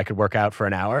when I could work out for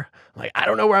an hour, like, I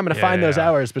don't know where I'm going to find those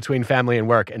hours between family and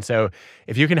work. And so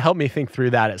if you can help me think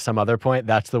through that at some other point,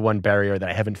 that's the one barrier that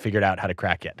I haven't figured out how to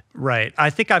crack yet. Right. I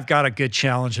think I've got a good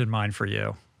challenge in mind for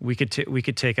you. We could take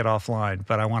it offline,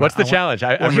 but I want. What's the challenge?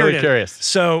 I'm really curious.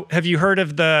 So, have you heard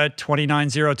of the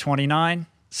 29029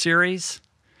 series?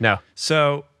 No.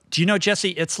 So, do you know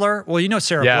Jesse Itzler? Well, you know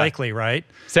Sarah Blakely, right?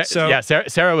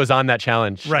 Sarah was on that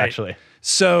challenge, actually.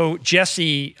 So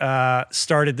Jesse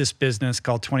started this business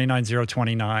called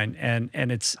 29029,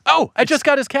 and it's. Oh, I just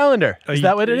got his calendar. Is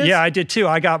that what it is? Yeah, I did too.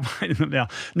 I got mine now.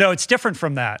 No, it's different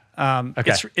from that.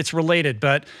 Okay. It's related,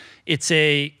 but it's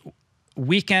a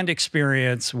weekend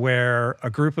experience where a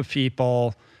group of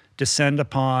people descend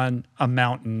upon a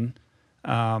mountain.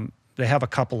 They have a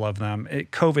couple of them.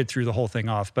 COVID threw the whole thing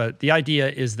off, but the idea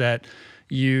is that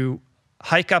you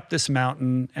hike up this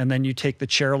mountain and then you take the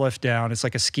chairlift down. It's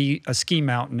like a ski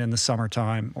mountain in the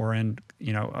summertime or in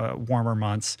warmer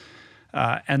months,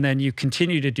 and then you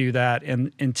continue to do that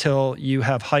until you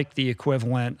have hiked the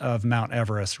equivalent of Mount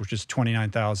Everest, which is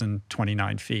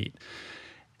 29,029 feet.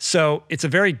 So it's a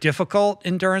very difficult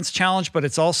endurance challenge, but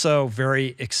it's also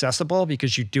very accessible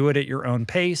because you do it at your own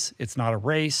pace. It's not a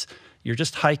race. You're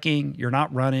just hiking. You're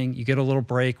not running. You get a little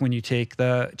break when you take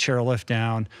the chairlift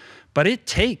down. But it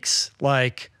takes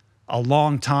like a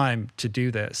long time to do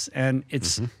this. And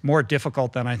it's more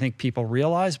difficult than I think people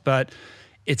realize, but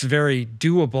it's very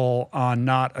doable on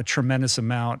not a tremendous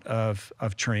amount of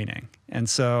training. And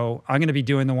so I'm going to be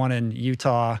doing the one in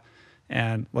Utah,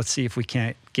 and let's see if we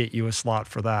can't get you a slot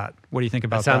for that. What do you think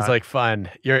about that? Sounds like fun.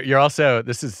 You're also,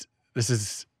 this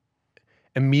is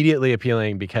immediately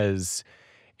appealing because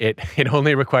it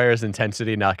only requires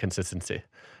intensity, not consistency,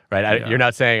 right? You're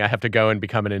not saying I have to go and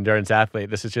become an endurance athlete.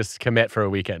 This is just commit for a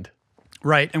weekend.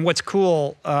 Right. And what's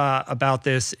cool about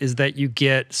this is that you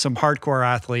get some hardcore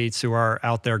athletes who are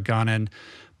out there gunning,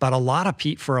 but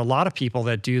for a lot of people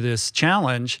that do this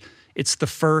challenge, it's the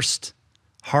first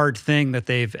hard thing that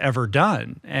they've ever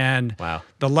done. And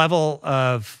the level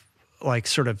of like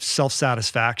sort of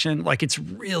self-satisfaction, like it's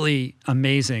really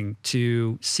amazing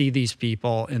to see these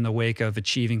people in the wake of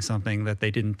achieving something that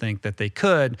they didn't think that they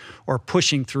could, or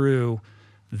pushing through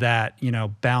that,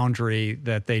 boundary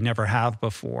that they never have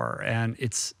before. And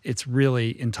it's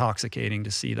really intoxicating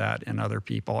to see that in other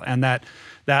people. And that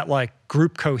like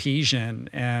group cohesion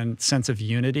and sense of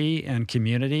unity and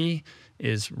community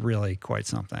is really quite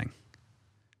something.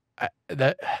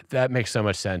 That makes so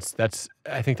much sense.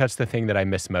 I think that's the thing that I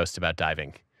miss most about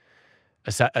diving.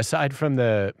 Aside from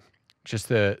the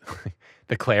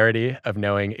clarity of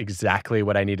knowing exactly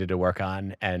what I needed to work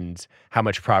on and how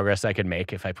much progress I could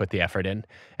make if I put the effort in,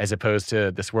 as opposed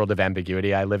to this world of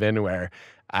ambiguity I live in where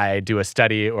I do a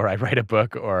study or I write a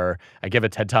book or I give a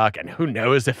TED Talk and who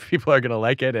knows if people are going to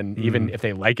like it, and even if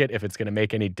they like it, if it's going to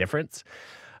make any difference.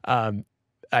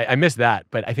 I miss that.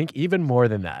 But I think even more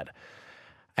than that,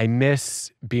 I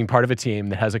miss being part of a team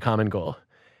that has a common goal.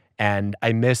 And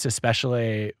I miss,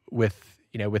 especially with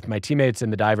my teammates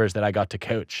and the divers that I got to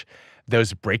coach,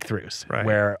 those breakthroughs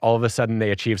where all of a sudden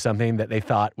they achieve something that they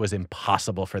thought was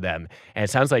impossible for them. And it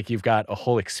sounds like you've got a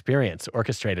whole experience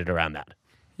orchestrated around that.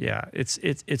 Yeah,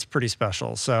 it's pretty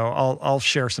special. So I'll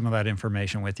share some of that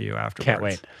information with you afterwards. Can't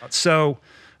wait. So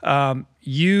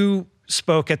you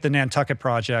spoke at the Nantucket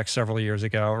Project several years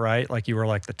ago, right? Like you were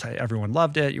like everyone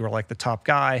loved it. You were like the top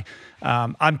guy.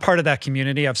 I'm part of that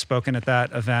community. I've spoken at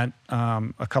that event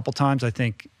a couple times. I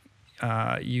think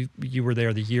you were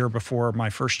there the year before my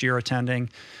first year attending.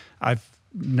 I've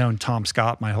known Tom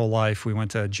Scott my whole life. We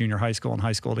went to junior high school and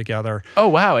high school together. Oh,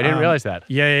 wow. I didn't realize that.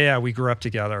 Yeah. We grew up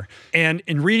together. And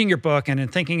in reading your book and in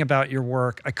thinking about your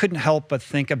work, I couldn't help but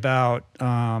think about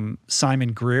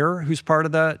Simon Greer, who's part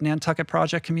of the Nantucket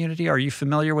Project community. Are you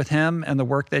familiar with him and the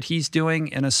work that he's doing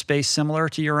in a space similar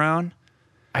to your own?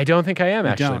 I don't think I am,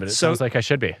 actually, but it sounds like I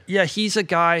should be. Yeah, he's a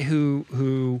guy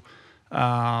who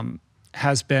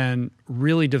has been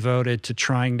really devoted to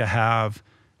trying to have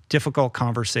difficult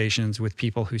conversations with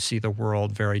people who see the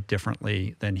world very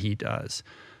differently than he does.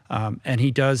 And he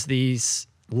does these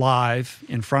live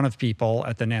in front of people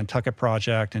at the Nantucket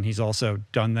Project, and he's also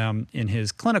done them in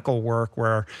his clinical work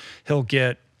where he'll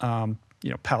get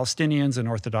Palestinians and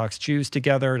Orthodox Jews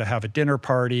together to have a dinner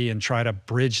party and try to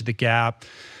bridge the gap.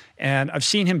 And I've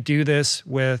seen him do this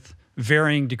with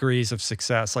varying degrees of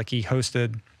success. Like he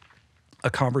hosted a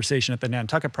conversation at the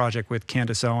Nantucket Project with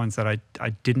Candace Owens that I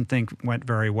didn't think went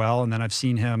very well. And then I've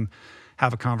seen him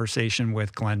have a conversation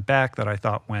with Glenn Beck that I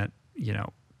thought went,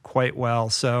 quite well.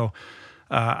 So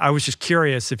I was just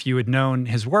curious if you had known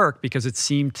his work, because it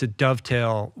seemed to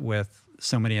dovetail with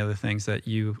so many other things that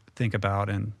you think about.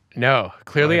 And no,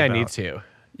 clearly I need to.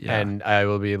 Yeah. And I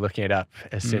will be looking it up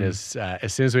as soon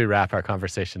as we wrap our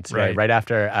conversation today. Right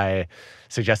after I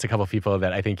suggest a couple people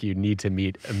that I think you need to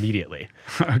meet immediately.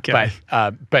 Okay.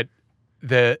 But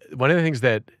one of the things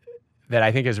that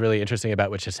I think is really interesting about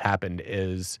what just happened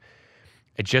is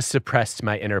it just suppressed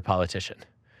my inner politician.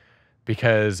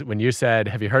 Because when you said,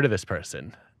 "Have you heard of this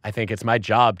person?" I think it's my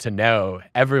job to know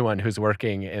everyone who's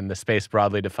working in the space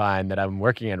broadly defined that I'm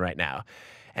working in right now.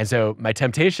 And so my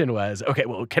temptation was, okay,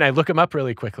 well, can I look him up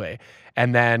really quickly?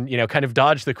 And then, kind of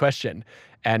dodge the question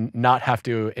and not have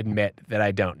to admit that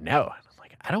I don't know. I'm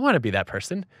like, I don't want to be that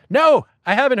person. No,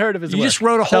 I haven't heard of his work. You just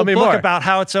wrote a Tell whole me book more. about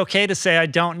how it's okay to say, I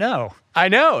don't know. I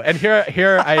know. And here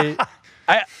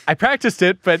I practiced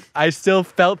it, but I still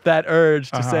felt that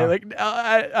urge to say, like, no,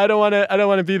 I don't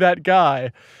want to be that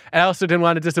guy. And I also didn't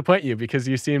want to disappoint you because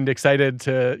you seemed excited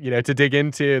to dig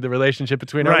into the relationship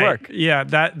between our work. Yeah,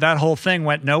 that whole thing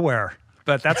went nowhere,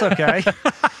 but that's okay.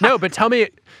 No, but tell me,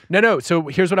 no. So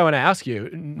here's what I want to ask you.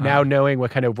 Now knowing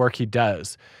what kind of work he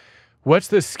does, what's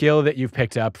the skill that you've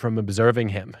picked up from observing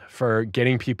him for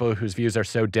getting people whose views are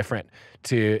so different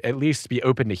to at least be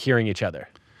open to hearing each other?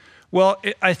 Well,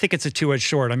 I think it's a two-edged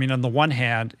sword. I mean, on the one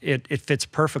hand, it fits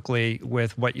perfectly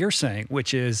with what you're saying,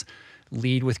 which is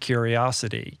lead with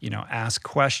curiosity, ask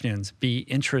questions, be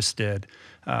interested,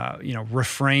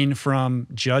 refrain from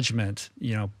judgment,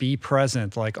 be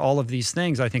present. Like all of these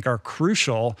things I think are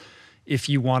crucial if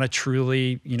you want to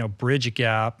truly, bridge a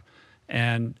gap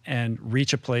and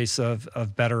reach a place of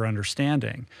better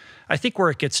understanding. I think where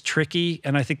it gets tricky,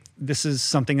 and I think this is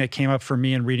something that came up for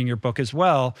me in reading your book as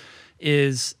well,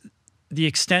 is the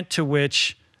extent to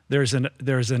which there's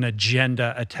an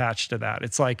agenda attached to that.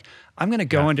 It's like, I'm going to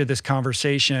go into this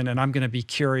conversation and I'm going to be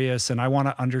curious and I want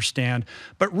to understand,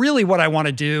 but really what I want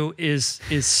to do is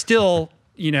still,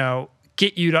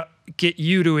 get you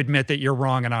to admit that you're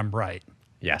wrong and I'm right.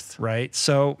 Yes. Right.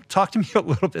 So talk to me a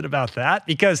little bit about that,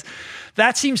 because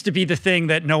that seems to be the thing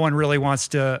that no one really wants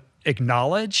to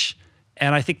acknowledge.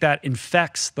 And I think that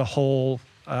infects the whole,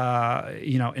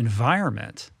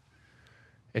 environment.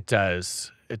 It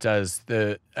does. It does.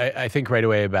 I think right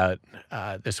away about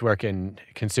this work in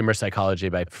consumer psychology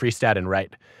by Freestad and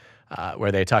Wright,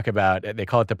 where they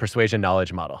call it the persuasion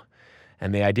knowledge model.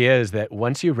 And the idea is that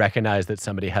once you recognize that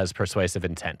somebody has persuasive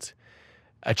intent,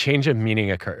 a change of meaning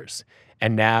occurs.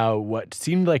 And now what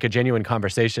seemed like a genuine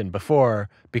conversation before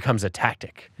becomes a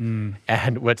tactic.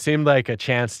 And what seemed like a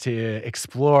chance to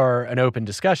explore an open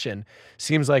discussion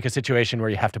seems like a situation where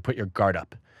you have to put your guard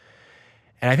up.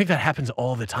 And I think that happens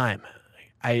all the time.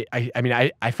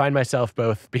 I find myself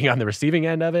both being on the receiving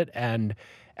end of it and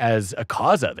as a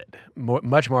cause of it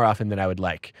much more often than I would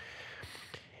like.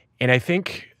 And I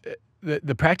think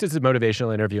the practice of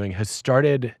motivational interviewing has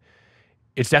started,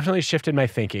 it's definitely shifted my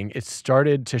thinking. It's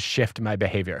started to shift my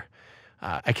behavior.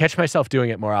 I catch myself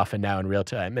doing it more often now in real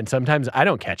time. And sometimes I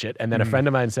don't catch it. And then a friend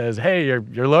of mine says, "Hey,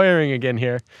 you're lawyering again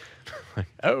here." Like,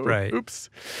 oh, right. Oops.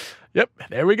 Yep,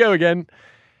 there we go again.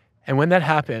 And when that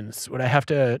happens, what I have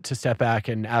to step back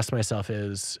and ask myself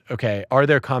is, okay, are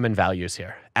there common values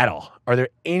here at all? Are there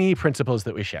any principles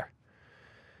that we share?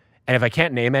 And if I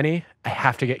can't name any, I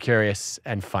have to get curious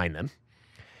and find them.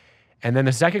 And then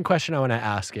the second question I want to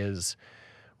ask is,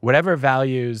 whatever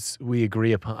values we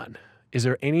agree upon, is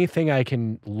there anything I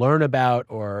can learn about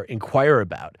or inquire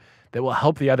about that will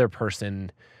help the other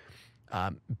person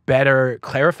better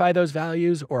clarify those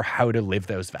values or how to live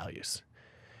those values?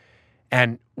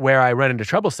 And where I run into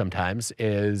trouble sometimes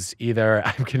is either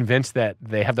I'm convinced that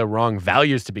they have the wrong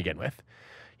values to begin with.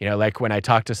 Like when I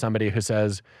talk to somebody who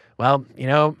says, well,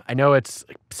 I know it's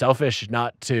selfish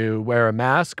not to wear a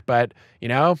mask, but,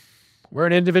 we're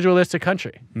an individualistic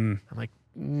country. I'm like,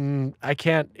 I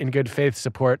can't in good faith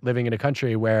support living in a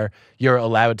country where you're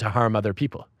allowed to harm other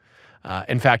people.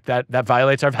 In fact, that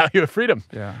violates our value of freedom,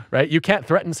 right? You can't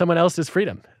threaten someone else's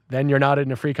freedom. Then you're not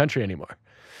in a free country anymore.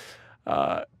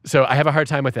 So I have a hard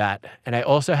time with that. And I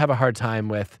also have a hard time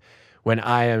with when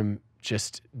I am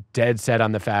just dead set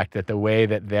on the fact that the way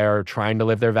that they're trying to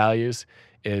live their values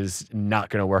is not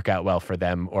going to work out well for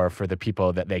them or for the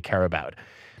people that they care about.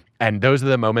 And those are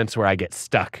the moments where I get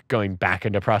stuck going back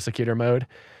into prosecutor mode.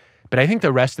 But I think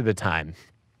the rest of the time,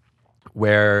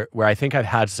 where I think I've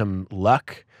had some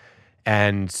luck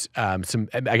and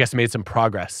made some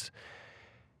progress,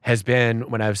 has been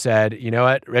when I've said, you know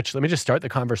what, Rich, let me just start the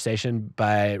conversation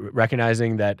by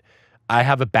recognizing that I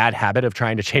have a bad habit of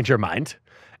trying to change your mind,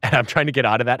 and I'm trying to get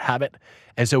out of that habit.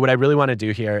 And so what I really want to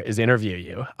do here is interview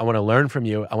you. I want to learn from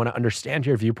you. I want to understand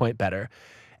your viewpoint better.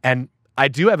 And I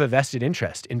do have a vested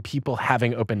interest in people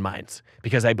having open minds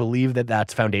because I believe that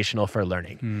that's foundational for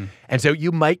learning. And so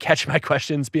you might catch my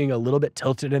questions being a little bit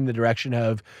tilted in the direction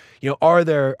of, are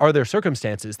there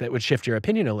circumstances that would shift your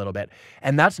opinion a little bit?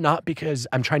 And that's not because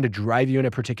I'm trying to drive you in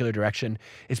a particular direction.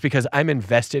 It's because I'm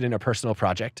invested in a personal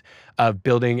project of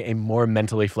building a more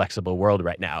mentally flexible world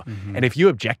right now. And if you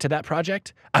object to that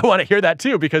project, I want to hear that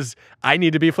too because I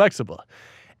need to be flexible.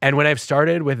 And when I've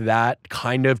started with that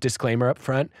kind of disclaimer up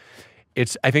front,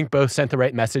 it's, I think, both sent the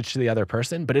right message to the other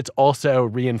person, but it's also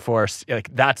reinforced, like,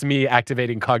 that's me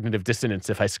activating cognitive dissonance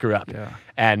if I screw up. Yeah.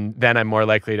 And then I'm more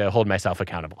likely to hold myself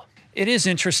accountable. It is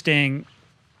interesting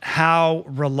how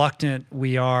reluctant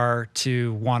we are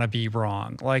to want to be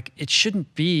wrong. Like, it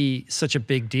shouldn't be such a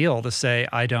big deal to say,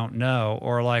 I don't know,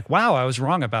 or like, wow, I was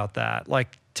wrong about that.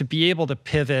 Like, to be able to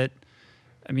pivot,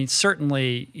 I mean,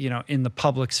 certainly, in the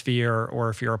public sphere, or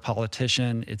if you're a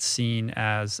politician, it's seen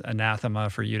as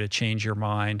anathema for you to change your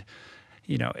mind.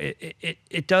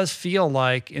 It does feel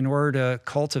like in order to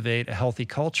cultivate a healthy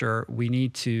culture, we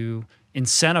need to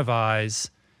incentivize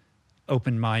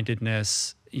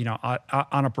open-mindedness,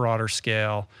 on a broader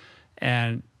scale,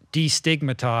 and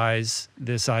destigmatize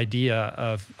this idea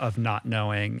of not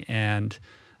knowing and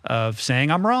of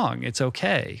saying I'm wrong. It's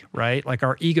okay, right? Like,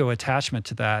 our ego attachment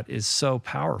to that is so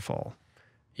powerful.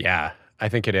 Yeah, I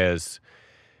think it is.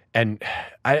 And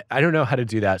I don't know how to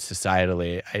do that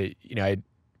societally.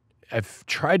 I've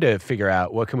tried to figure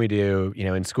out what can we do,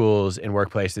 in schools, in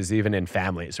workplaces, even in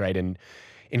families, right? And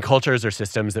in cultures or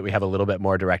systems that we have a little bit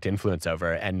more direct influence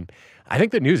over. And I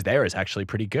think the news there is actually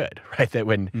pretty good, right? That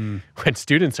when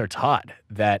students are taught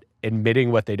that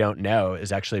admitting what they don't know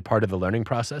is actually part of the learning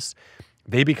process,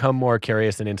 they become more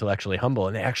curious and intellectually humble,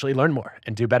 and they actually learn more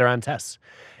and do better on tests.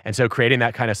 And so creating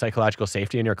that kind of psychological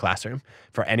safety in your classroom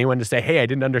for anyone to say, hey, I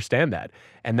didn't understand that.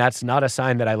 And that's not a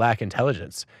sign that I lack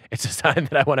intelligence. It's a sign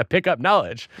that I want to pick up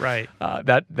knowledge. Right.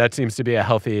 That seems to be a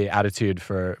healthy attitude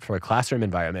for a classroom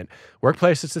environment.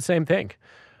 Workplace, it's the same thing,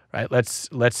 right? Let's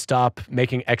stop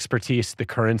making expertise the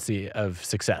currency of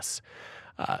success.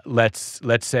 Let's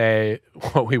say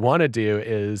what we want to do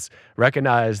is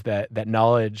recognize that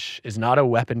knowledge is not a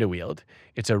weapon to wield.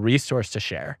 It's a resource to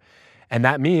share. And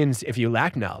that means if you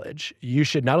lack knowledge, you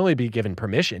should not only be given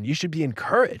permission, you should be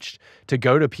encouraged to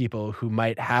go to people who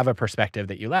might have a perspective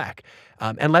that you lack,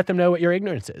 and let them know what your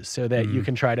ignorance is so that you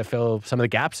can try to fill some of the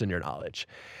gaps in your knowledge.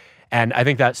 And I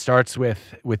think that starts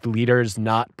with leaders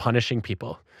not punishing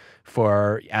people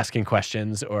for asking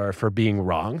questions or for being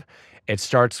wrong. It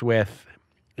starts with,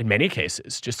 in many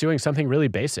cases, just doing something really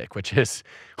basic, which is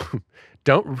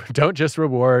don't just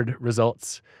reward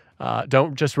results.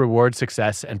 Don't just reward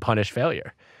success and punish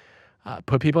failure.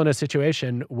 Put people in a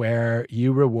situation where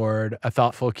you reward a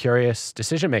thoughtful, curious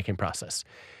decision-making process.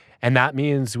 And that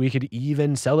means we could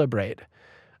even celebrate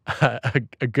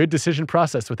a good decision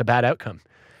process with a bad outcome.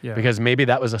 Yeah. Because maybe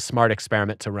that was a smart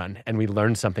experiment to run and we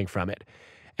learned something from it.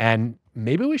 And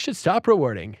maybe we should stop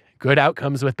rewarding good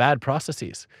outcomes with bad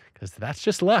processes, because that's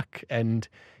just luck. And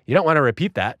you don't want to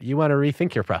repeat that. You want to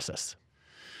rethink your process.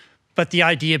 But the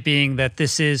idea being that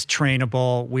this is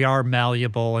trainable, we are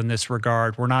malleable in this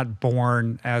regard. We're not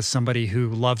born as somebody who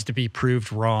loves to be proved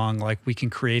wrong. Like, we can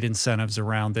create incentives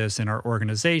around this in our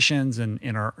organizations and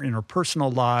in our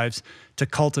personal lives to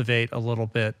cultivate a little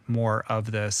bit more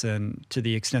of this. And to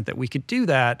the extent that we could do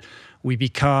that,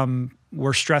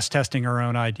 we're stress testing our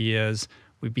own ideas.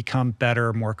 We become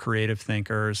better, more creative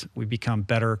thinkers. We become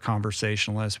better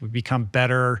conversationalists. We become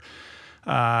better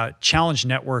challenge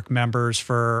network members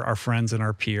for our friends and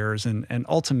our peers, and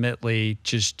ultimately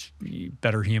just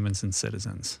better humans and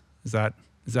citizens. Is that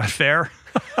fair?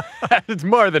 It's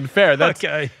more than fair. That's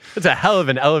okay. That's a hell of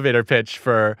an elevator pitch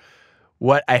for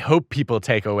what I hope people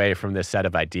take away from this set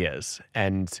of ideas.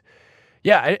 And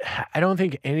yeah, I don't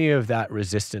think any of that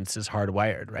resistance is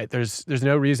hardwired, right? There's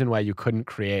no reason why you couldn't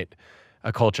create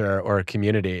a culture or a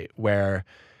community where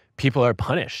people are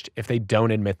punished if they don't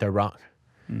admit they're wrong.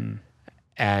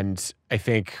 And I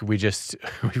think we've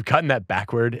gotten that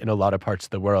backward in a lot of parts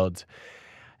of the world.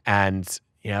 And,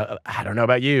 I don't know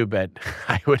about you, but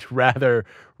I would rather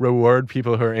reward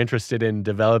people who are interested in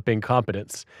developing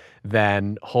competence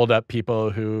than hold up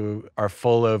people who are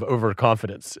full of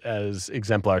overconfidence as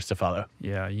exemplars to follow.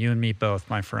 Yeah, you and me both,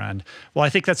 my friend. Well, I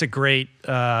think that's a great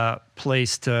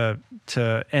place to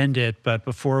end it. But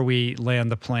before we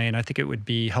land the plane, I think it would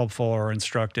be helpful or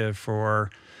instructive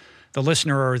for the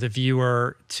listener or the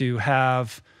viewer to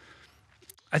have,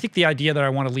 I think the idea that I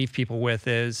want to leave people with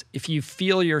is, if you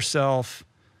feel yourself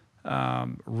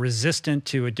resistant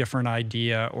to a different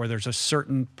idea, or there's a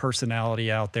certain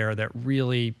personality out there that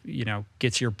really,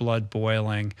 gets your blood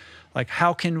boiling, like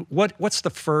what's the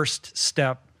first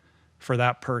step for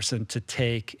that person to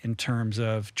take in terms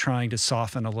of trying to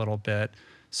soften a little bit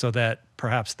so that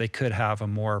perhaps they could have a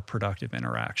more productive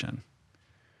interaction?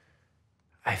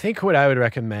 I think what I would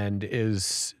recommend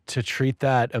is to treat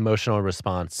that emotional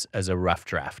response as a rough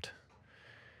draft.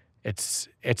 It's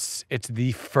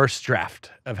the first draft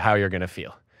of how you're going to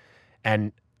feel.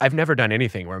 And I've never done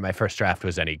anything where my first draft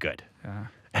was any good. Yeah.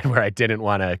 And where I didn't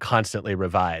want to constantly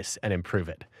revise and improve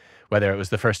it. Whether it was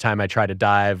the first time I tried to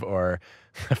dive, or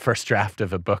the first draft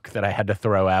of a book that I had to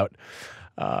throw out,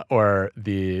 or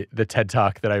the TED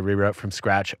Talk that I rewrote from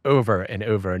scratch over and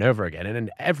over and over again.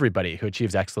 And everybody who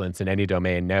achieves excellence in any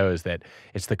domain knows that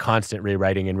it's the constant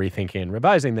rewriting and rethinking and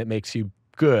revising that makes you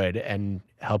good and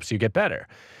helps you get better.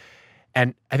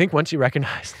 And I think once you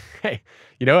recognize, hey,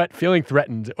 you know what, feeling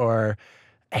threatened or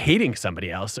hating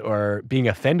somebody else or being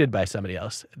offended by somebody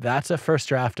else, that's a first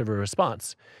draft of a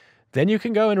response. Then you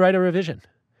can go and write a revision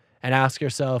and ask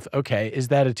yourself, okay, is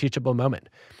that a teachable moment?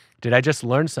 Did I just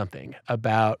learn something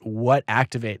about what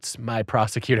activates my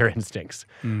prosecutor instincts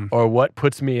or what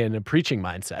puts me in a preaching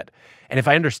mindset? And if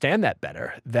I understand that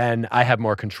better, then I have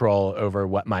more control over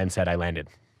what mindset I landed.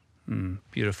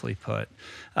 Beautifully put.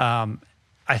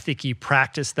 I think you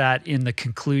practice that in the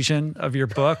conclusion of your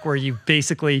book, where you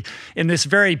basically, in this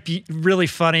really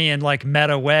funny and like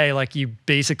meta way, like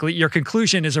your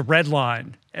conclusion is a red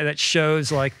line, and it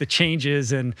shows like the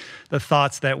changes and the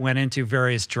thoughts that went into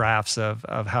various drafts of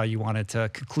how you wanted to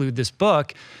conclude this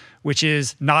book, which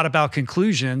is not about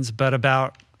conclusions, but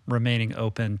about remaining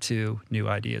open to new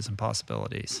ideas and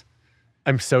possibilities.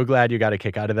 I'm so glad you got a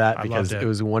kick out of that, because it it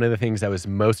was one of the things I was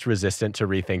most resistant to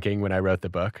rethinking when I wrote the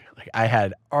book. Like, I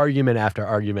had argument after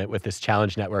argument with this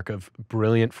challenge network of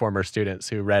brilliant former students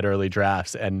who read early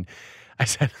drafts. And I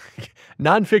said,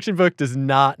 nonfiction book does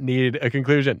not need a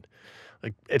conclusion.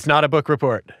 Like, it's not a book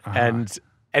report. And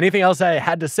anything else I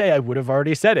had to say, I would have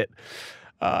already said it.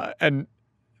 And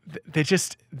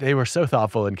they were so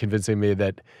thoughtful in convincing me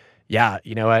that, yeah,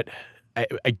 you know what?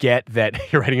 I get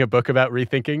that you're writing a book about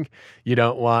rethinking. You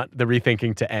don't want the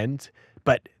rethinking to end.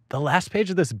 But the last page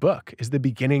of this book is the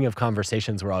beginning of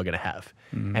conversations we're all going to have.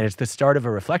 And it's the start of a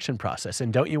reflection process.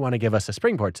 And don't you want to give us a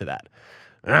springboard to that?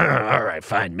 All right,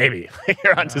 fine, maybe.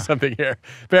 You're onto something here.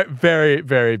 Very,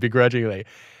 very begrudgingly.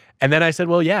 And then I said,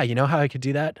 well, yeah, you know how I could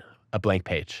do that? A blank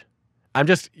page.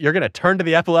 You're going to turn to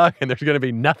the epilogue, and there's going to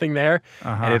be nothing there.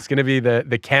 And it's going to be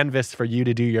the canvas for you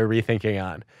to do your rethinking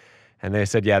on. And they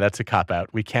said, yeah, that's a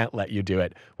cop-out. We can't let you do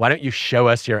it. Why don't you show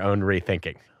us your own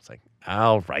rethinking? I was like,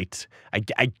 all right.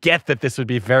 I get that this would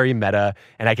be very meta,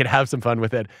 and I could have some fun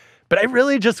with it. But I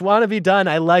really just want to be done.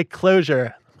 I like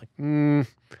closure. I'm like,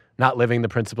 not living the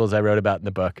principles I wrote about in the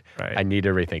book. Right. I need to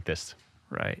rethink this.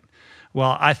 Right.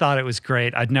 Well, I thought it was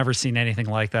great. I'd never seen anything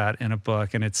like that in a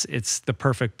book, and it's the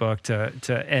perfect book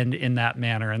to end in that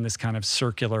manner, in this kind of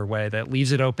circular way that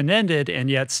leaves it open-ended and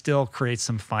yet still creates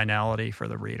some finality for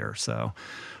the reader. So,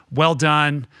 well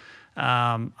done.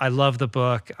 I love the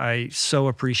book. I so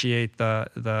appreciate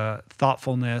the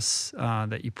thoughtfulness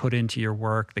that you put into your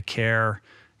work, the care.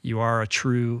 You are a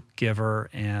true giver,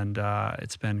 and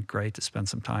it's been great to spend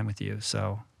some time with you.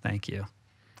 So, thank you.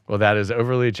 Well, that is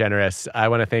overly generous. I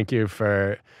want to thank you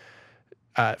for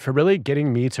really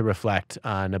getting me to reflect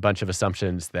on a bunch of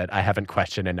assumptions that I haven't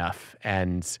questioned enough.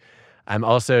 And I'm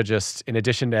also just, in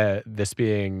addition to this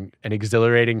being an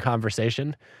exhilarating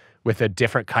conversation with a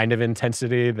different kind of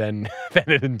intensity than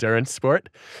an endurance sport,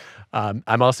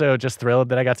 I'm also just thrilled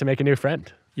that I got to make a new friend.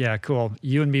 Yeah, cool.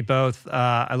 You and me both.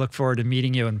 I look forward to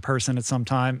meeting you in person at some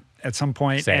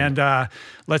point. Same. And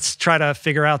let's try to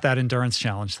figure out that endurance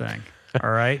challenge thing.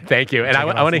 All right. Thank you. And I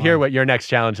want to hear what your next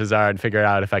challenges are and figure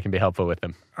out if I can be helpful with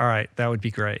them. All right. That would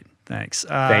be great. Thanks.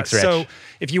 Thanks, Rich. So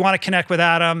if you want to connect with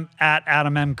Adam, at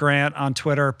Adam M. Grant on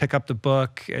Twitter, pick up the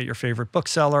book at your favorite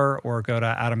bookseller, or go to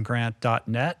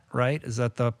adamgrant.net, right? Is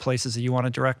that the places that you want to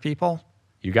direct people?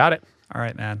 You got it. All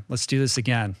right, man. Let's do this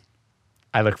again.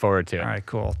 I look forward to it. All right,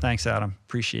 cool. Thanks, Adam.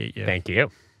 Appreciate you. Thank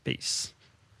you. Peace.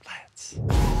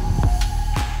 Let's.